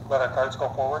together and let our cards go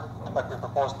forward like we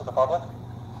proposed to the public?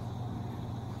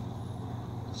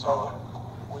 So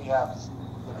we have,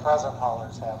 the present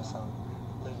haulers have some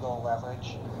legal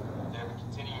leverage. They have a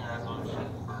continuing resolution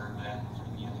for then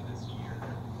through the end of this year.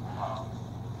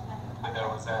 But it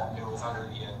was under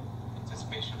the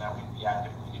anticipation that we'd be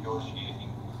actively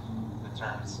negotiating the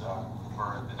terms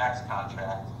for the next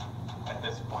contract. At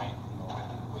this point,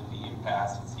 with the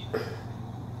impasse, it's either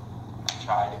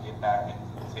try to get back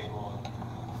into the table, and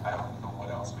I don't know what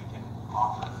else we can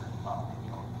offer.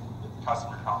 The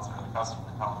customer council or the customer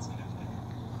council, if they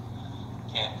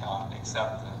can't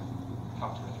accept and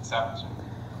come to an acceptance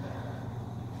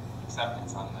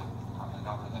on the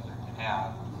number that they're going to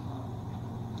have.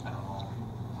 I don't know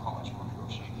how much more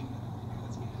negotiating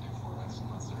that's going to do for us,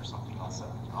 unless there's something else that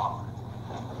we can offer.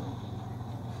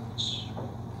 Which,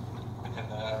 within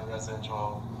the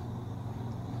residential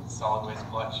solid waste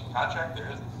collection contract,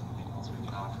 there isn't anything else we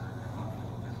can offer.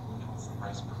 What's the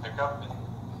price per pickup and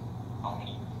how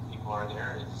many people are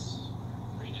there is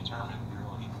predetermined.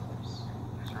 Really, there's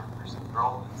some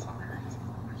growth in some areas.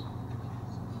 There's some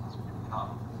areas we can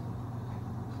come.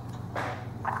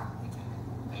 We can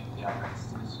make the efforts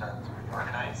to start to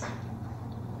reorganize. I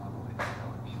think that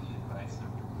would be the advice of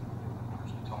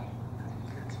Tony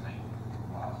here tonight.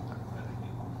 But I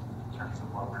think in terms of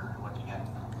what we're looking at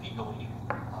legally,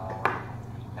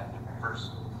 at the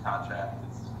first contract,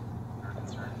 we're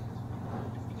concerned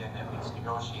if we didn't at least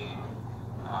negotiate,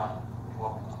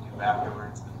 what we can do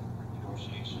afterwards. The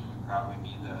negotiation would probably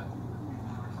be the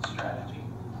strategy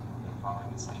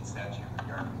following the state statute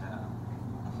regarding that.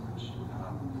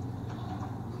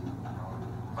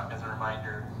 But as a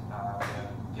reminder,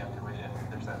 you have to wait.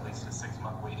 There's at least a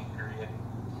 6-month waiting period,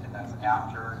 and that's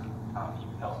after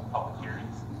you've held public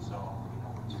hearings. So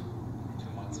we're 2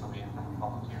 months away from a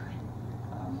public hearing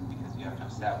because you have to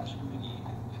establish a committee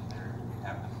and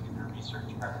have them do their research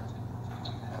prior to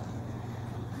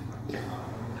that.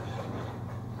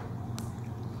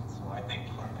 So I think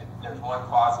there's one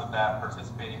clause of that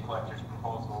participating collectors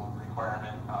proposal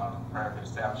requirement prior to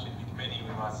establishing the committee.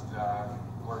 We must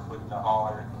work with the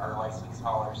hauler, our licensed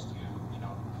haulers, to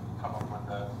come up with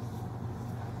a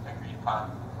agreed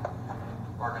upon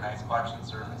organized collection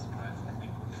service. But I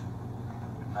think we've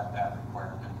met that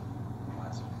requirement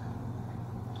last week.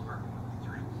 Working with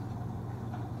 3.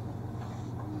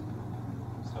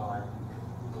 So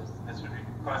this would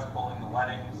request pulling the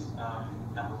lettings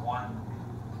number 1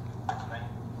 tonight.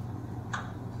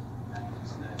 And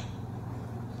just looking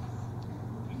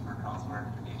for council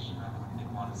recommendation on what they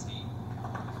want to see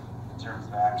in terms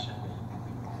of action. We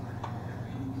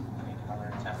make another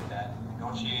attempt at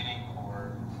negotiating,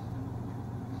 or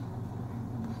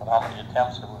But how many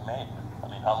attempts have we made? I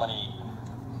mean, how many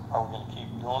are we going to keep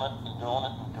doing it and doing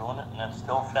it and doing it, and then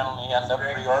still finally end up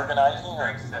reorganizing?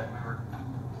 Greg said,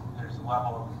 there's a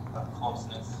level of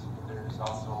closeness, but there's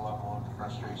also a level of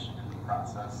frustration in the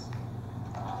process.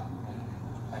 I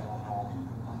don't know,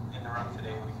 in the room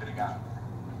today we could have gotten there.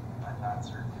 I'm not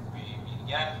certain if we meet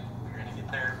again, we're going to get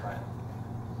there, but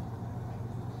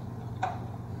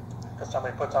Because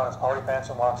somebody puts on his party pants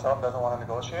and walks out and doesn't want to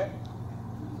negotiate?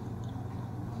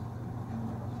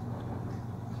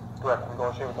 Do we have to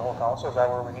negotiate with the whole council? Is that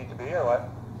where we need to be, or what?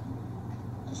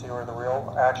 To see where the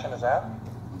real action is at?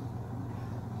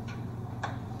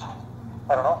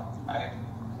 I don't know. I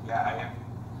am, at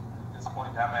this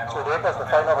point, I'm at. It's ridiculous. We're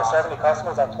fighting over 70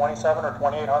 customers on 27 or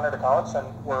 2,800 accounts, and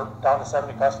we're down to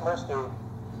 70 customers to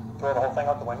throw the whole thing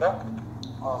out the window?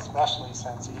 Well, especially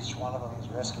since each one of them is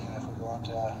risking if we go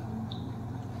into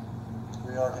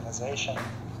reorganization.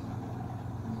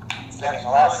 That's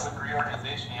less. With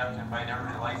reorganization, you have to invite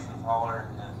every licensed hauler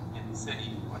in the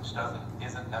city, which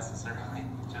isn't necessarily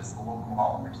just the local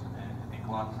haulers. I think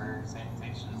Long Prairie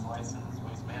Sanitation's license,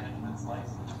 Waste Management's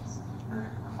license,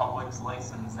 Republic's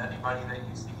license, anybody that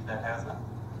you see that has a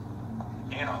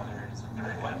can out there is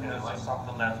very likely. Is it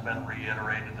something that's been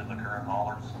reiterated to the current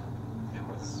haulers? It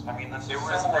was. I mean,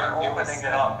 opening it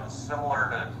up is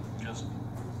similar to just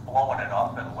blowing it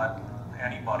up and letting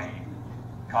anybody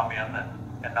come in, and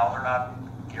now they're not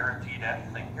guaranteed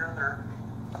anything. Here, their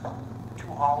 2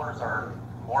 haulers are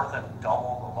more than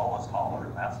double the lowest hauler,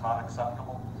 and that's not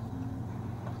acceptable.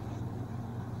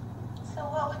 So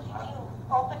what would you do?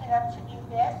 Open it up to do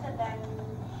this and then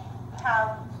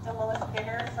have the lowest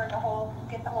bidder for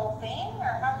get the whole thing,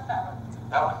 or how does that work?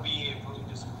 That would be if we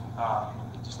just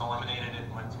eliminated it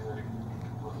and went to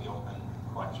the open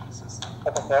collection system.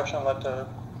 Open collection, let the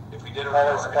If we did a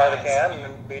haulers supply the can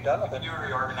and be done with if it. you do a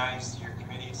reorganize, your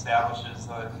committee establishes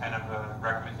a kind of a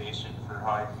recommendation for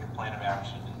how your plan of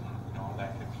action, and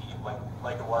that could be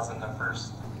like it was in the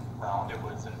first round. It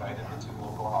was invited the 2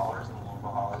 local haulers, and the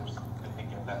local haulers, I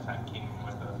think at that time, came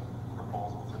with a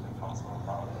proposal to the council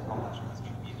about how much was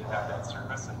going to be to have that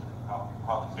service and how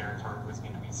the territory was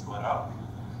going to be split up.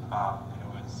 It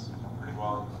was pretty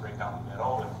well right down the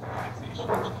middle with annexation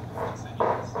changes. The city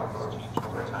has changed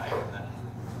over time, and then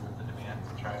with the demand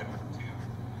to try to move to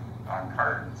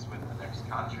cartons with the next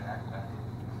contract, I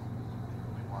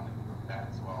really want to do that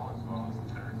as well as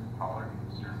their hauler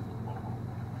serve local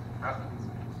residents.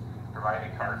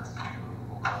 Providing carts to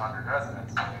over 100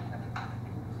 residents, so they kind of,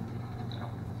 you know,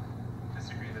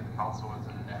 disagree that the council was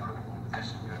in an equitable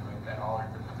position to invite that hauler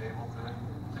to the table to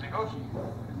negotiate.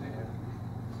 Because they had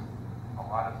a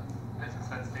lot of business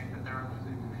at stake that they were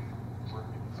losing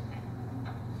working with these people.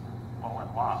 Well,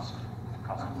 and lost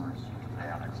customers to the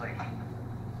annexation.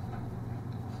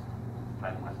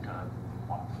 That went to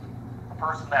a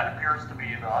person that appears to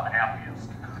be the unhappiest.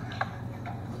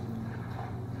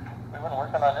 We've been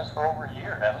working on this for over a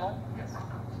year, haven't we? Yes.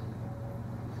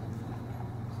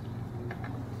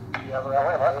 Do you ever have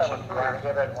a motion to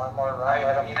give it one more run,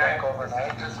 let them think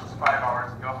overnight? This was 5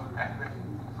 hours ago. I've been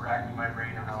racking my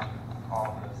brain around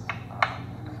all of this.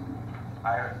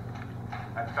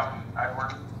 I've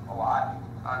worked a lot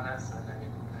on this, and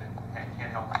I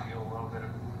can't help but feel a little bit of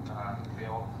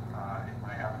fail in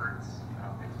my efforts.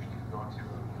 If we could go to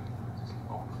just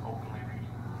openly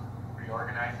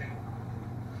reorganizing.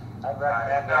 I'd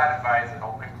recommend not advise an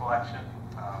open collection.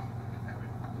 I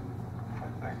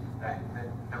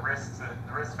think the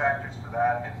risk factors for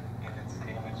that and its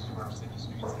damage to our city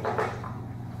streets.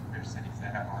 There's cities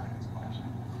that have organized collection.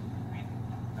 I mean,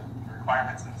 the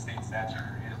requirements in the state statute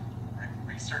are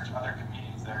research other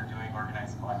communities that are doing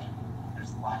organized collection.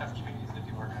 There's a lot of communities that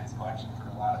do organized collection for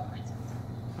a lot of reasons.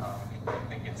 I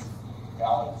think it's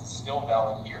valid, it's still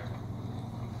valid here.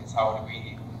 It's how do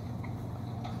we.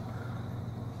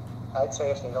 I'd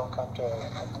say if they don't come to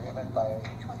an agreement by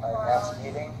next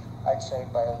meeting, I'd say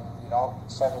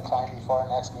set a time before our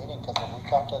next meeting, because if we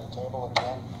come to the table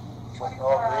again with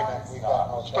no agreement, we've got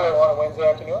no chance. Do we want a Wednesday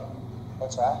afternoon?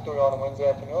 What's that? Do we want a Wednesday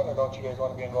afternoon, or don't you guys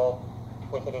want to be involved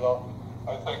with it at all?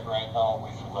 I think right now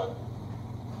we should let,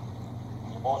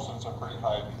 the emotions are pretty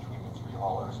high between the three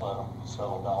haulers, let them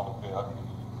settle down a bit,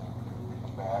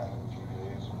 come back in a few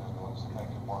days, and then let's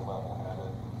make it more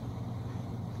level-headed.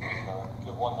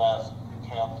 Give one last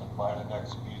attempt, and by the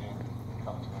next meeting,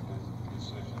 come to a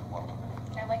decision what to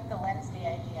make. I like the Wednesday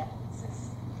idea.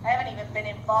 I haven't even been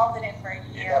involved in it for a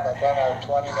year. Yeah, but then our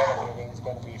 20-minute meeting is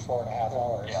going to be 4.5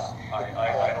 hours. Yeah,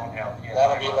 I don't have.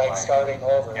 That'll be like starting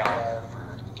over. Yeah.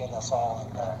 Getting us all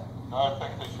in there. No, I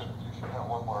think you should have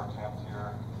one more attempt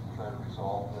here, try to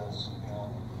resolve this, and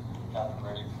have it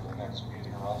ready for the next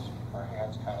meeting, or else our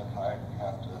hands kind of tied, and we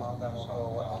have to. Well, then we'll do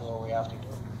what we have to do.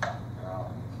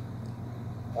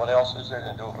 What else is there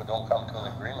to do if we don't come to an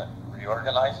agreement?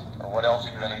 Reorganize it, or what else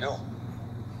are you going to do?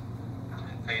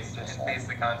 And face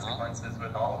the consequences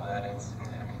with all of that. It's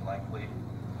likely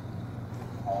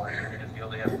haulers are going to feel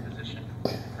they have a position,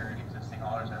 or existing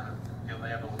haulers are feel they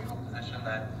have a legal position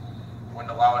that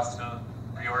wouldn't allow us to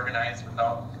reorganize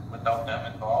without them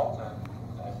involved.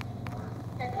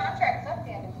 Their contract's up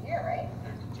the end of the year, right?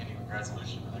 Their continuing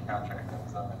resolution of their contract that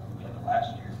was up at the end of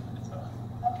last year.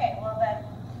 Okay, well then,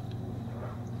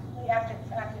 after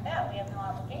that, we have no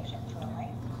obligation to them,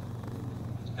 right?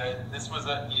 This was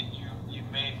you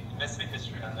missed the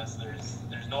history on this.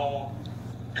 There's no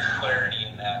clarity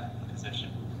in that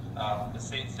position. The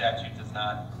state statute does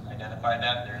not identify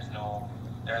that.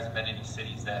 There hasn't been any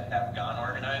cities that have gone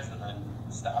organized and then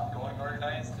stopped going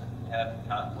organized and had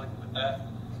conflict with that.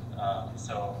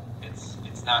 So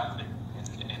it's not clear.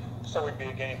 So we'd be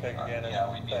a guinea pig again.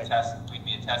 Yeah, we'd be a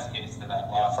test case to that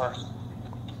law first.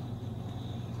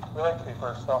 We like to be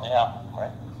first, though. Yeah,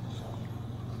 right.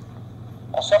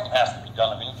 Well, something has to be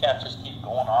done. I mean, you can't just keep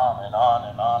going on and on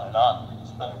and on and on.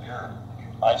 It's been a year.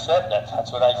 I said that.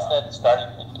 That's what I said. Starting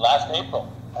last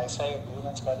April. I say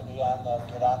agreement's got to be get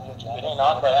on the agenda. It ain't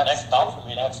on by the next council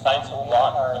meeting. It's time to move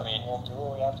on. I mean, we'll do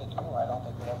what we have to do. I don't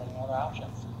think we have any other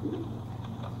options.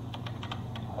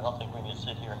 I don't think we need to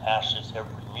sit here and hash this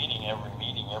every meeting.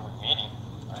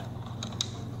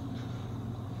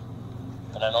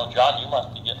 And I know, John, you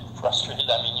must be getting frustrated.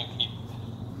 I mean,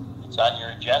 it's on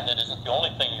your agenda. It isn't the only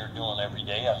thing you're doing every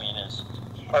day. I mean, I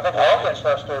think we're all getting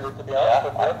frustrated, to be honest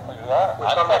with you.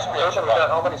 We've come to this conclusion, we've got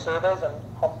how many surveys, and,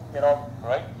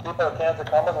 right? people with cans are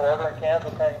coming, we're ordering cans,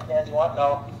 what kind of cans you want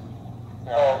now.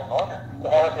 The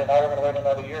hell with it, now we're going to wait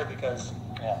another year because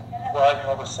we're arguing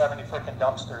over 70 freaking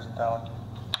dumpsters in town.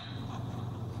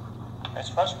 It's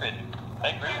frustrating. I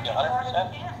agree with you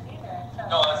 100%.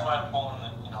 No, that's why I'm pulling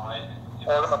it.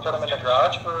 Or put them in the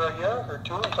garage for a year or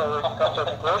two until we can come to a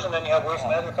conclusion. Then you have Waste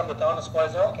Management come to town and supply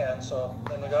their own cans. So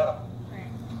then we got them.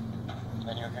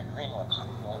 Then you'll get green ones. You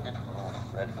won't get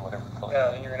red or whatever color.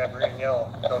 Yeah, then you're gonna have green and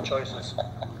yellow. No choices.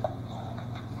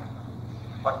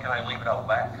 What can I leave it out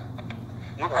back?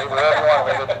 You can leave wherever you want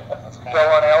to leave it. Go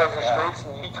on alleys and streets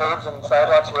and curbs and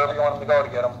sidewalks, wherever you want them to go to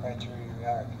get them. Right through your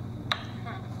yard.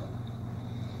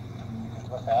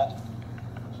 with that.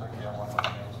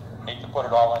 Hate to put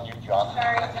it all on you, John.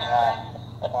 Sorry, John.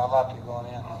 Well, I'm up, you going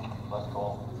in. Let's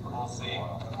go. We'll see.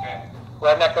 Okay.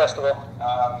 Redneck Festival.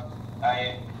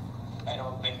 I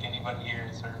don't think anybody here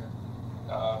has heard,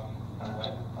 I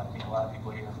think a lot of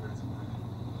people here have heard some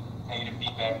negative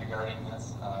feedback regarding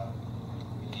this.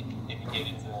 We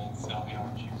indicated to Sylvia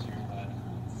when she was here that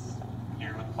it's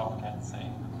here with the public had to say,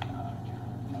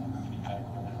 feedback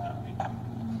whether or not we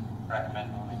recommend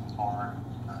moving forward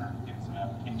or give some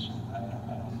applications. I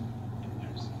don't think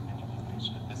there's any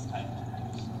motivation at this time to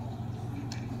do so.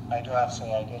 I do have to say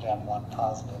I did have one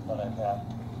positive, but I've had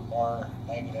more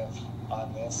negative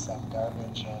on this and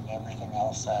garbage and everything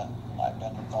else that I've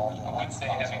been involved in. I would say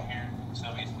having heard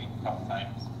Sylvia speak a couple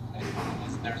times,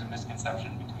 there's a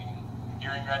misconception between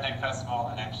hearing Redneck Festival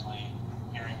and actually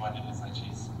hearing what it is that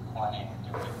she's planning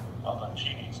to do. Well, then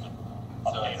she needs to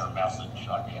update her message.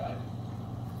 I mean,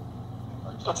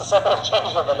 It's a simple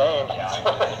change of the name.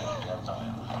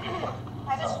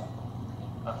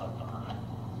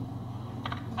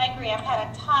 I agree. I've had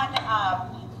a ton of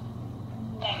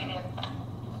negative.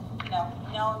 No.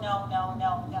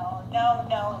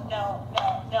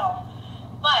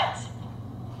 But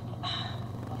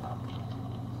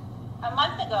a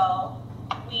month ago,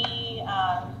 we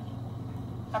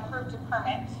approved a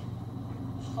permit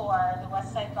for the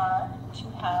West Side Bar to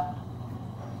have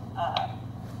a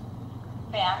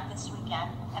band this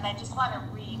weekend, and I just want to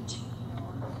read to you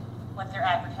what their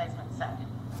advertisement said.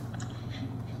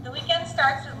 The weekend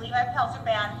starts with Levi Pelzer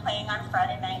Band playing on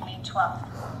Friday night, May 12th.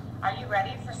 Are you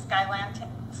ready for Skyline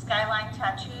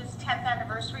Tattoo's 10th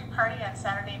anniversary party on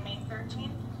Saturday, May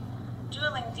 13th?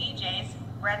 Dueling DJs,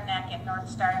 Redneck and North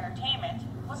Star Entertainment,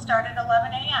 will start at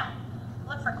 11 a.m.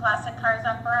 Look for classic cars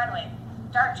on Broadway,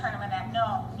 dart tournament at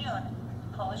noon,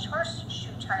 Polish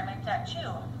horseshoe tournament at 2,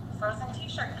 frozen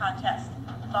t-shirt contest,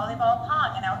 volleyball,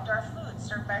 pong, and outdoor food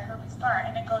served by Herbie's Bar,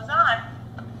 and it goes on.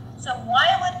 So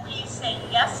why would we say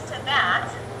yes to that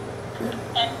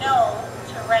and no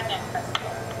to Redneck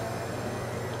Festival?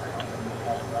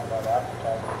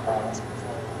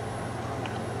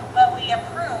 But we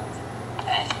approved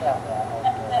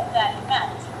that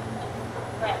event.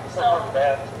 Right, so,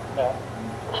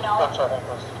 you know,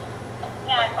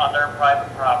 and on their private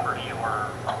property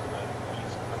or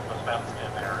the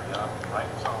fenced-in area,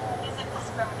 right? So is it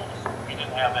discrimination? we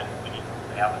didn't have it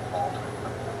involved with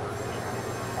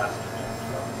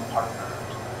partners,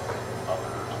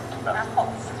 others. Our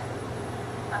host,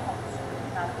 not a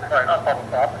partner. Right, not public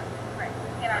property. Right,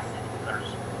 in our city.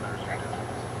 There's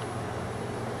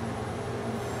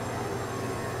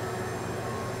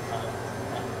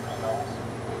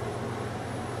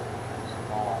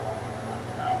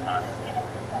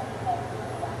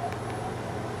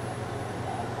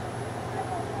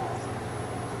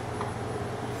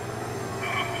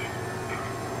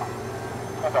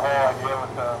That's the whole idea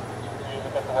with the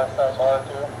music at the West Side Bar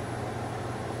too.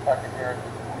 I could hear it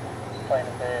playing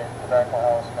today in the back of my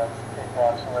house, and that's 8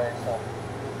 blocks away, so.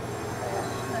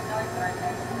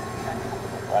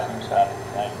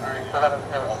 So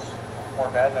that was more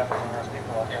bad than numerous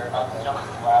people out there. I'll jump to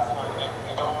the last one.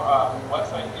 I know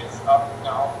website is up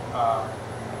now.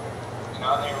 And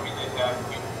on there we did have,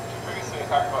 we previously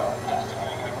talked about actually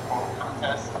doing like a photo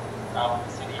contest with the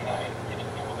city and getting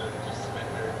people to just submit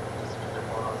their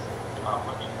photos.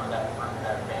 Looking for that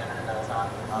banner that's on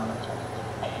the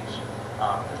page.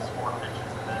 There's 4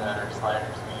 pictures in there that are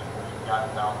sliders. We've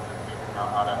gotten down to figuring out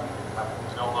how to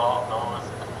build all of those.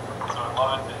 So I'd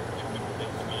love it if we could get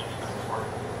community support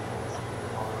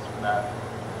for that.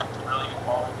 Really,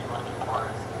 all we can look for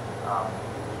is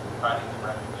providing the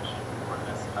recognition for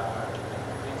this.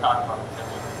 They talk about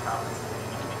potentially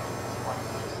compensating these points.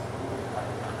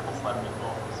 Just let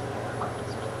people submit their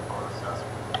photo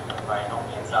assessment. By no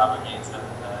means obligates them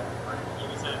to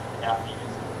use it, have to use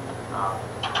it.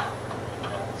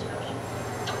 That description.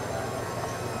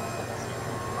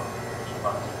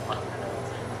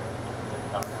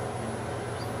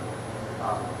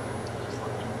 Just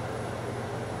looking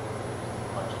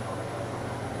much more.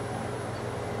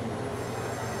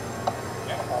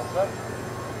 Yeah, all good.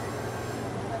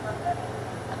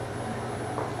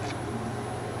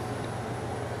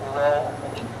 Well,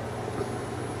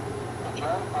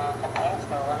 adjourn for a couple minutes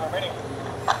now, we're ready.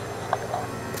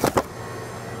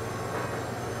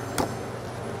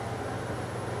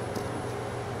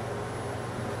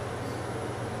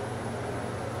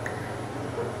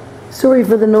 Sorry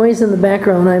for the noise in the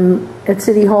background. I'm at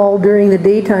City Hall during the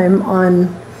daytime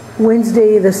on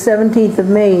Wednesday, the 17th of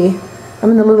May. I'm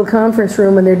in the little conference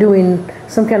room and they're doing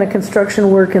some kind of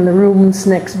construction work in the rooms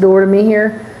next door to me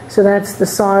here. So that's the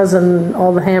saws and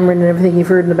all the hammering and everything you've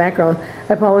heard in the background.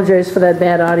 I apologize for that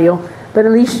bad audio, but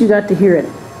at least you got to hear it.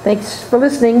 Thanks for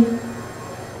listening.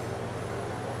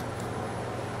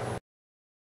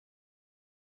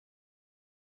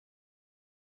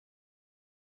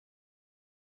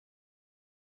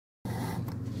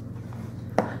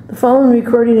 The following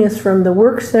recording is from the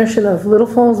work session of Little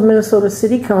Falls, Minnesota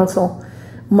City Council,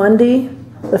 Monday,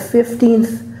 the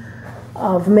 15th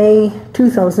of May,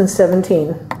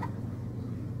 2017.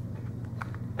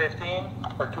 15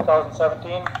 for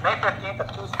 2017, May 15th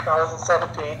of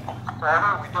 2017.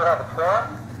 However, we do have a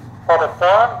quorum. Public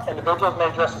forum, individuals may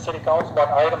address the City Council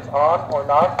about items on or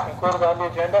not included on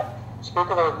the agenda.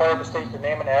 Speakers are required to state your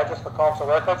name and address for council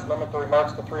records. Limit the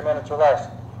remarks to 3 minutes or less.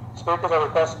 Speakers are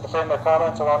requested to frame their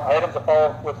comments around items that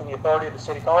fall within the authority of the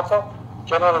City Council.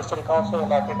 Generally, the City Council will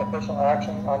not take official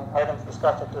action on items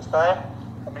discussed at this time.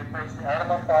 Let me place the item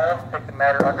on file, take the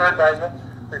matter under advisement,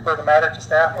 refer the matter to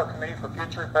staff or committee for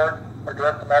future report, or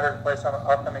direct the matter to place on an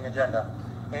upcoming agenda.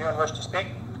 Anyone wish to speak?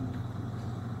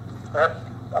 Go ahead.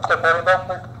 Up to the podium,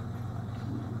 please.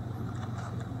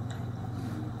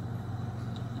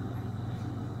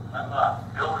 I'm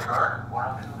Bill Short,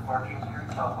 114th Street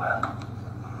Southwest.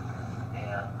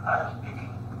 And I'm speaking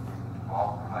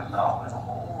well for myself and a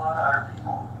whole lot of other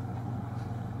people.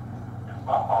 It's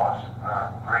Buffalo's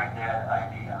granddad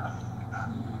idea.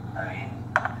 I mean,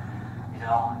 you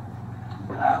know,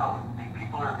 I don't know, the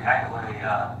people are kind of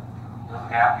live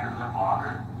happier, live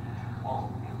longer.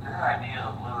 Well, if their idea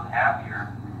of living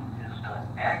happier is to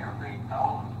aggravate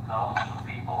thousands of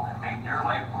people and make their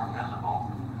life more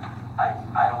miserable, I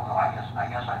don't know, I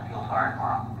guess I feel sorry for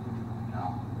them, you know.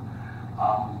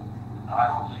 I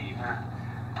don't see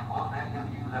any of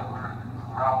you that were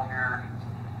around here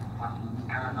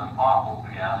during the awful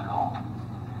fiasco,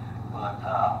 but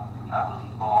I was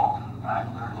involved and I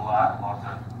learned a lot about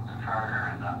the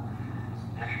charter and the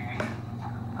initiation,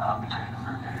 petition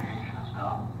for initiation and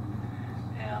stuff.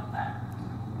 And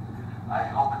I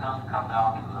hope it doesn't come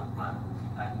down to it, but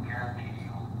I can guarantee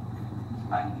you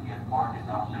I can get more than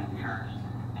enough signatures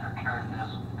to turn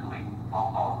this to a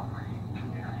Buffalo-free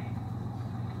community.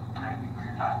 Thank you for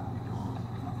your time.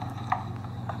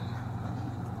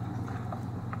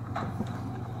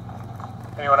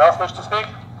 Anyone else wish to speak?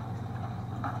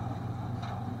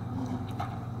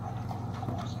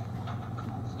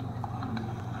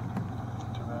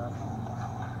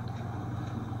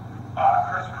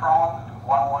 Chris Crone,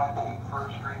 118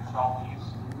 First Street Southeast.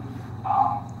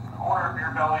 Owner of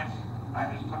Beer Bellies.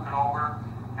 I just took it over,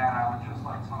 and I would just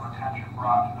like some attention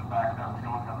brought to the fact that we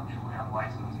don't have a 2-amp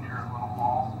license here in Little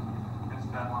Falls.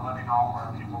 Instead, we're letting all of our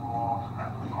people go out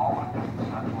at all of them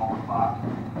at 12 o'clock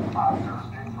on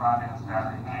Thursday, Friday, and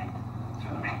Saturday night to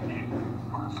the main gate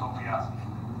for Sobieski.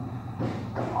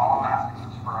 All I'm asking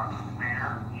is for a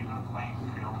fair, even playing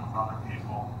field with other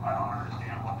people. I don't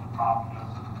understand what the problem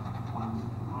is with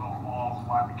Little Falls,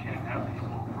 why we can't have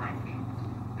people drink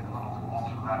in Little Falls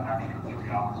for that extra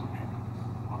 3 hours a week.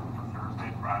 Looking for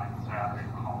Thursday, Friday, and Saturday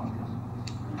for holidays.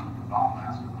 That's all I'm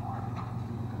asking for.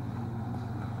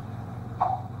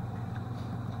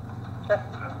 Okay.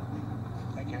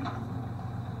 Thank you.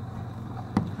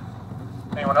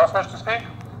 Anyone else wish to speak?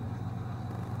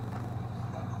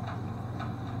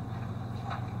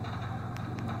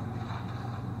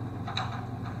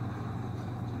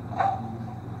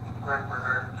 Greg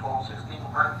Burger, 1216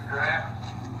 Park Drive.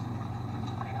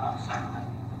 Hang on a second.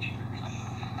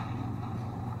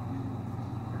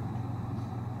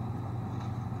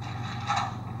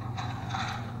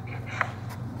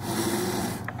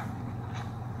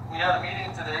 We had a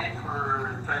meeting today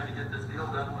for trying to get this deal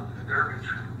done with the garbage.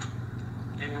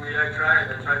 Anyway, I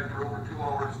tried for over 2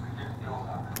 hours to get the deal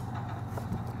done.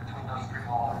 Between us 3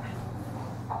 haulers.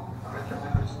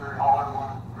 Originally, this third hauler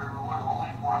wanted Riverwood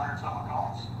only 400 some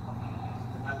accounts.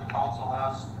 And then the council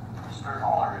asked this third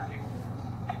hauler if he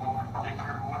wanted to take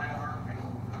care of whatever.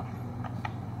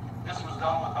 This was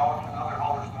done without another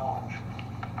hauler's knowledge.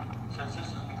 Since this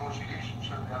is negotiation,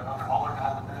 should have got another hauler to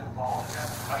have been involved in that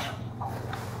discussion.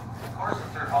 Of course, the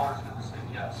third hauler's going to say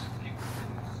yes.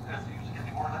 As he was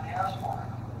getting more than he asked for.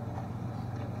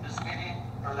 This meeting,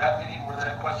 or that meeting where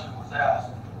that question was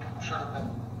asked,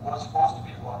 was supposed to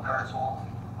be one card, so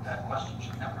that question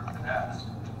should never have been asked.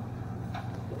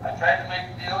 I tried to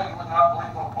make a deal, you would not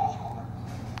believe what post over.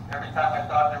 Every time I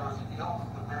thought there was a deal,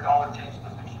 the third hauler changed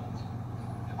positions.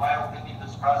 In my opinion,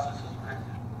 this process is rigged.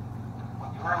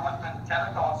 When you were within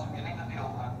 10 accounts of getting the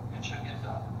deal done, it should get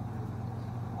done.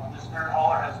 When this third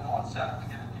hauler has no incentive to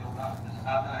get a deal done, it's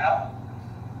not going to happen.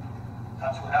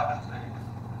 That's what happened today.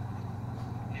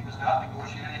 He was not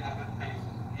negotiating a good faith.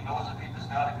 He knows if he does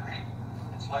not agree,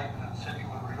 it's like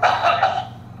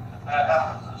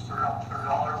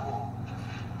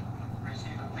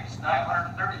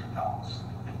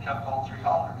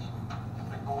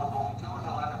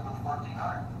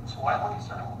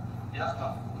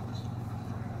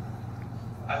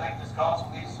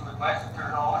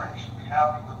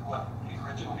happy with what he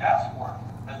originally asked for,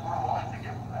 then we're willing to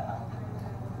give him that.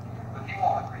 But he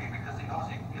won't agree because he knows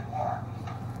he can get more.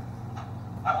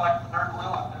 I'm like the third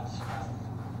wheel in this.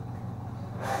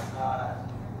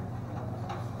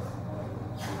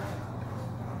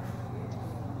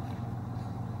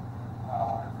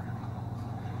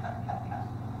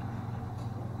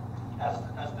 As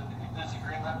the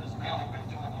disagreement is mainly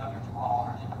between the other two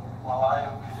haulers, while I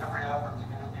have made every effort to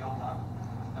get a deal done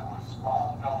that was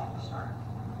small and felt at the start.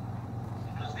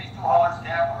 Because these two haulers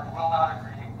can or will not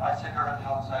agree. I sit here on the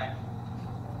outside,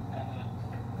 and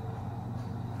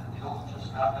the deal is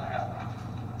just not going to happen.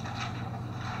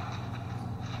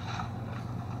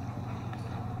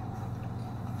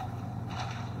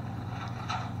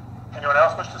 Anyone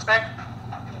else wish to speak?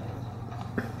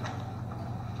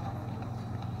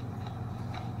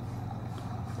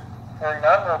 Hearing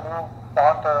none, we'll move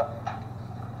on to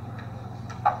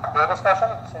bill discussion.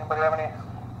 Does anybody have any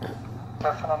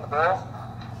question on the bills?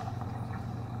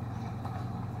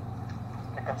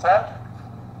 The consent?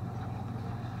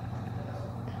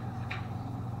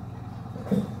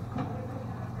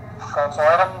 Council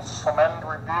items,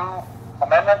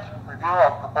 amendment, review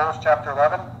of proposed chapter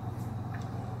 11.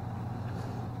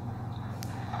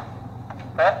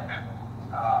 Ben?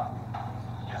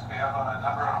 Yes, we have a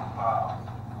number of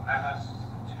amendments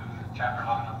to Chapter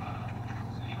 11 of the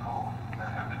City Code that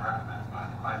have been recommended by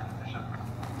the Planning Commission.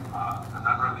 A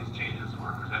number of these changes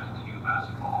were presented to you last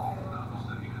fall,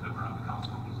 most of you that were on the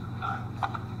council most of the time.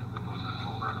 It was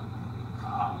October.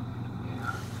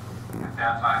 And at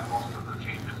that time, most of the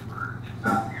changes were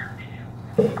not here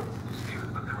immediately.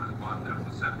 But there was one that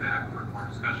was set back for more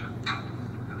discussion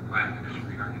in the Planning Commission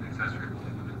regarding accessory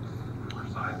building limits for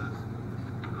sizes.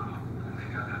 And they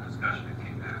had that discussion and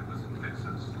came back with some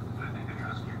fixes. I think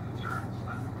addressed your concerns.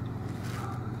 But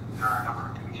there are a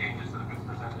number of new changes that have been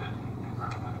presented and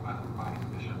recommended by the Planning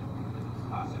Commission.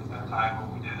 Since that time, what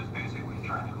we did is basically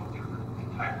trying to go through the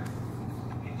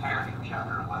entirety of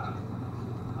Chapter 11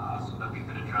 so that we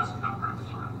could address a number of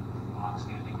sort of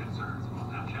long-standing concerns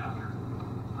about that chapter.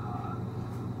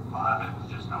 A lot of it was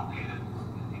just outdated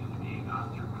and needed to be gone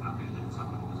through and updated.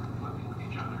 Some of it was conflicting with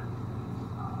each other.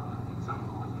 Some of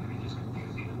it was maybe just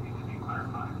confusing and needed to be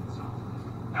clarified. So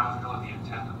that was really the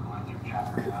intent of going through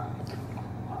Chapter 11 to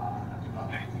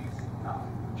update these.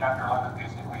 Chapter 11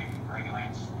 basically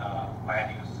regulates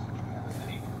land use in the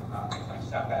city, things like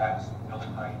setbacks,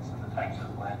 building heights, and the types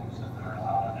of land uses that are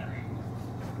allowed on every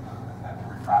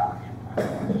property in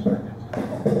the district.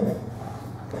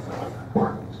 So it's an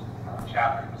important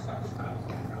chapter in the sense that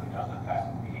it really does affect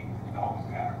the development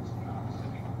patterns in the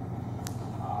city.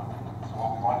 So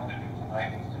what we wanted to do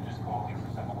tonight is to just go through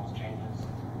some of those changes,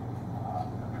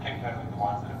 particularly the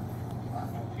ones that are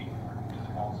new to you or new to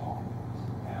the council,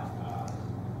 and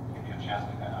give you a chance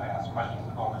to kind of ask questions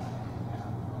about it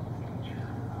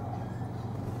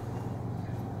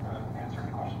and answer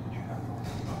any questions that you have.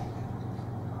 So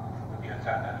we'll be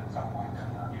attend that at some point in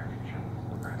the near future.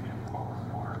 We're going to get forward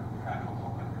or kind of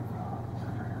open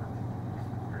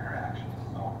for your actions.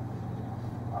 So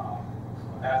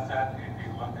with that said, if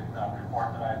you look at the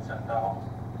report that I had sent out,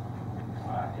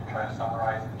 you try to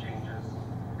summarize the changes.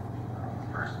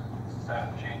 The first set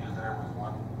of changes there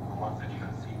was the ones that you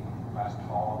had seen last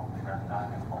fall. They are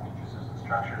non-conforming uses and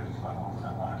structures, so I won't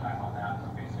spend a lot of time on that.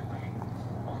 But basically,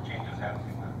 those changes have to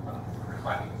do with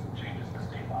reflecting some changes to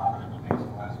state law that have been made in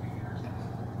the last few years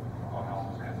about how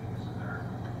those kinds of uses are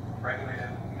regulated,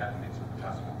 and we had to make some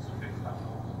adjustments based on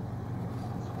those.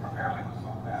 So primarily it was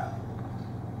about that.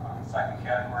 The second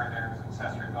category there is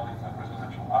accessory buildings on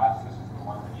residential lots. This is the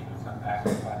one that you would send back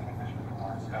to the Planning Commission for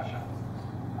more discussion.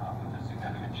 The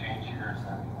significant change here is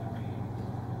that it would be,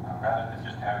 rather than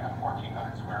just having a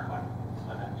 1,400 square foot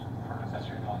limit for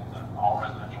accessory buildings on all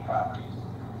residential properties,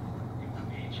 it would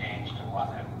be changed to one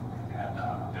that had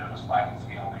a bit of a sliding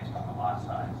scale based on the lot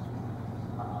size.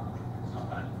 So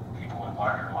that people with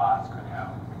larger lots could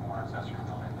have more accessory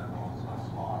buildings than those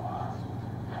smaller lots.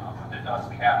 But it does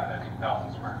cap it at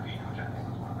 2,000 square feet, which I think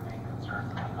was one of the main concerns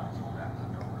when it comes to that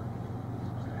October.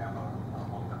 It's going to have a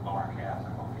little bit lower cap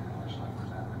than what we had initially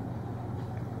presented.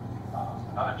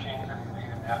 Another change that we made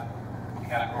in that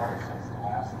category since the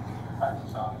last time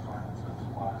we saw these ordinances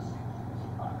was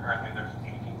currently there's an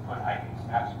 18-foot height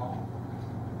maximum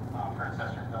for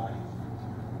accessory buildings.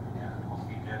 And what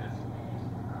we did is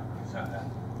we said that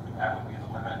that would be the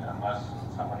limit unless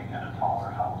somebody had a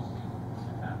taller house.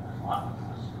 And as long as it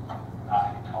was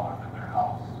not any taller than their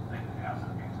house, they could have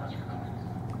the accessory building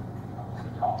a little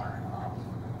bit taller.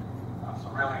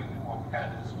 So really what we kind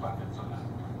of did is split it so that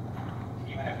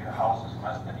even if your house is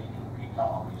less than 18 feet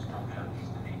tall, you still get at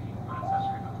least an 18-foot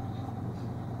accessory building.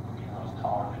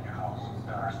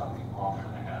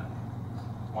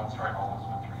 one-story homes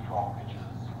with 312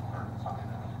 pitches or something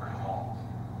that was pretty low.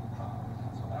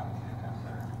 So that would be a test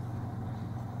there.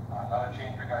 Another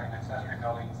change regarding accessory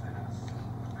buildings is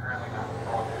currently there's a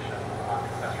prohibition on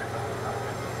accessory buildings on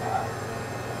 50 lots.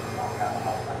 You don't have a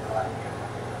house like that.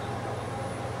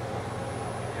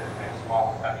 A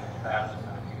small setting for that is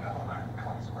going to be a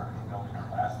 120 square foot building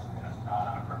or less, and it's not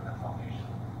on a permanent foundation.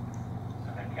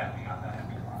 And they can be on that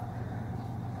empty lot.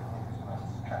 So that's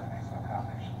trying to make some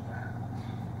accommodations there.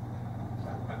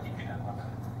 But keeping it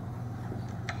limited.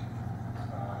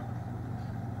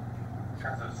 In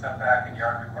terms of setback and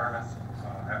yard requirements,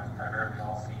 that was primarily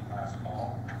all seen last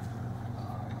fall.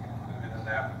 Included in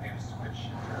that, we made a switch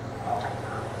in terms of how we're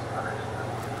started in the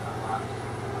lot.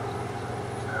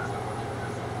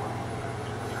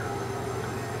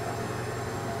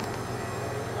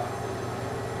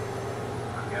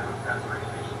 That's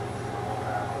regulations.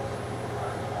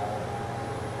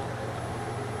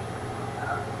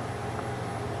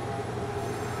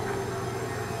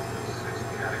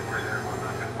 Category there was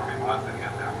non-conforming lots, and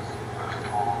again, that was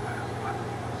all that is not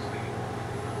state.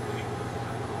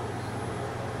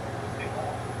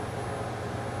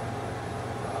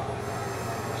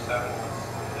 Number 7 was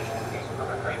conditional use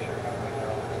permit criteria.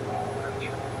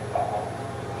 Follow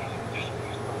the conditional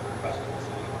use permit request of the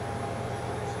city.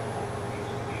 So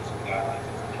these guidelines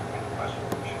is determining the question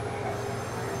we should be asking.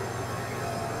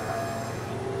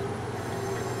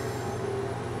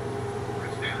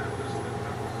 Standard list of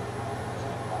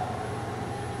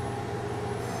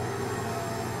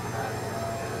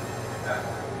that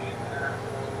in there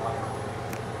was one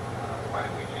why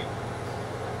did we change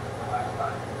the last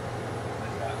time?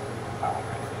 This has power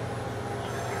rating.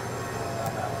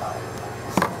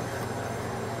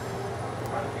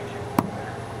 Why did we change it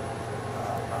there?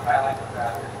 The highlight of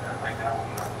that is that right now we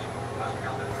have two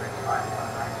industrial districts,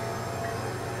 519.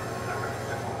 That we're going to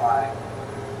simplify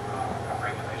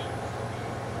regulations.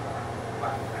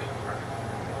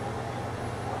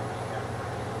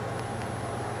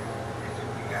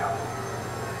 Basically, have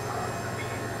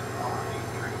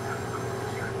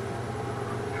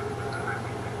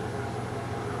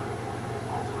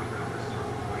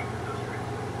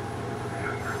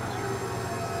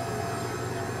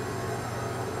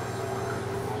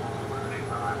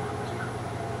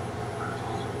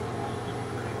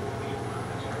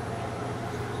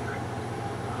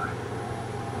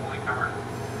covered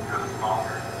kind of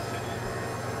smaller cities.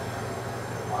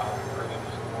 While we're going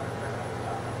to support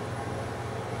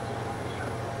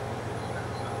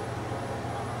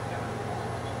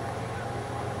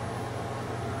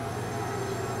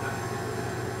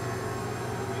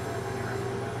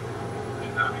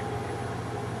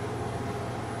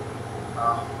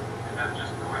and then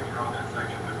just going through on that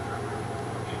section, there's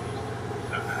changes to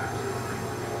setbacks.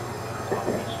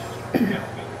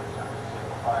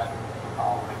 Simplified.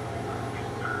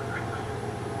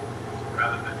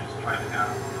 Rather than just trying to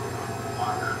have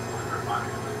longer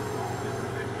monitors,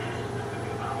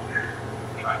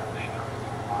 try to think of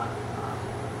one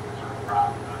sort of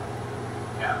broad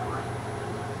category,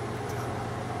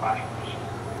 body condition, a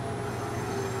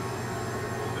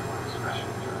little bit more discretion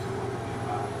in terms of what to do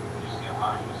about it. You see a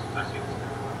lot of uses. I see this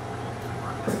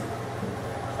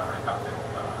somebody comes in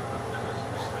with a business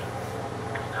district,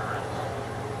 never ends.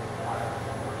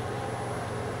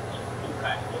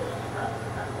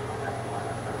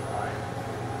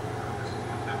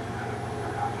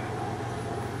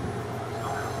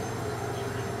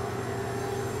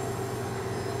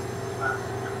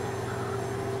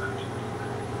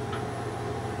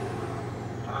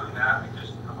 Other than that,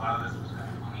 a lot of this was going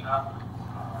to clean up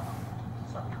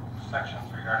some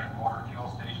sections regarding motor fuel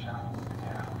stations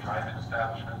and drive-in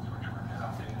establishments, which were get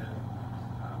updated.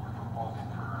 We're proposing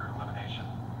for elimination.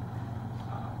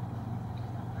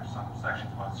 There's some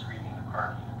sections about screening and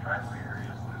parking and driveway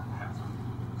areas that had some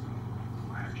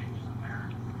minor changes in there.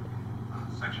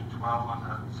 Section 12 on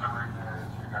the summary there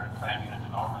is regarding plan unit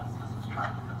developments. This is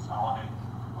trying to consolidate,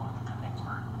 I think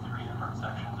for 3 different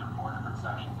sections or 4 different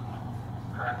sections in the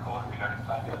current code regarding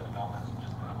plan unit developments and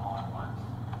just put them all in one.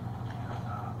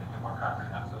 And make it more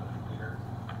comprehensive and clear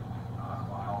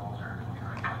on how those are going to be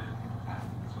regulated.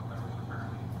 So there was a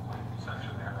fairly lengthy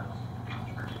section there that was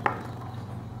changed.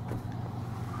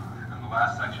 And then the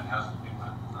last section has to do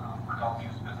with adult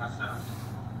use businesses.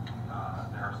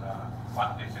 There's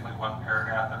basically one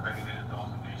paragraph that regulated those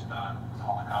and based on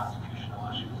all the constitutional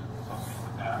issues associated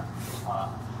with that.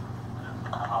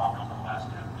 And how over the last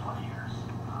 10, 20 years.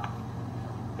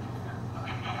 And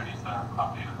communities that have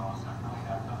updated those that really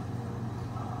have to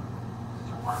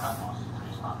work on those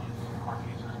based on these court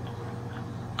cases and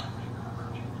make a number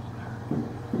of changes there.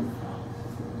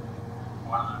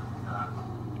 One of the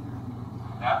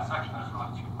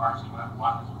parts to it.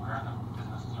 One is where the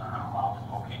businesses are not allowed to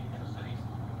locate in the city,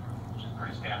 which is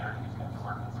very standard in these kinds of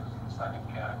ordinances. And the second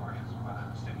category is whether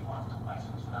the city wants to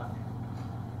license them.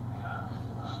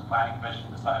 The planning commission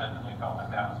decided that they felt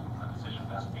like that was a decision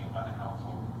best made by the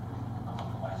council on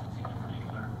the licensing in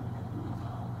particular.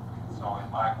 So in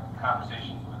my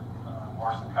conversations with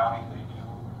Morrison County, they do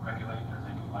regulate or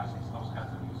they do license those kinds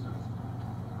of uses.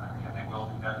 And they will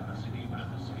do that in the city, but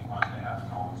if the city wants to have its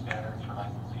own standards for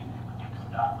licensing, they would need to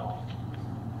adopt those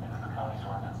into the county's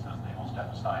ordinances. They will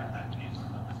step aside in that case and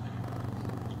let the city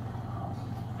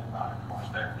and not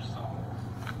enforce theirs. So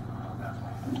that's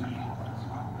my position.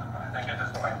 I think at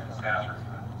this point, the staff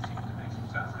review it seems to make some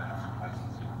sense to have some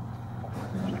licensing.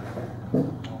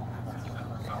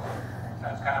 So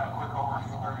that's kind of a quick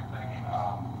overview of everything.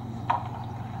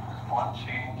 One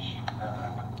change that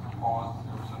I would propose,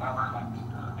 there was a number, like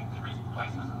I think 3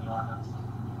 places in the ordinance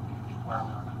where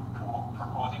we were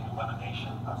proposing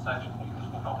elimination of sections because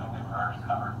we felt like they were already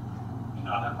covered in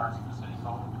other parts of the city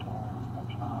code.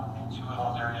 In 2 of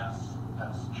those areas,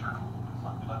 that's true.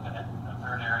 When we looked at it, in the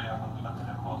 3rd area, when we looked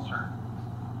at it closer,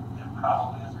 it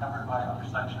probably is covered by other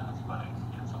sections, but it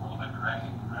gets a little bit gray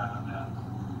rather than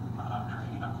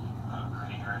creating a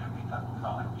gray area. We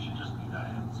felt like we should just leave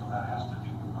that in, so that has to do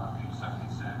page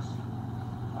 76.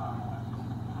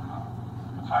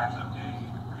 Times of day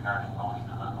regarding loading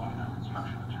and unloading of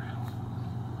construction materials.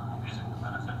 Basically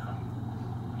limits it from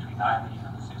between 9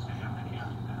 p.m. and 6 a.m. They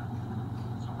can't do that.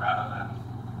 So rather than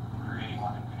creating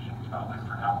more confusion, we felt like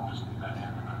for now we'll just leave that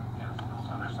in, and if those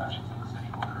other sections of the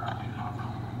city order are updated on,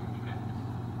 we can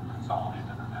consolidate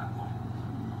them at that point.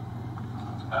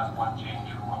 So that's one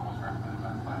change from what was recommended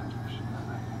by the planning commission, and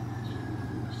I think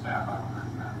the staff I would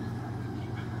recommend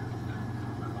keep it.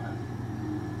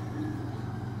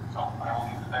 So I will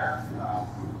leave it there. And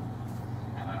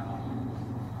I don't know if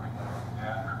or if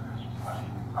there's a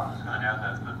question. I'm just going to add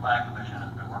that the planning commission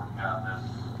has been working on this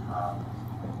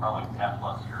probably 10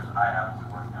 plus years. I haven't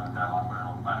been working on it that long, but I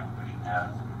know the planning commission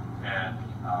has. And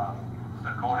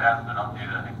the code hasn't been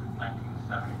updated, I think, since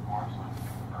 1974, so it's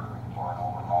for an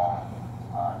overhaul.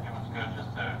 It was good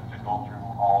just to go through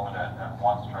all of it at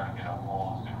once, try to get a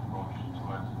holistic approach to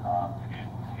it, to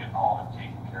get all of it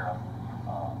taken care of.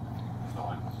 So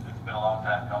it's been a long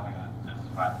time coming. This is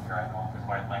finally here. I know it's a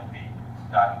quite lengthy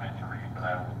document to read, but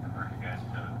I would encourage you guys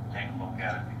to take a look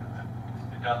at it because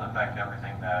it does affect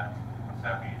everything that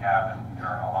we have and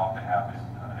are allowed to have in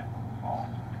fall.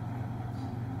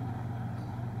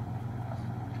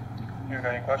 You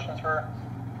got any questions for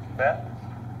Ben?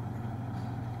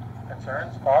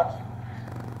 Concerns? Thoughts?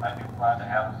 I do plan to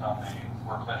have this on the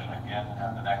work session again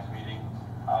at the next meeting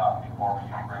before we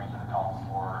bring it to the council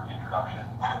for introduction.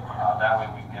 That way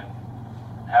we can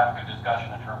have a good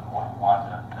discussion in terms of what we want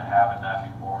to have in that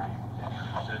before you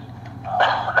introduce it.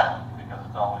 Because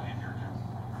it's always easier to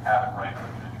have it right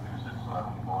when you introduce it so that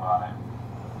when you vote on it,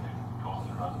 it goes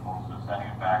through as opposed to sending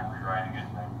it back, rewriting it,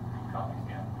 and then coming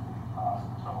again.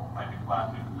 So I'd be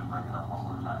glad to bring it up one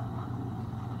more time.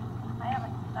 I have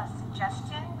a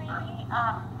suggestion, maybe.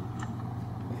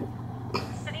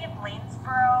 The city of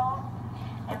Lanesboro,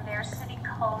 in their city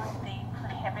code, they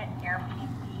prohibit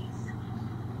Airbnbs.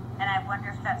 And I wonder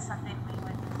if that's something we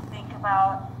would think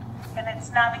about. And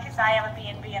it's not because I have a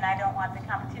B&B and I don't want the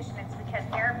competition, it's because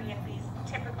Airbnbs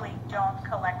typically don't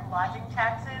collect lodging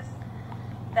taxes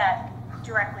that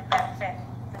directly benefit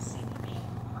the CBD.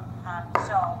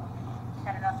 So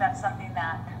I don't know if that's something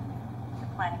that the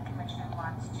planning commission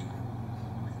wants to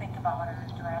think about or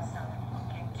address or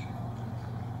look into.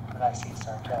 But I see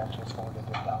Sartell just voted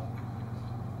it down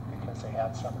because they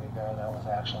had somebody there that was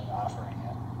actually offering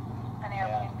it. An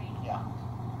Airbnb. Yeah.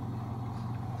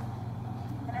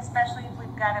 And especially if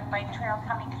we've got a bike trail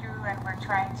coming through and we're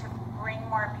trying to bring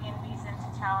more B&Bs into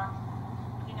town,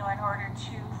 you know, in order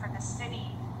for the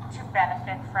city to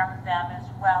benefit from them as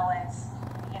well as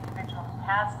the individual who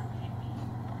has the B&B.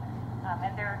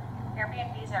 And their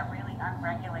Airbnbs are really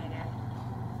unregulated.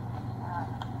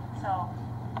 So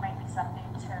it might be something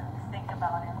to think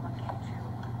about and look into.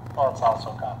 Well, it's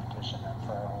also competition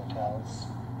for hotels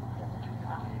in the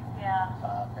community.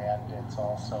 Yeah. And it's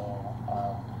also,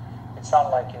 it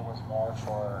sounded like it was more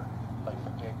for like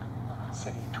the big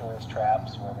city tourist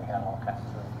traps where they had all kinds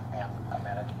of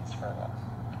amenities for them.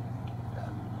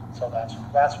 So that's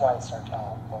why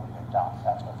Sartell voted it down.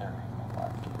 That's what their reasoning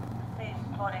was. They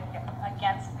voted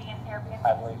against being Airbnb?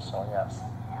 I believe so, yes.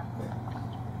 Yeah.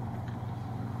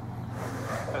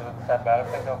 Is it that bad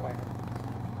if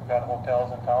we've got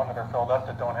hotels in town that are filled up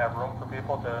that don't have room for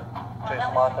people to chase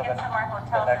them on to the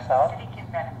next town? The city can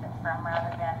benefit from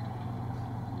rather than,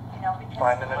 you know, because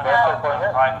find an investor for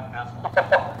it. Private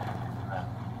business.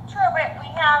 True, but we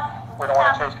have. We don't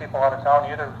want to chase people out of town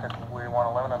either, because we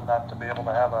want to limit them not to be able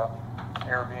to have a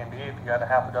Airbnb. If you got a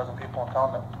half a dozen people in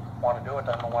town that want to do it,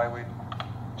 I don't know why we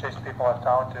chase people out of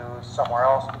town to somewhere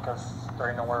else, because there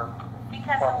ain't nowhere.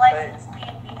 Because the licensed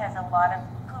B&B has a lot of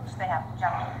hoops they have to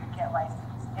jump through to get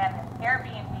licensed. And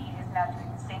Airbnb is now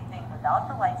doing the same thing without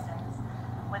the license,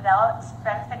 without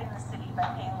benefiting the city by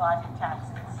paying lodging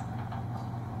taxes.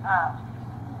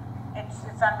 It's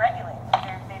unregulated.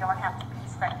 They don't have to be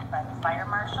inspected by the fire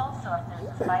marshal, so if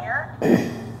there's a fire,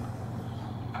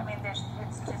 I mean, it's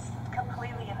just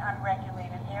completely an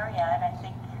unregulated area, and I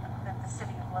think that the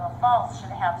city of Little Falls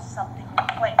should have something in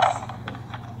place.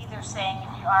 Either saying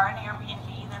if you are an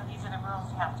Airbnb, then these are the rules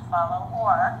you have to follow,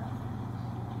 or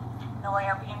no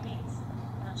Airbnbs.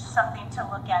 It's something to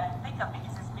look at and think of,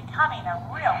 because it's becoming a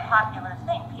real popular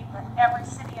thing. People, every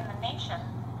city in the nation,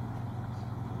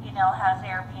 has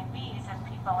Airbnbs, and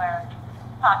people are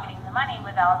pocketing the money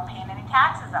without paying any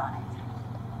taxes on it.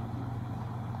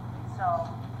 So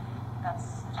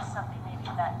that's just something maybe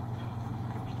that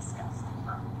could be discussed.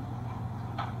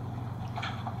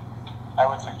 I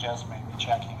would suggest maybe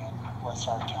checking in with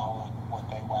Sartell and what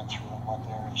they went through and what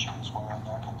their issues were and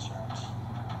their concerns.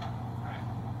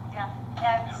 Yeah,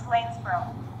 and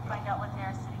Lanesboro, find out what their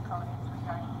city code is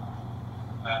regarding.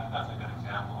 That's a good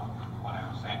example of what I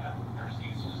was saying, that there's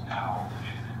uses now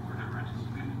and were different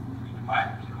 3 to 5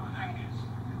 years ago. In that case,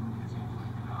 it seems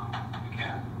like we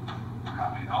can't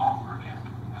accommodate all, or can't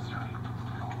necessarily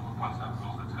one set of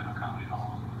rules that's going to accommodate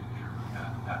all.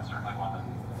 That's certainly one that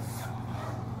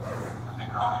I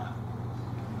think are all an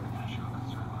issue of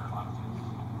concern for a lot of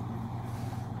people.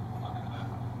 Look at that.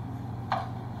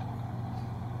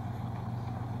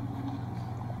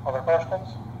 Other questions?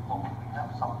 Well, we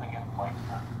have something in place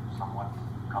that somewhat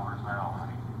covers that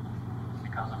already.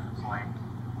 Because if it's like,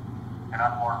 and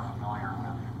I'm more familiar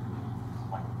with,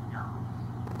 like, your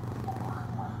Uber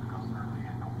and Lyft, because they're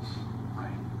vehicles,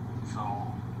 right? So,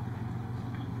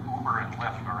 Uber and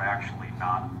Lyft are actually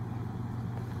not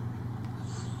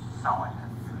selling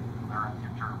it. They're an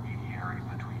intermediary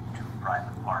between two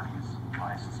private parties.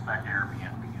 I suspect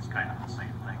Airbnb is kind of the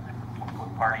same thing. They put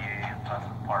party A in touch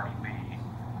with party B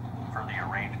for the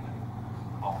arrangement.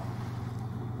 Well,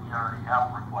 we already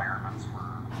have requirements for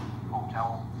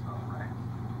hotels and stuff, right?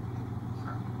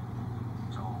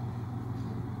 So,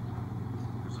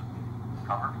 is it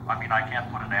covered? I mean, I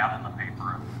can't put an ad in the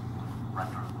paper and rent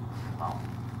it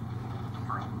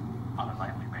on a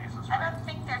nightly basis, I right? don't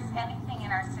think there's anything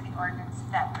in our city ordinance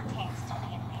that pertains to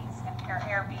B&Bs or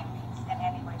Airbnbs in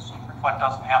any way, shape, or form. But it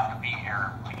doesn't have to be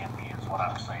Airbnb is what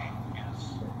I'm saying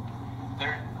is.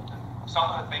 There,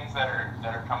 some of the things that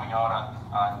are coming out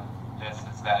on this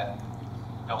is that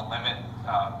they'll limit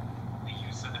the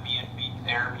use of the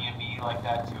Airbnb like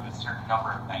that to a certain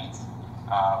number of nights,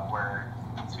 where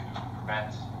to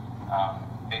prevent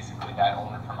basically that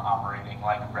owner from operating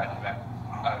like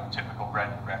a typical bed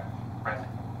and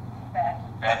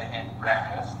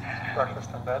breakfast. Breakfast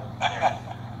in bed?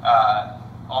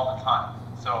 All the time.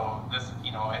 So this,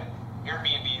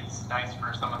 Airbnb is nice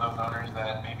for some of those owners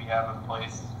that maybe have a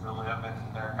place to live and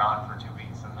they're gone for 2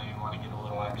 weeks and they want to get a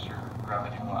little extra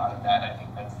revenue out of that. I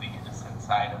think that's the innocent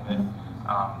side of it.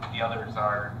 The others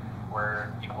are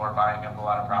where people are buying up a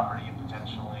lot of property and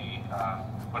potentially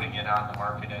putting it on the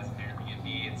market as an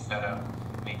Airbnb instead of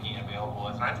making it available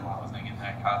as rental housing, and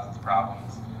that causes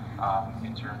problems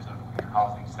in terms of your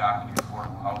housing stock and your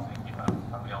affordable housing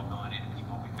availability to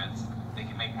people, because they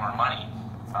can make more money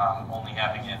only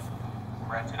having it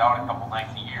rented out a couple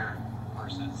nights a year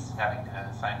versus having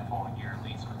to sign a full year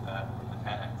lease with the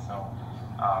tenant. So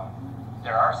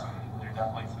there are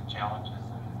definitely some challenges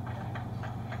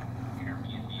in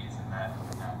Airbnbs and that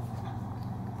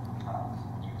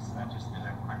use. I just did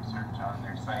a quick search on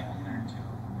their site, and there are two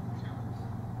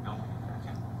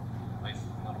places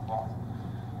in Little Falls.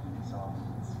 So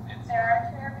it's There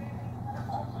are two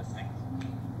Airbnbs listings.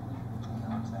 You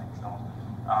know what I'm saying? So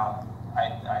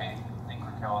I think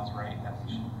Raquel is right that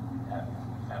we should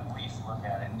at least look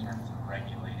at it in terms of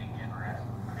regulating it or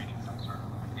creating some sort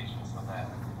of limitation, so that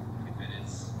if it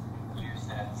is used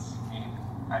as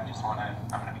I'm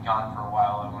going to be gone for a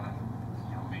while, I want to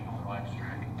make a little extra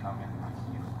income and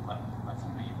let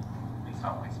somebody lease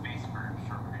out my space for a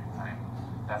short period of time.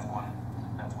 That's one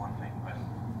thing, but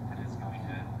if it is going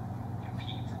to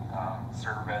compete,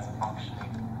 serve as a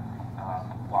functioning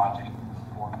lodging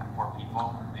for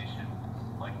people, they should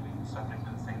likely be subject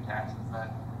to the same taxes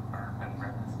that are bed and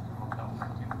breakfast and hotels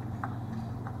are too.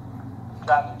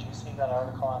 John, did you see that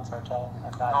article on Sartell?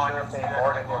 I'm not sure if they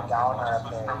voted it down or if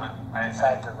they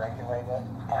decided to regulate it.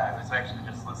 Yeah, I was actually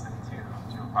just listening to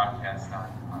a podcast on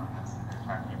this, and they're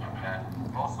talking about that.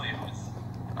 Mostly it was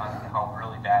on how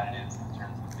really bad it is in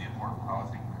terms of the affordable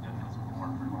housing that is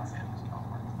more for Los Angeles,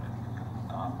 California.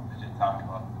 But I did talk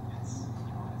about it's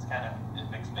kind of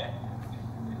a mixed bag.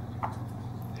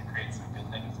 It creates some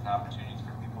good things and opportunities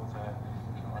for people to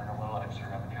earn a little extra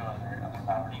revenue on their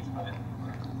properties, but in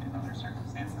other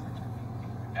circumstances it can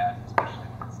be bad, especially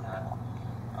when it's not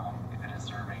if it is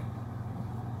serving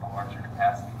a larger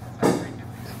capacity. That's how we can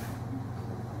be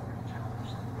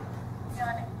challenged.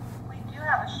 And we do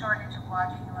have a shortage of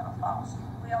lodging in Little Falls.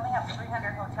 We only have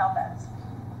 300 hotel beds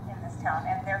in this town,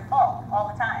 and they're full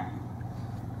all the time.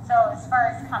 So as far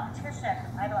as competition,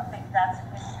 I don't think that's an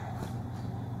issue.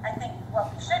 I think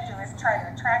what we should do is try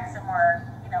to attract some more,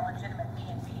 legitimate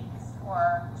B&Bs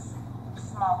or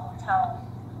small hotel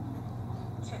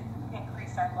to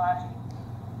increase our lodging.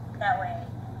 That way,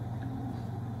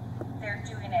 they're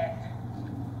doing it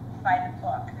by the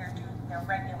book. They're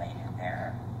regulated.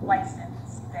 They're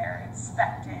licensed. They're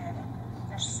inspected.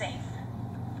 They're safe.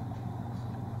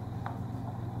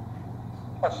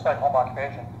 Let's just like home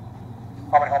occupation.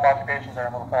 How many home occupations are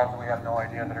in Little Falls that we have no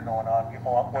idea that are going on?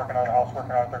 People working out of the house,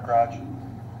 working out of their garage.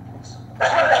 It's one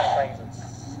of those things.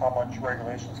 It's how much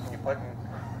regulations can you put in,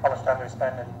 how much time do we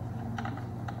spend in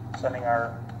sending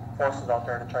our forces out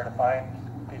there to try to find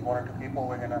these one or two people.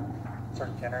 We're going to search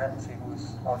the internet and see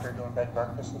who's out there doing bed and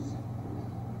breakfasts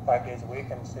 5 days a week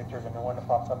and see if there's a new one that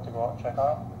pops up to go out and check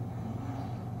on.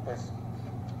 There's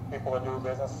people that do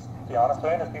business the honest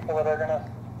way, and there's people that are going to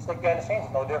sneak behind the scenes.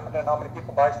 No different than how many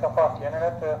people buy stuff off the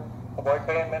internet to avoid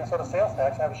paying Minnesota sales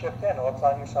tax and have it shipped in. Well, it's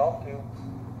on yourself to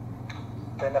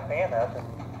end up paying that. And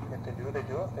if they do, they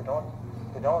do. If they don't,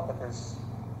 they don't. But there's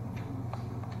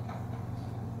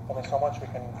only so much we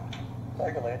can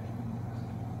regulate.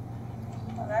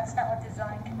 Well, that's not what the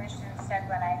zoning commission said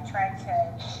when I tried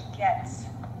to get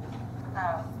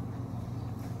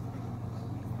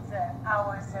the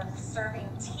hours of serving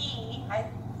tea. I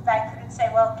couldn't say,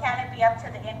 well, can it be up to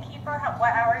the innkeeper?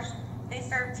 What hours they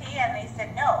serve tea? And they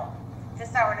said, no,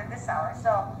 this hour to this hour.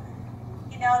 So,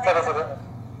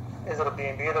 is it a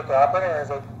B&B that they're operating, or is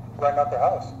it renting out their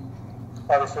house?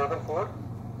 Are they serving food?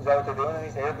 Is that what they're doing in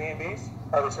these Airbnbs?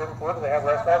 Are they serving food? Do they have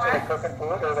restaurants? Are they cooking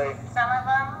food? Or are they? Some of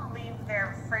them leave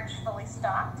their fridge fully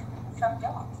stocked. Some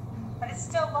don't. But it's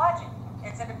still lodging.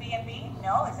 Is it a B&B?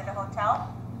 No. Is it a hotel?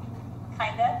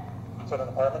 Kinda. Is it an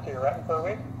apartment that you're renting for a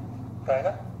week?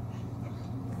 Kinda.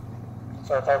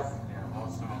 So it's all. Yeah,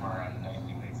 most of them are on a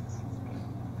nightly basis.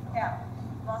 Yeah,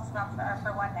 most of them are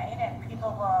for one night, and people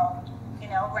will,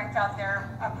 rent out their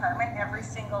apartment every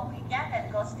single weekend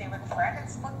and go stay with a friend and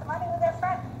split the money with their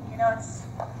friend. It's.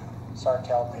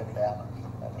 Sartell did that.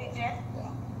 They did?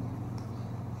 Yeah.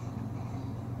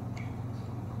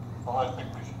 Well, I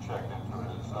think we should check into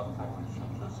it. It's something we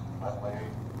should just lay.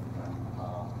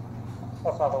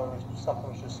 Well, it's not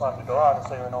something we should slam the door on and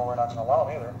say, no, we're not going to allow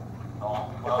them either.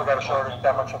 If we've got a shortage,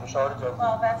 that much of a shortage of.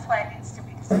 Well, that's why it needs to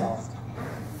be discussed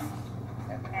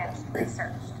and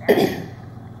researched.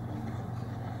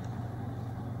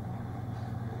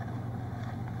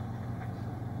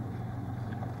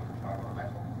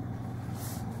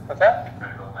 What's that?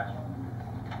 Ready to go to the next one?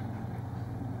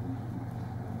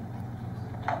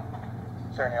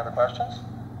 Is there any other questions?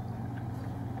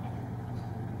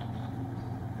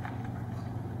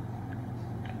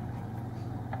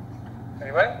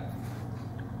 Anybody?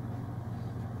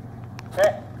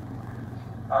 Okay.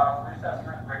 Recess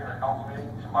for regular council meeting.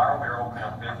 Tomorrow we are opening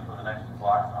up bids for the next two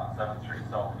blocks on 7th Street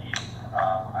Southeast.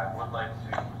 I would like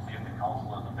to see if the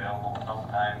council is available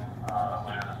sometime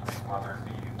later this week, whether it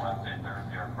be Wednesday,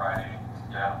 Thursday, or Friday,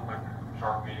 to have a quick,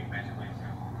 short meeting basically to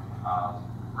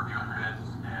review bids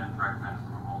and recommend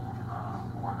approval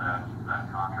for that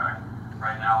contract.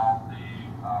 Right now, the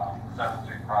 7th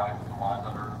Street project is the one that's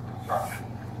under construction.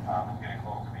 It's getting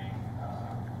close to being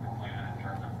completed in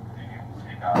terms of being able to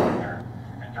take out there.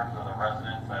 In terms of the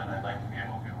residents, I'd like to be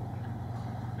able to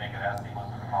make it as seamless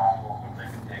as possible so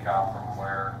they can take out from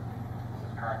where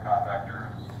this current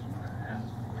contractor is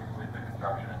completed the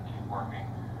construction and keep working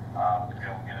to be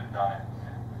able to get it done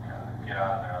and get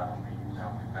out of there.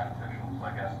 That would be beneficial. So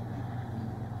I guess,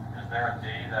 is there a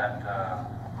day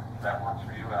that works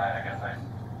for you? And I guess I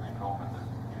leave it open that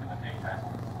even the daytime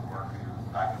would work because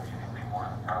it's not going to be anything more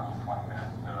than probably 20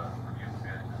 minutes to review the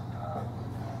bids and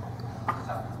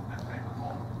set this paper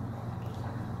forward.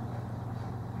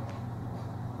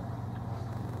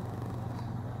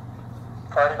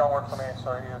 Friday don't work for me,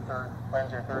 so either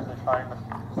Wednesday or Thursday fine, but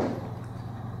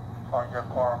as long as you have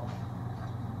quorum.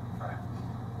 Right.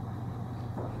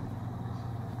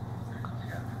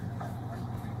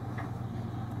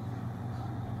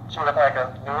 Should we look like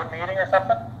a noon meeting or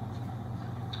something?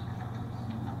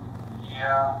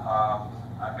 Yeah,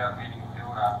 I've got meetings due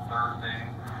on Thursday,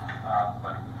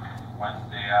 but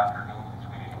Wednesday afternoon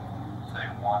between, say,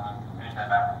 1 and anytime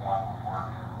after 1 would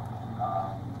work.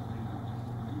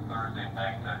 Thursday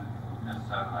night at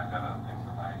 7, I got a thing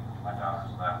for my daughter,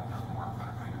 so that doesn't work good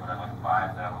for me, but at like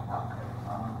 5, that would work.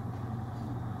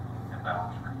 If that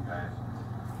works for you guys.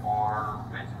 Or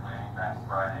basically anytime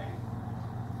Friday.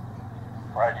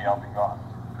 Friday I'll be gone.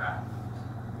 Okay.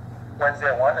 Wednesday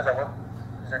at 1, is that what?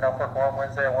 Is there no for quorum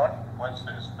Wednesday at 1?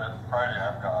 Wednesday's good. Friday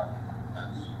I'm gone.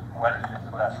 It's Wednesday's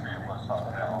the best day of us on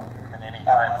now. And any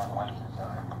time on Wednesdays.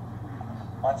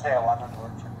 Wednesday at 1 would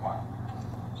work for me.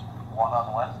 1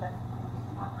 on Wednesday?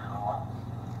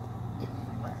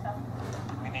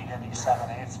 We need any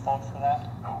 7/8 vote for that?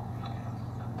 No.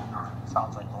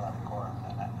 Sounds like we'll have a quorum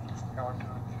then. 1, 2,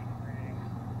 3,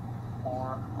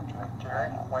 4.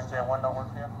 Jerry, Wednesday at 1 don't work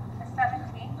for you? The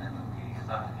 17th.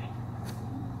 17.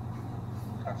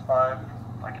 That's 5.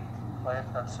 Late,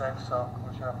 that's 6, so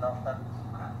we should have enough then.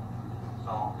 Okay.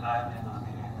 So, at the end of the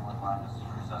meeting, if you wouldn't mind just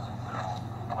recessing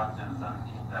till Wednesday the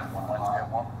 17th at 1 o'clock. Wednesday at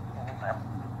 1? Okay.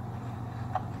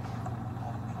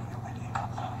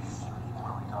 What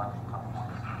are we talking about?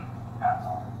 Half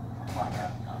hour.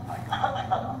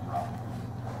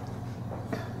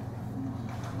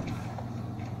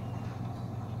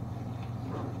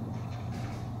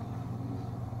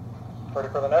 Ready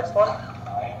for the next one?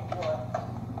 I am doing.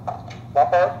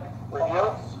 Bump out, review.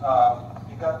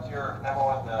 You got your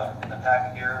memo in the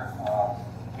packet here.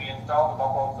 We installed the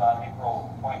bump outs on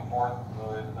April 24th.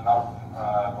 It's been out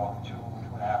about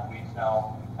 2.5 weeks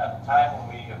now. At the time when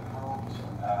we approved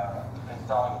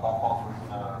installing the bump outs,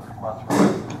 the request for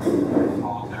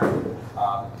all there,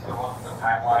 there wasn't a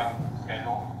timeline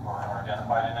scheduled or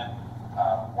identified in it.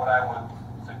 What I would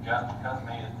suggest, because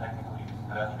May is technically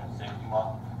pedestrian safety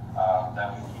month,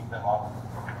 that we keep them up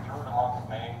through the month of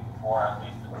May, or at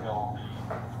least until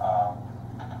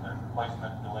the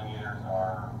replacement delineators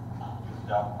are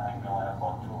used up. I think we only have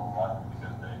about 2 of them left,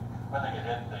 because when they get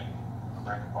hit, they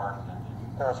break apart.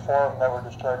 There was 4 of them that were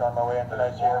destroyed on the way into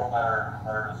There's that 4 year. of them that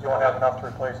are You won't have enough to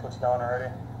replace what's down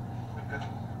already? We could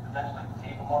potentially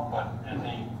keep them up, but in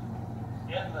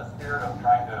the spirit of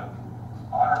trying to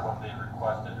honor what they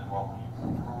requested and what we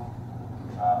approved,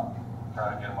 try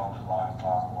to get them up as long as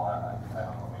possible. I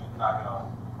don't know. I mean, it's not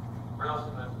gonna,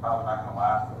 realistically, it's probably not gonna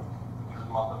last through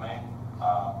the month of May.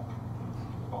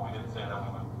 But we did say that we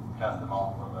would test them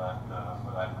out for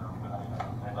that group, and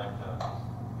I'd like to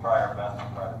try our best to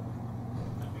try to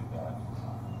do that.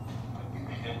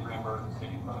 We did reimburse the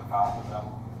city for the cost of them,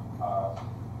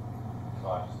 so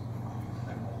I just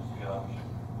feel like we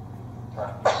should try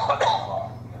to keep it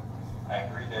along. I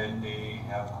agree that they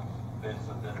have been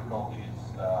some difficulties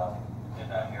in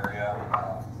that area.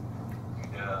 We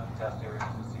did a test area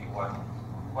to see what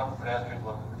the pedestrians,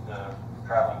 what the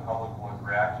traveling public would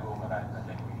react to them, and I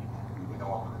think we know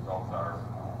what the results are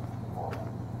for them.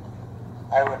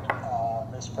 I would,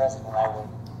 Mr. President, I would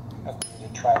agree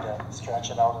to try to stretch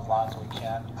it out as long as we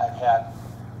can. I've had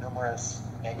numerous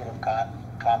negative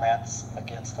comments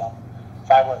against them.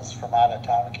 If I was from out of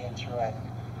town and came through, I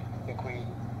think we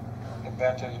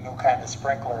invented a new kind of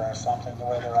sprinkler or something, the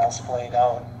way they're all splayed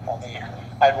out. Only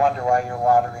I'd wonder why you're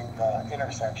watering the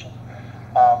intersection.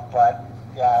 But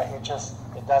yeah, it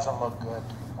doesn't look good,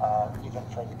 even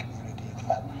for the community.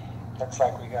 But looks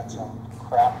like we got some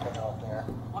crap put out there.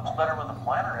 Looks better with a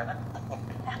planter in it.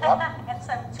 And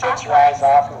some Takes chalk your eyes lines.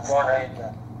 off the straight.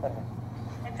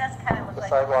 It does kind of look The like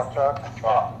sidewalk plastic.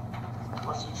 chalk?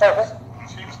 What's the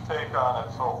chief's take on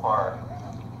it so far?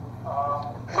 I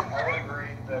would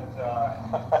agree that it's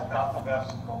not the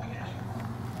best location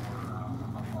for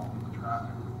the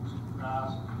traffic. It's too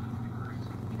fast, it creates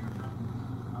confusion.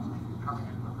 Coming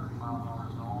into a 30-mile-an-hour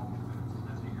zone, it's a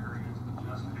busy area, it's a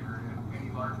congested area. Any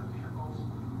larger vehicles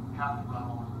have to run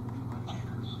over the 2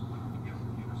 meters when you get to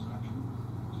the intersection.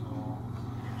 So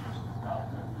it's just not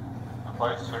good. The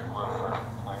bicyclists are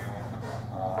complaining,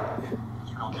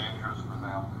 it's real dangerous for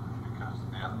them because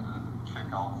they have to check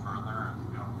out further and,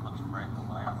 put some right in the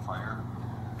line of fire.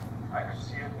 I could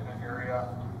see it in an area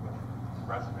with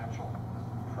residential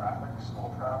traffic,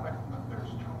 slow traffic, but there's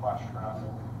too much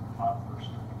traffic on First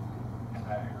Street in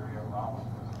that area around with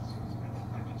businesses, and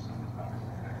it just is not a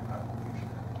good location.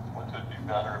 Wouldn't it be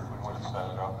better if we would have set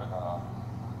it up in a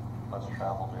less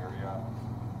traveled area?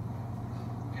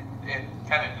 It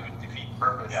kind of would defeat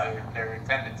purpose. Yeah. They're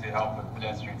intended to help with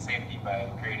pedestrian safety by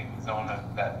creating the zone that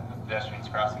the pedestrians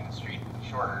crossing the street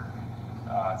shorter.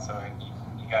 So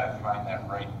you got to find that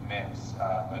right mix.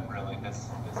 But really, this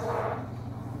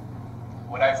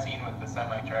what I've seen with the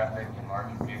semi-traffic and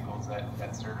larger vehicles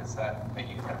that service that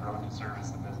use that road to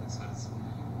service the businesses.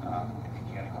 I think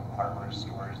you got a couple hardware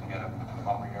stores, you got a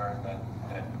lumber yard that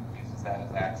uses that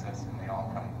as access, and they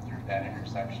all come through that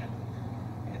intersection.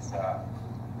 It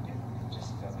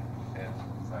just doesn't fit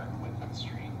the width of the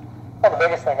street. Well, the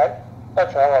biggest thing, I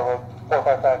travel that road 4 or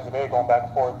 5 times a day going back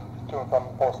and forth to and from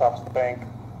the post office to the bank,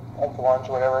 home for lunch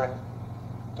or whatever, and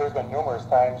there's been numerous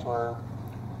times where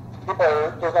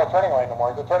there's no turning lane no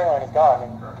more. The turning lane is gone,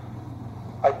 and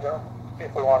I don't,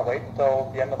 if we want to wait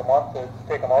until the end of the month to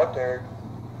take them out there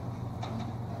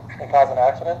and cause an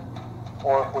accident,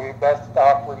 or if we best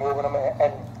stop removing them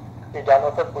and be done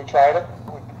with it. We tried it,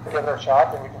 we give it a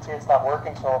shot, and we can see it's not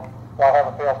working, so we'll have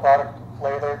a failed product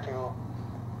lay there to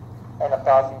end up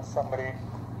causing somebody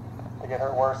to get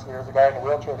hurt worse. There was a guy in a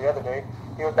wheelchair the other day.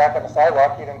 He was back on the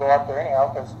sidewalk. He didn't go up there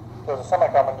anyhow because there was a semi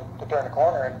coming to turn the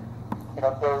corner, and you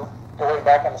know they're way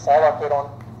back on the sidewalk. They don't.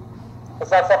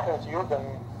 It's not something that's used and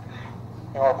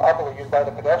or properly used by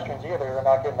the pedestrians either. They're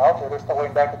not getting out there. They're still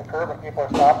waiting back at the curb, and people are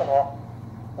stopping. Well,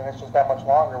 then it's just that much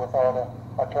longer without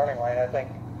a turning lane. I think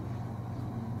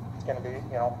it's going to be,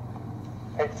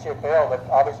 hate to see it fail, but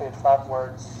obviously it's not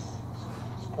where it's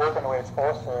working the way it's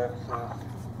supposed to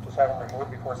just have them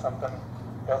removed before something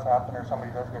does happen or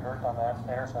somebody does get hurt on that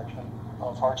intersection.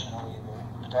 Well, fortunately,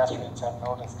 the pedestrians have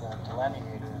noticed the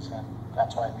delineators, and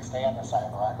that's why they stay on the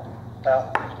sidewalk. Yeah,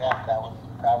 that would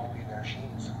probably be their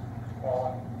shoes.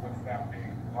 Well, and with them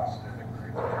being busted, it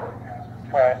creates a driving hazard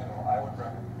too. Right. So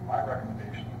my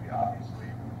recommendation would be obviously,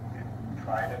 if you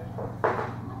tried it,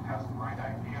 has the right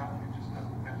idea, it just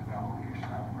doesn't fit the application,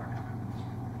 I would recommend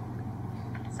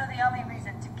it. So the only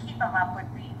reason to keep them up would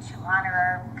be to honor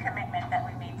our commitment that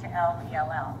we made to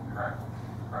LVLL. Correct.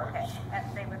 Okay, and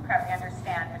they would probably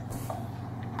understand if.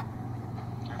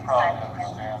 You probably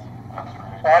understand. That's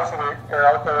right. So obviously they're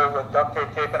out there with duct tape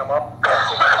taping them up. I've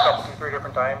seen it a couple, 2, 3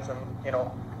 different times, and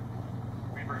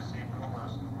We've received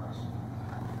numerous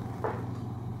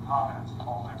comments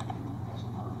calling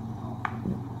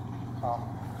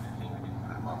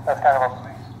that's kind of a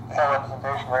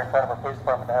representation right in front of our police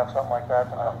department to have something like that,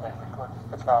 and I don't think we could.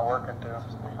 It's not working too.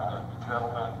 The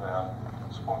gentleman that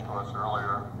spoke to us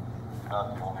earlier,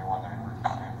 not the only one that heard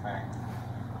the same thing,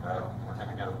 that we're going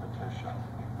to get a petition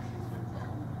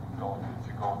if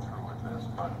you go through with this.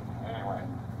 But anyway,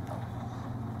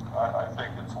 I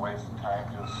think it's a waste of time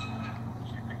just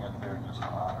keeping it there, just to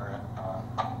honor it.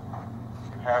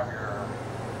 If you have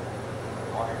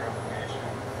all your information,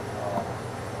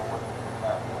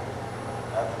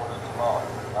 that's what it's about.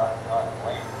 Not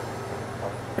late,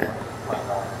 but find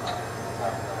out.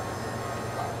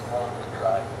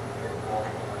 Try to get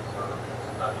going and research and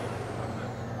study with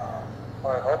it.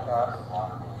 Well, I hope not.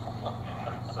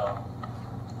 Some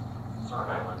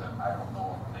survey with it. I don't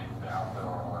know if they've been out there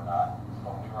or not,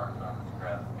 but we aren't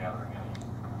gathering any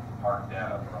hard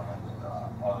data from it,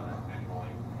 other than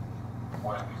visually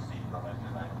what we see from it.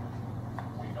 And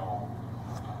we know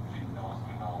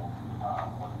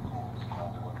what the tools,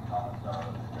 what the comments are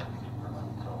that we see from it.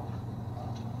 So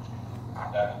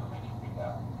that information we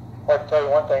have. I can tell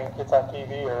you one thing, it's on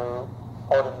TV or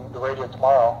out in the radio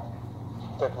tomorrow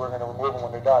that we're going to remove them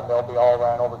when they're done. They'll be all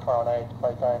ran over tomorrow night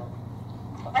by the time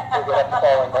we get up the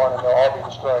following morning. They'll all be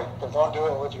destroyed. Don't do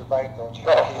it with your bike, though.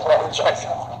 No, you won't try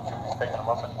Picking them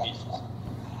up in pieces.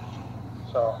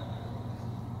 So,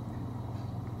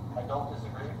 I don't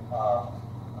disagree.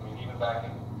 Even back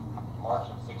in March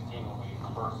of 16 when we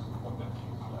first looked at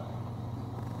these,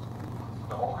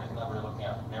 the whole reason that we were looking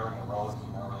at narrowing the roads,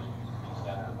 really used to be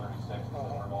standard of 36,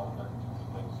 because we're going 32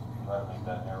 because we try to make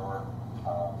that narrower.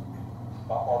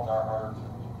 Bump outs are harder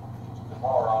to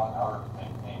all around and harder to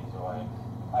maintain, so I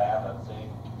have that same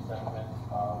sentiment,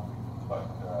 but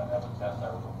as a test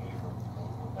I was okay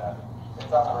with that.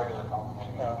 It's on the regular council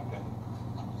meeting, we can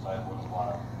decide what we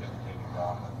want to get taken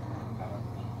down, but kind of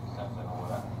sense in over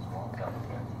that as well. That's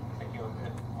okay. I think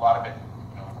a lot of it,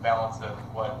 balance of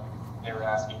what they were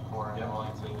asking for and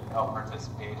willing to help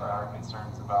participate in our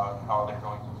concerns about how they're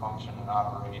going to function and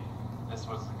operate. This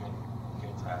was a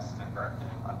good test, and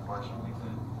unfortunately the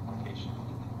location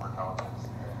didn't work out as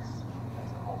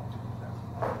hoped.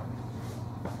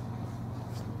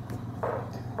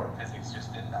 Physics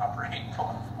just didn't operate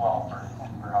well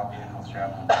for how vehicles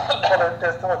travel. well,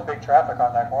 there's still big traffic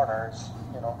on that corner,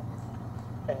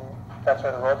 and that's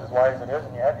why the road's as wide as it is,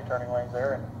 and you have your turning lanes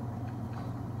there.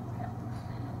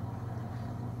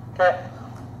 Okay.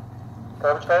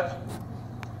 Garbage cards?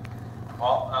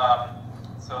 Well,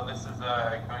 so this is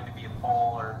going to be a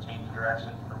poll or change of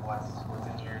direction from what's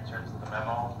in here in terms of the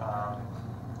memo.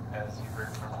 As you heard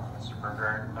from Mr.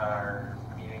 Berger, our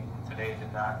meeting today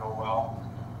did not go well.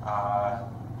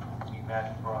 We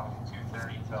met from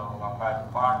 2:30 till about 5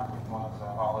 o'clock with one of the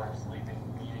haulers leaving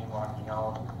the meeting, walking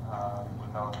out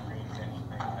without agreeing to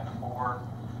anything at 4,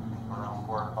 around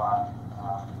 4 o'clock.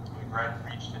 We've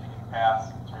reached an impasse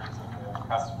in terms of the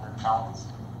customer counts.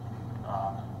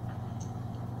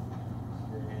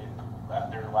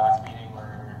 After the last meeting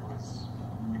where it was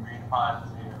agreed upon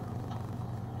to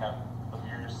have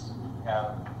Lemires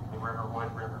have the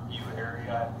Riverwood, Riverview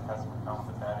area, and the customer count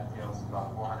that entails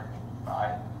about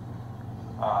 485.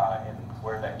 And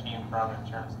where that came from in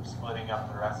terms of splitting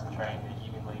up the rest and trying to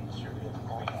evenly distribute it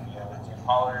between the other two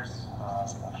haulers,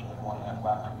 especially the one that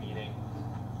left the meeting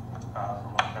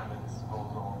from equipment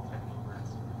disposal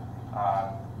techniques.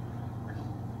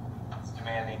 It's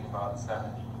demanding about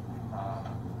 70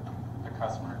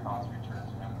 customer accounts returned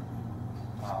to him.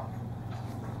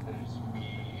 We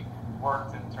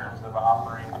worked in terms of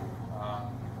offering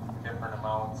different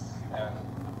amounts, and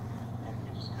we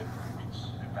just couldn't reach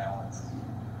a balance to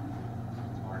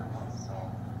where it was.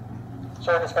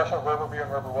 So our discussion of Riverview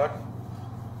and Riverwood,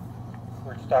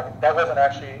 we're just talking, that wasn't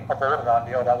actually a voted on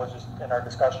deal, that was just in our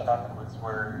discussion on it. Was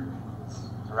where it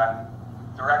was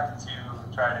directed to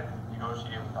try to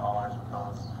negotiate with the haulers with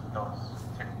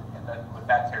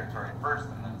that territory first,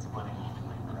 and then splitting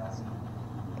evenly the rest.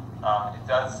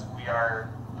 We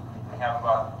have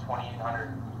about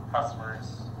 2,800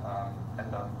 customers at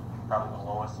probably the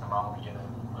lowest amount. We get a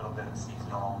little bit of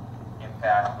seasonal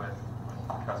impact with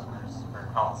customers or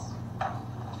accounts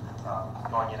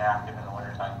going inactive in the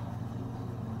wintertime.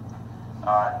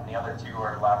 And the other two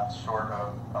are left short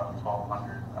of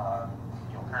 1,200.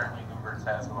 Currently Hoover's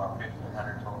has about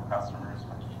 1,500 total customers.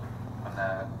 When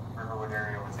the Riverwood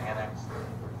area was annexed,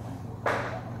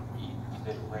 we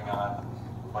did bring on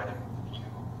quite a few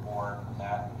more than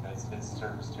that, because his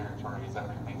service territory is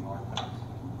everything north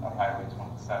of Highway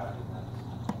 27, and then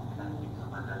currently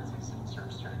Riverwood's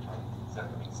service territory is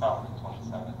everything south of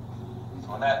 27.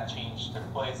 So when that change took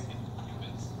place, it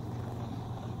was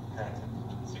granted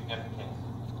significant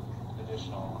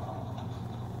additional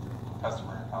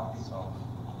customer accounts. So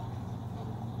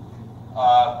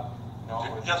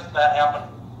just that happened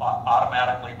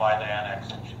automatically by the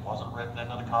annexation. Wasn't written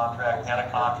into the contract, had a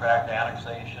contract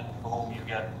annexation, boom, you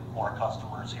get more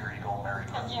customers, here you go, Merry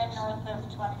Christmas. Because you're north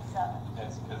of 27.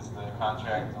 It's because the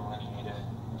contract delineated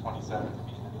 27 to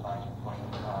be the dividing point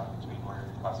between where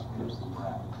your customers were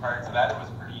at. Prior to that, it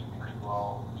was pretty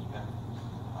well even,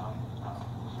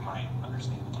 to my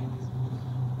understanding.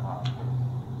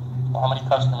 How many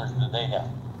customers did they have?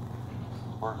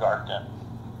 Burgard and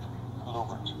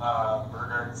Bluebirds?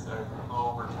 Burgard's a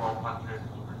little over 1,200,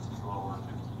 Bluebirds is a little over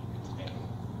 1,500 today.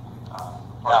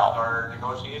 Part of our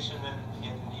negotiation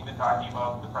in even talking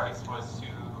about the price was to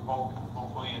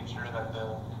hopefully ensure that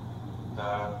the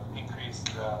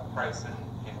increased price in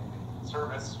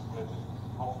service with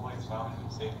hopefully some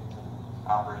savings in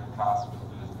operating costs with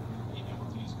being able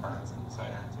to use cards and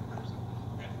cider and tippers.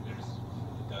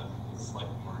 It's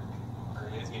slightly more, or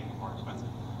it is getting more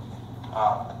expensive.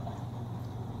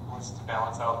 Was to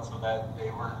balance out so that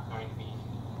they weren't going to be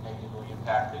negatively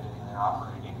impacted in their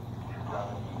operating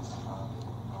revenues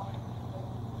going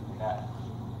in that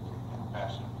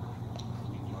fashion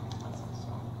between joint expenses.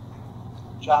 So.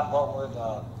 John, what were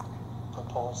the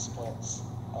proposed splits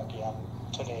again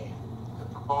today? The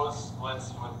proposed splits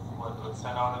with what was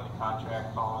sent out in the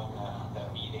contract following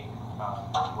that meeting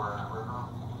were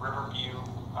Riverview,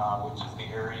 which is the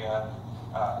area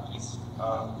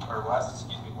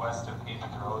west of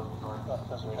Haven Road, north of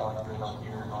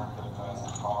here, north of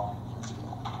St. Paul.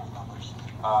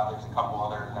 There's a couple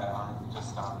other that are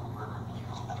just on Riverview,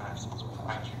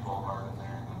 Pine Tree Boulevard in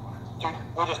there.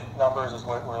 we just numbers is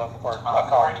what we're looking for.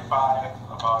 485,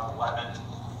 about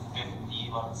 1150,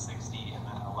 1160, and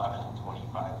then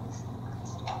 1125 is the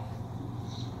first.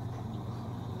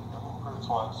 First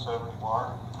one, 70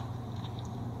 more.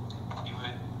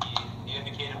 He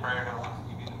indicated prior to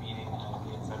leaving the meeting that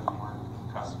he had 70 more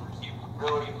customers. He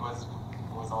really was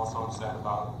also upset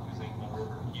about using the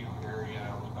Riverview area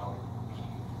without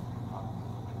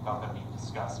that being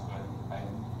discussed. But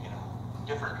in a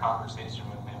different conversation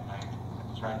with him, I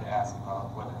tried to ask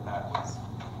about whether that was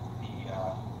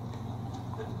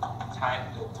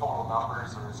the total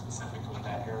numbers, or specifically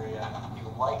that area. He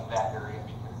would like that area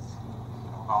because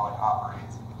how it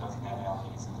operates. It doesn't have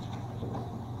alleys and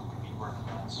be working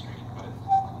on the street, but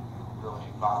really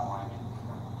bottom line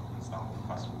is down to the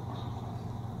customer.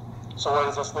 So where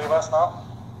does this leave us now?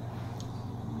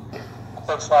 A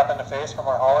big slap in the face from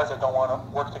our haulers that don't want to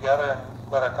work together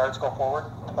and let our cards go forward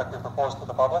like we proposed to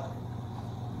the public?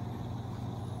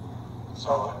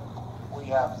 So we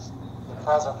have, the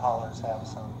present haulers have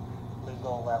some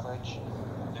legal leverage?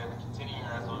 They're continuing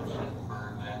resolution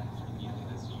for then through the end of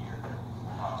this year.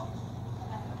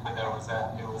 But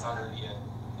it was under the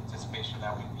anticipation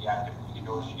that we'd be actively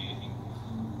negotiating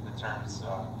the terms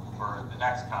for the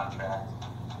next contract.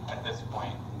 At this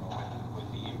point,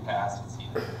 with the impasse, it's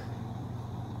either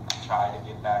try to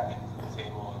get back into the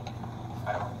table, and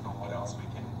I don't know what else we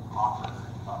can offer.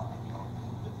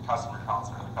 The customer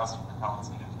council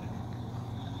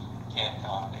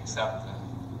can't accept and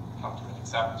come to an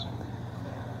acceptance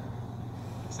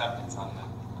on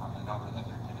the number that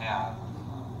they can have.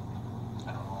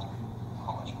 I don't know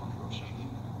how much more negotiating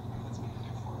that's going to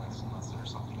do for us unless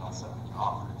there's something else that we can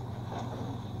offer.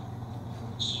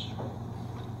 Which,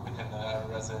 within the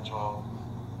residential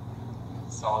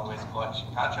solid waste collection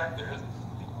contract, there isn't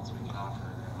anything else we can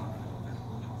offer.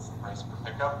 What's the price per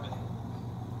pickup and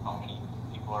how many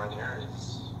people are there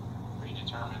is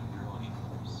predetermined. Really,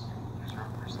 there's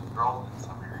room for some growth in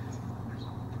some areas. There's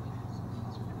some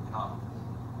areas we can come.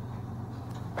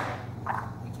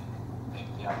 We can make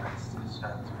the efforts to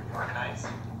start to reorganize. I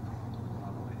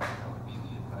think that would be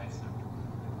the advice of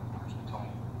Commissioner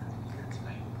Tony here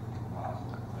tonight.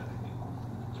 But I think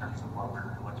in terms of what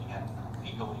we're looking at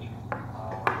legally,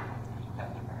 and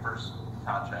the first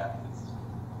contract is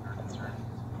we're concerned.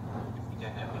 If we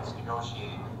didn't at least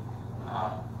negotiate,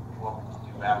 what we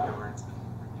can do afterwards, the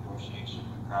negotiation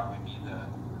would probably be the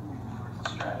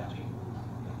strategy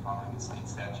following the state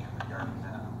statute regarding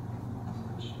that.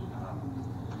 Which,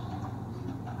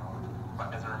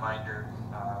 but as a reminder,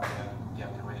 you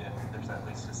have to wait. There's at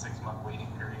least a 6-month waiting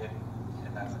period,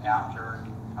 and that's after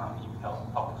you've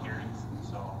held public hearings.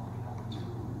 So we're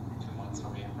 2 months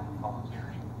away from a public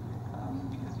hearing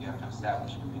because you have to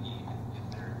establish a committee and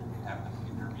have them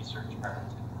do their research prior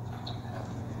to that.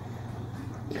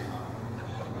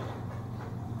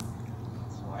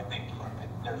 So I think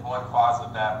there's one clause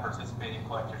of that participating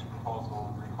collectors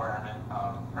proposal requirement.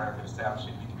 Prior to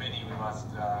establishing the committee, we must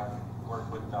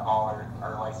work with the hauler,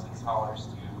 our licensed haulers,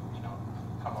 to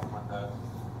come up with a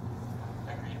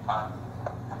agreed upon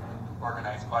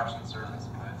organized collection service.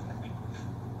 But I think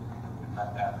we've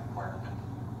met that requirement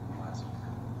last year.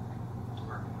 We're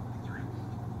working with 3.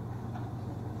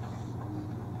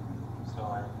 So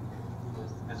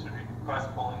this would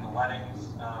request pulling the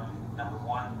lettings, number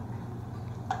 1.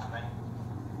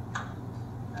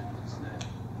 And just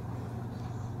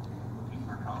looking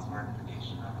for council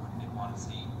recommendation on what they want to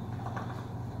see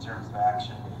in terms of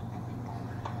action.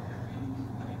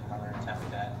 Make another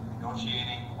attempt at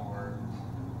negotiating, or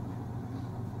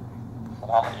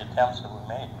how many attempts have we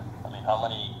made? I mean, how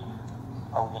many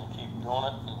are we going to keep doing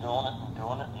it and doing it and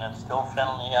doing it, and then still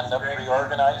finally end up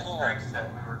reorganizing? As Greg said,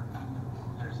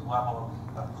 there's a level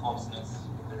of closeness,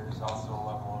 but there's also a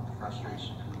level of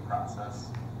frustration in the process.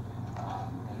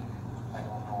 I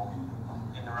don't know,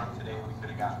 in the room today we could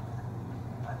have gotten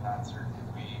there. I'm not certain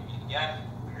if we meet again,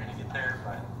 we're going to get there,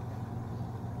 but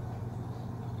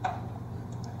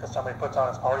Because somebody puts on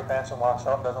his party pants and walks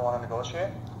out and doesn't want to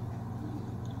negotiate?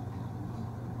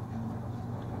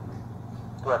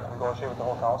 Do I have to negotiate with the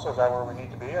whole council? Is that where we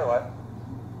need to be, or what?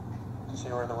 To see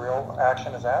where the real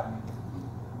action is at?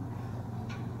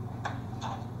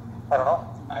 I don't know.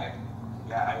 I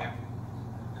am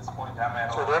at this point, I'm at.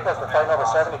 It's ridiculous. We're fighting over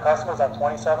 70 customers on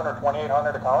 27 or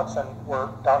 2,800 accounts, and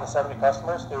we're down to 70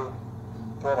 customers to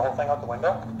throw the whole thing out the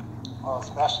window? Well,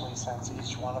 especially since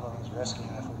each one of them is risky,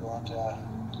 and if we go into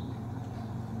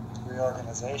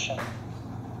reorganization,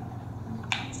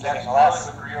 getting less.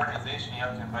 With reorganization, you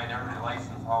have to invite every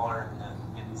licensed hauler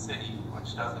in the city,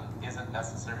 which isn't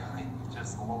necessarily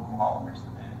just the local haulers.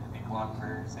 I think Long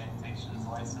Prairie Sanitation's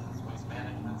license, Waste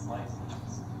Management's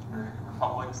license, or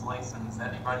Republic's license,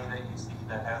 anybody that you see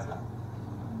that has a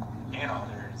can out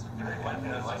there is very likely.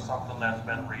 Is it something that's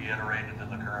been reiterated to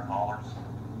the current haulers?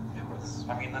 It was.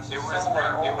 I mean,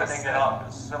 opening it up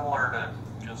is similar to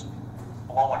just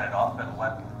blowing it up and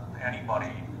letting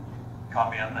anybody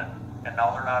come in, and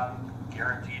now they're not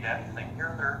guaranteed anything.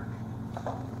 Here, they're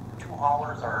 2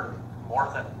 haulers are more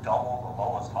than double the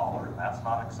lowest hauler, and that's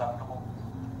not acceptable.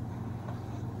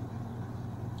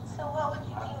 So what would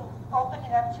you do? Open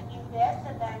it up to do this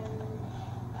and then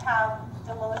have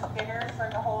the lowest bidder for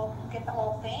get the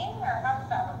whole thing, or how does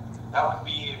that work? That would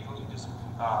be if we just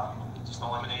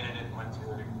eliminated it and went to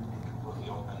a completely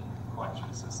open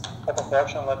collection system. Open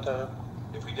collection, let the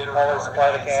If we did a haulers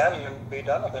supply the can and be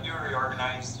done with if it. you do a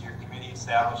reorganize, your committee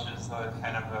establishes a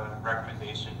kind of a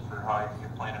recommendation for how your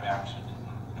plan of action,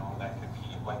 and that could be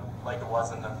like it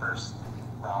was in the first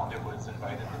round. It was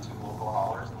invited the 2 local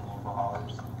haulers, and the local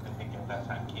haulers, I think at that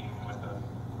time, came with a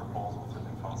proposal to the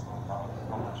council about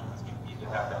how much it was going to be to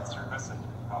have that service, and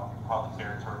how the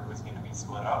territory was going to be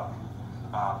split up.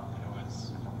 And it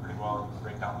was pretty well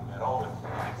right down the middle with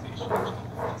annexation between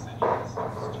the city has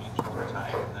changed over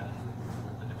time, and then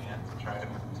with the demand to try to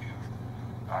move to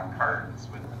cards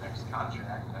with the next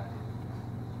contract, that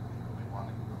we want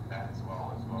to move that as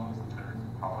well as the third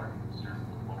hauler who serves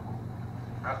local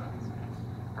residents.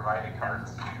 Provided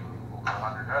cards to over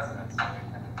 100 residents, so they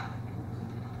kind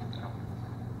of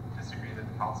disagree that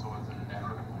the council was in an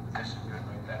equitable position to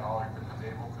invite that hauler to the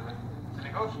table to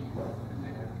negotiate.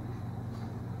 They had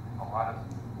a lot of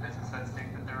business at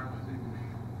stake that they were losing.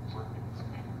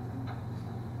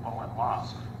 Well, it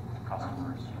lost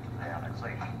customers to the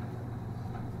annexation.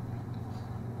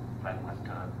 That went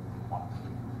to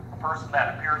a person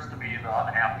that appears to be the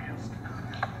unhappiest.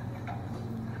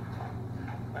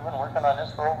 We've been working on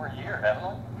this for over a year, haven't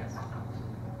we? Yes.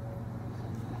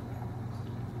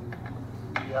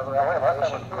 Do you ever have a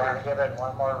motion to give it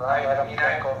one more run, let them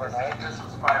think overnight? This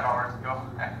was 5 hours ago.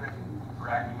 I've been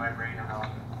racking my brain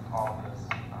around all of this.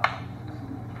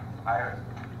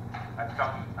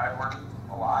 I've worked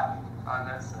a lot on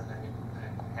this, and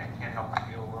I can't help but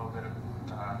feel a little bit of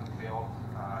fail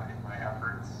in my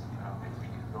efforts. If we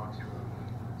could go to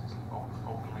just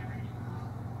openly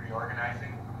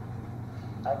reorganizing.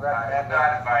 I recommend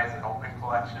not advise an open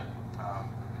collection.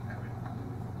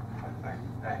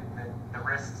 The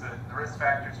risk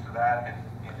factors for that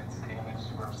and its damage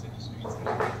to our city streets.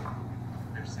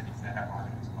 There's cities that have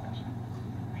organized collection.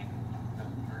 I mean, the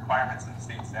requirements of the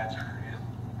state statute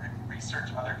are research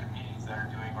other communities that are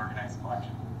doing organized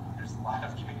collection. There's a lot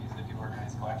of communities that do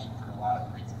organized collection for a lot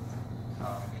of reasons.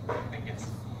 I think it's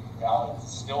valid,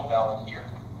 still valid here.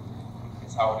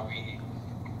 It's how do we.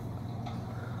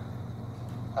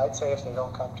 I'd say if they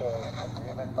don't come to an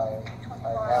agreement by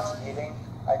next meeting,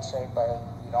 I'd say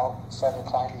set a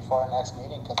time before our next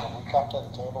meeting, because if we come to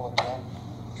the table again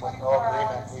with no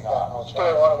agreement, we've got no chance. Do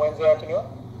we want a Wednesday afternoon?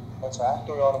 What's that?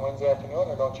 Do we want a Wednesday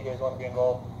afternoon, or don't you guys want to be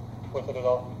involved with it at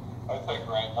all? I think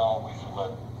right now we should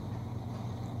the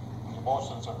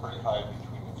emotions are pretty high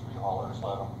between the three haulers,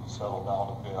 let them settle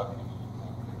down a bit,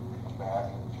 come back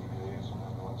in a few days, and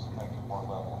then let's make it more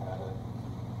level-headed.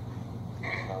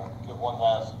 Give one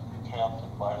last attempt,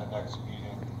 and by the next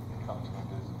meeting, come to a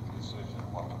decision.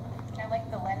 I like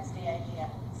the Wednesday idea.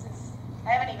 I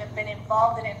haven't even been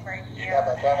involved in it for a year. Yeah,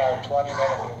 but then our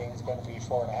 20-minute meeting is going to be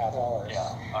 4.5 hours.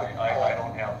 Yeah, I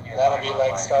don't have. That'll be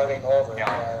like starting over or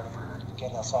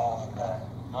getting us all in there.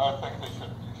 No, I think you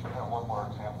should have one more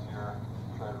attempt here,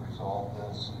 try to resolve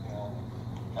this, and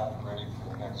have it ready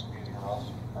for the next meeting, or else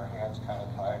our hands kind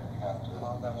of tied. We have to.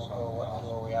 Well, then we'll go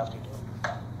what we have to do.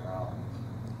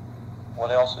 What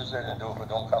else is there to do if we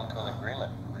don't come to an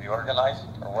agreement? Reorganize,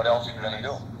 or what else are you going to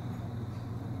do?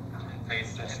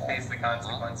 Face the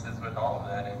consequences with all of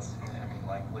that. It's,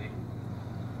 likely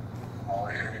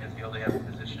haulers are going to feel they have a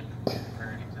position,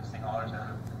 or existing haulers are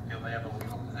going to feel they have a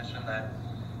legal position that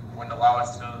wouldn't allow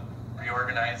us to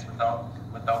reorganize without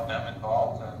them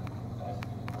involved.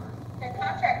 Their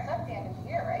contract's up the end of the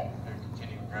year, right? Their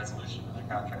continuing resolution of their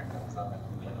contract that was up at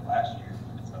the end of last year.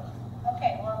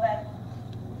 Okay, well then,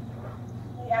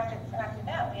 after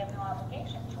that, we have no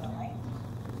obligation to it, right?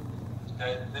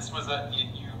 This was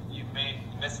you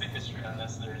missed the history on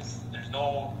this. There's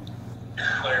no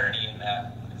clarity in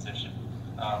that position.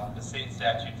 The state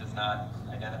statute does not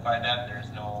identify that.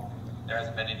 There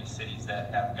hasn't been any cities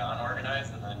that have gone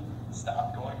organized and then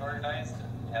stopped going organized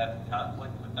and had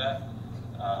conflict with that.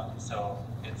 So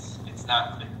it's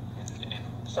not clear.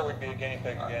 So we'd be a guinea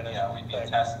pig again. Yeah, we'd be a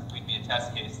test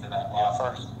case to that law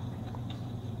first.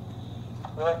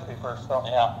 We like to be first, though.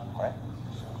 Yeah, right.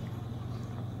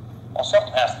 Well,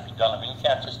 something has to be done. I mean, you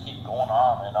can't just keep going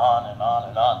on and on and on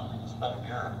and on. It's been a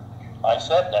year. I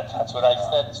said that. That's what I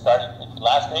said. It started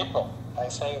last April. I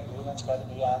say agreement's got to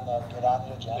be get on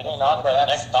the agenda. It ain't on by the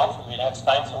next council meeting. It's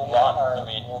time to move on. I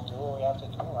mean, we'll do what we have to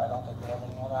do. I don't think we have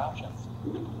any other options.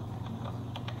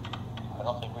 I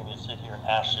don't think we need to sit here and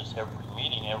hash this every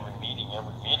meeting.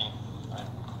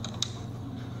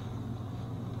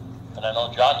 And I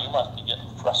know, John, you must be getting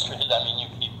frustrated. I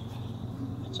mean,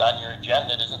 it's on your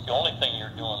agenda. It isn't the only thing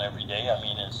you're doing every day. I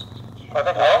mean, I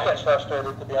think we're all getting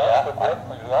frustrated, to be honest with you.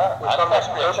 We are. We've got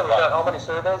how many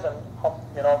surveys, and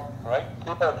right?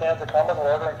 People, cans are coming,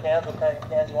 we're ordering cans, what kind of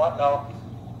cans you want now?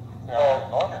 Now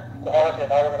we're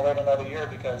going to wait another year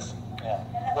because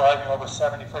we're arguing over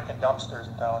 70 freaking dumpsters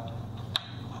in town.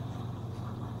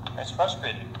 It's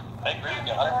frustrating. I agree with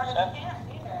you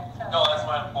 100%. No, that's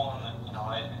why I'm pulling it.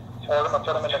 Or we're going to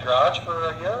put them in the garage for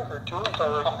a year or two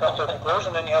until we can come to a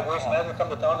conclusion. Then you have Waste Management come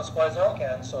to town and supply their own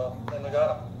cans, so then we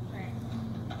got them.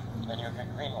 Then you get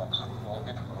green ones. You won't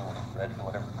get red or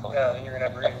whatever color. Yeah, then you're gonna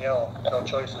have green and yellow, no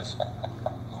choices.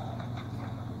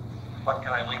 But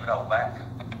can I leave it out back?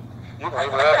 You can leave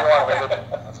it wherever you want, leave it.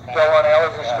 Go on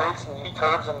alleys and streets and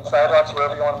curbs and sidewalks,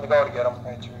 wherever you want them to go to get them.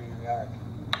 Right through your yard.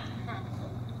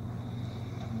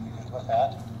 Good with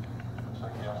that?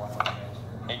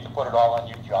 Hate to put it all on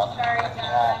you, John. Sorry,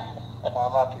 John.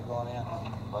 Warm up, you're going in.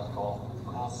 Let's go.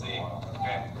 We'll see.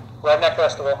 Okay. Redneck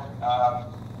Festival.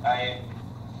 I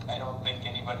don't think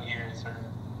anybody here has heard,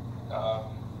 I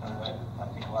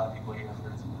think a lot of people here have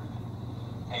heard some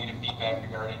negative feedback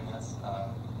regarding this.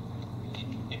 We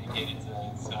indicated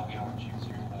to Sylvia when she was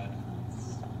here that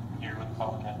it's here with the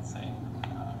public had to say,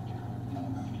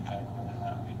 feedback whether or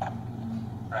not we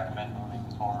recommend moving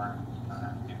forward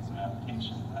or give some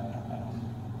application. I don't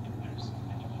think there's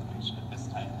any motivation at this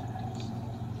time to do so.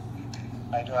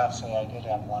 I do have to say I did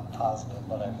have one positive,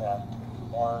 but I've had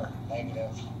more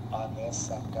negative on this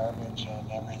and garbage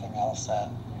and everything else that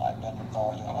I've been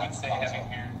involved in. I would say having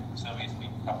heard Sylvia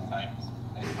speak a couple times,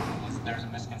 there's a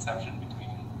misconception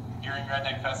between hearing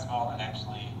Redneck Festival and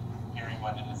actually hearing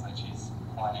what it is that she's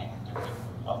planning to do.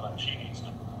 Well, then she needs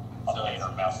to update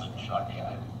her message.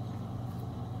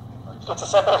 It's a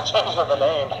simple change of the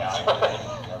name.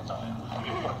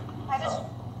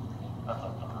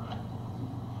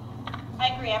 I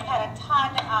agree. I've had a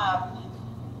ton of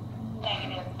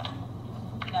negative.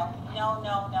 No.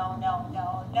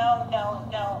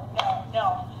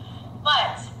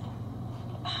 But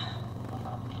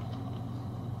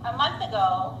a month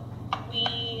ago,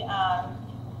 we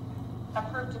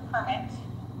approved a permit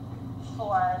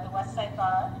for the West Side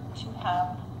Bar to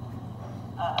have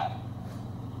a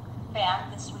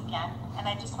band this weekend, and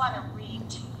I just want to read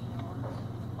to you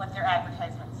what their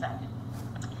advertisement said.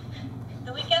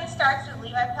 The weekend starts with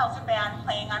Levi Pelzer Band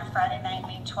playing on Friday night,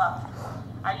 May 12th.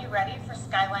 Are you ready for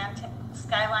Skyline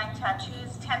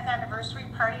Tattoo's 10th anniversary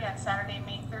party on Saturday,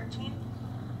 May 13th?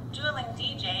 Dueling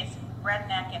DJs,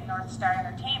 Redneck and North Star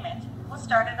Entertainment, will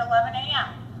start at 11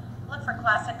 a.m. Look for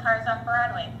classic cars on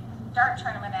Broadway, dart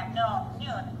tournament at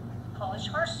noon, Polish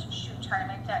horseshoe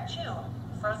tournament at 2,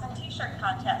 frozen t-shirt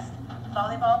contest,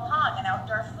 volleyball, pong, and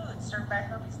outdoor food served by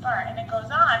Herbie's Bar, and it goes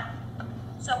on.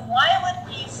 So why would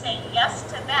we say yes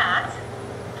to that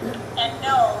and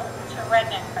no to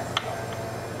Redneck Festival?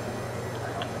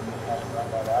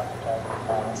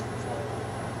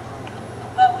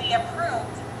 But we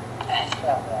approved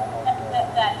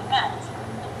that event.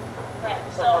 Right,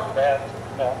 so,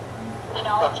 you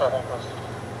know,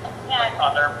 and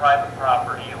On their private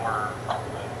property or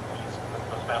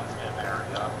the fenced in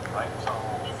area, right? So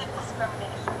is it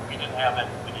discrimination? we didn't have it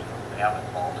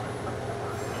involved with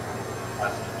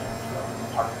requesting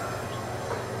partners,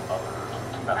 other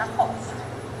Our host,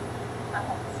 not a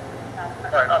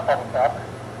Right, on public property.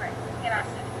 Right, in our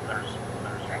city. There's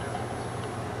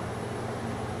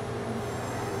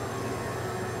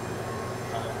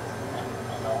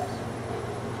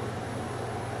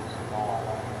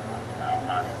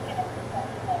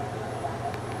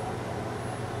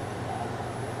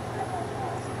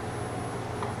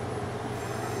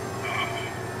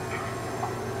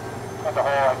That's the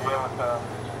whole idea with the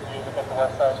music at the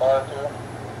West Side Bar too.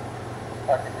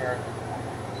 I could hear it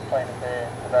playing at the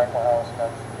tobacco house, and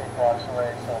that's 8 blocks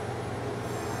away, so.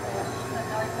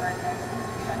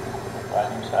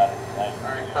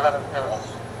 There was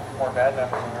more bad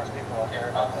members than there was people out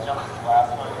there. I'll jump to the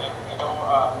last one.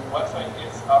 Website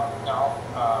is up now.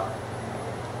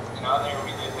 And on there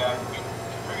we did have, we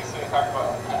previously talked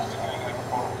about actually doing like a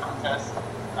photo contest with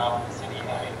the city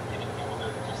and getting people to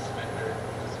just submit their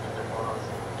photos.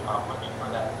 Looking for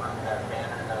that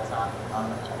banner that's on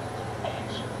the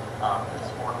page. There's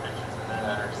 4 pictures in there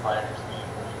that are sliders.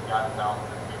 We've gotten down to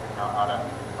figuring out how to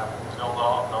build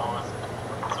all of those.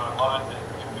 So I'd love it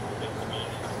if we could take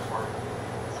community support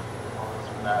photos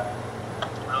for that.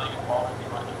 Really all we'd be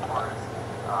looking for is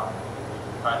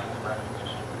providing the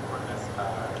recognition for this.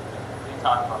 They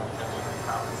talk about potentially the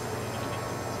comments that we can take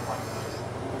this point.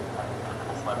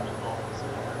 Selected goals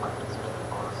and purpose with the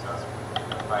photo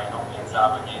assessment. By no means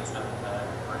obligates them that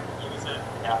we're going to use it,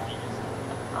 we have to use it.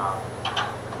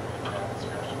 That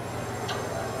discretion.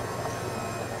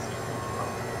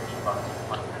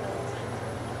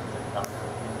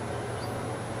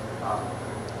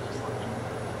 Just looking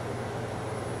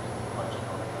much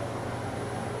more.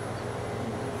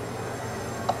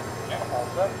 Yeah, all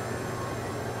set.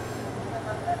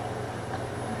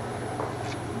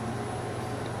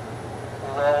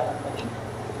 We'll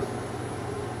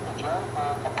adjourn for a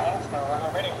couple minutes for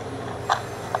our meeting.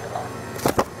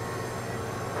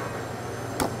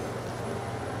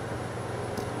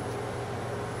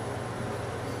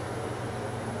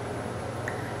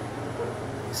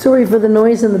 Sorry for the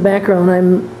noise in the background.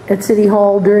 I'm at City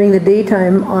Hall during the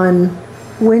daytime on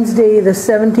Wednesday, the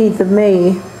 17th of May.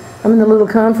 I'm in the little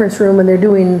conference room and they're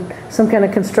doing some kind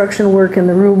of construction work in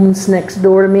the rooms next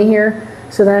door to me here.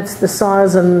 So that's the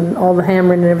saws and all the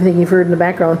hammering and everything you've heard in the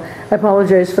background. I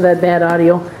apologize for that bad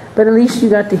audio, but at least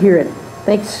you got to hear it.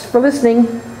 Thanks for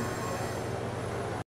listening.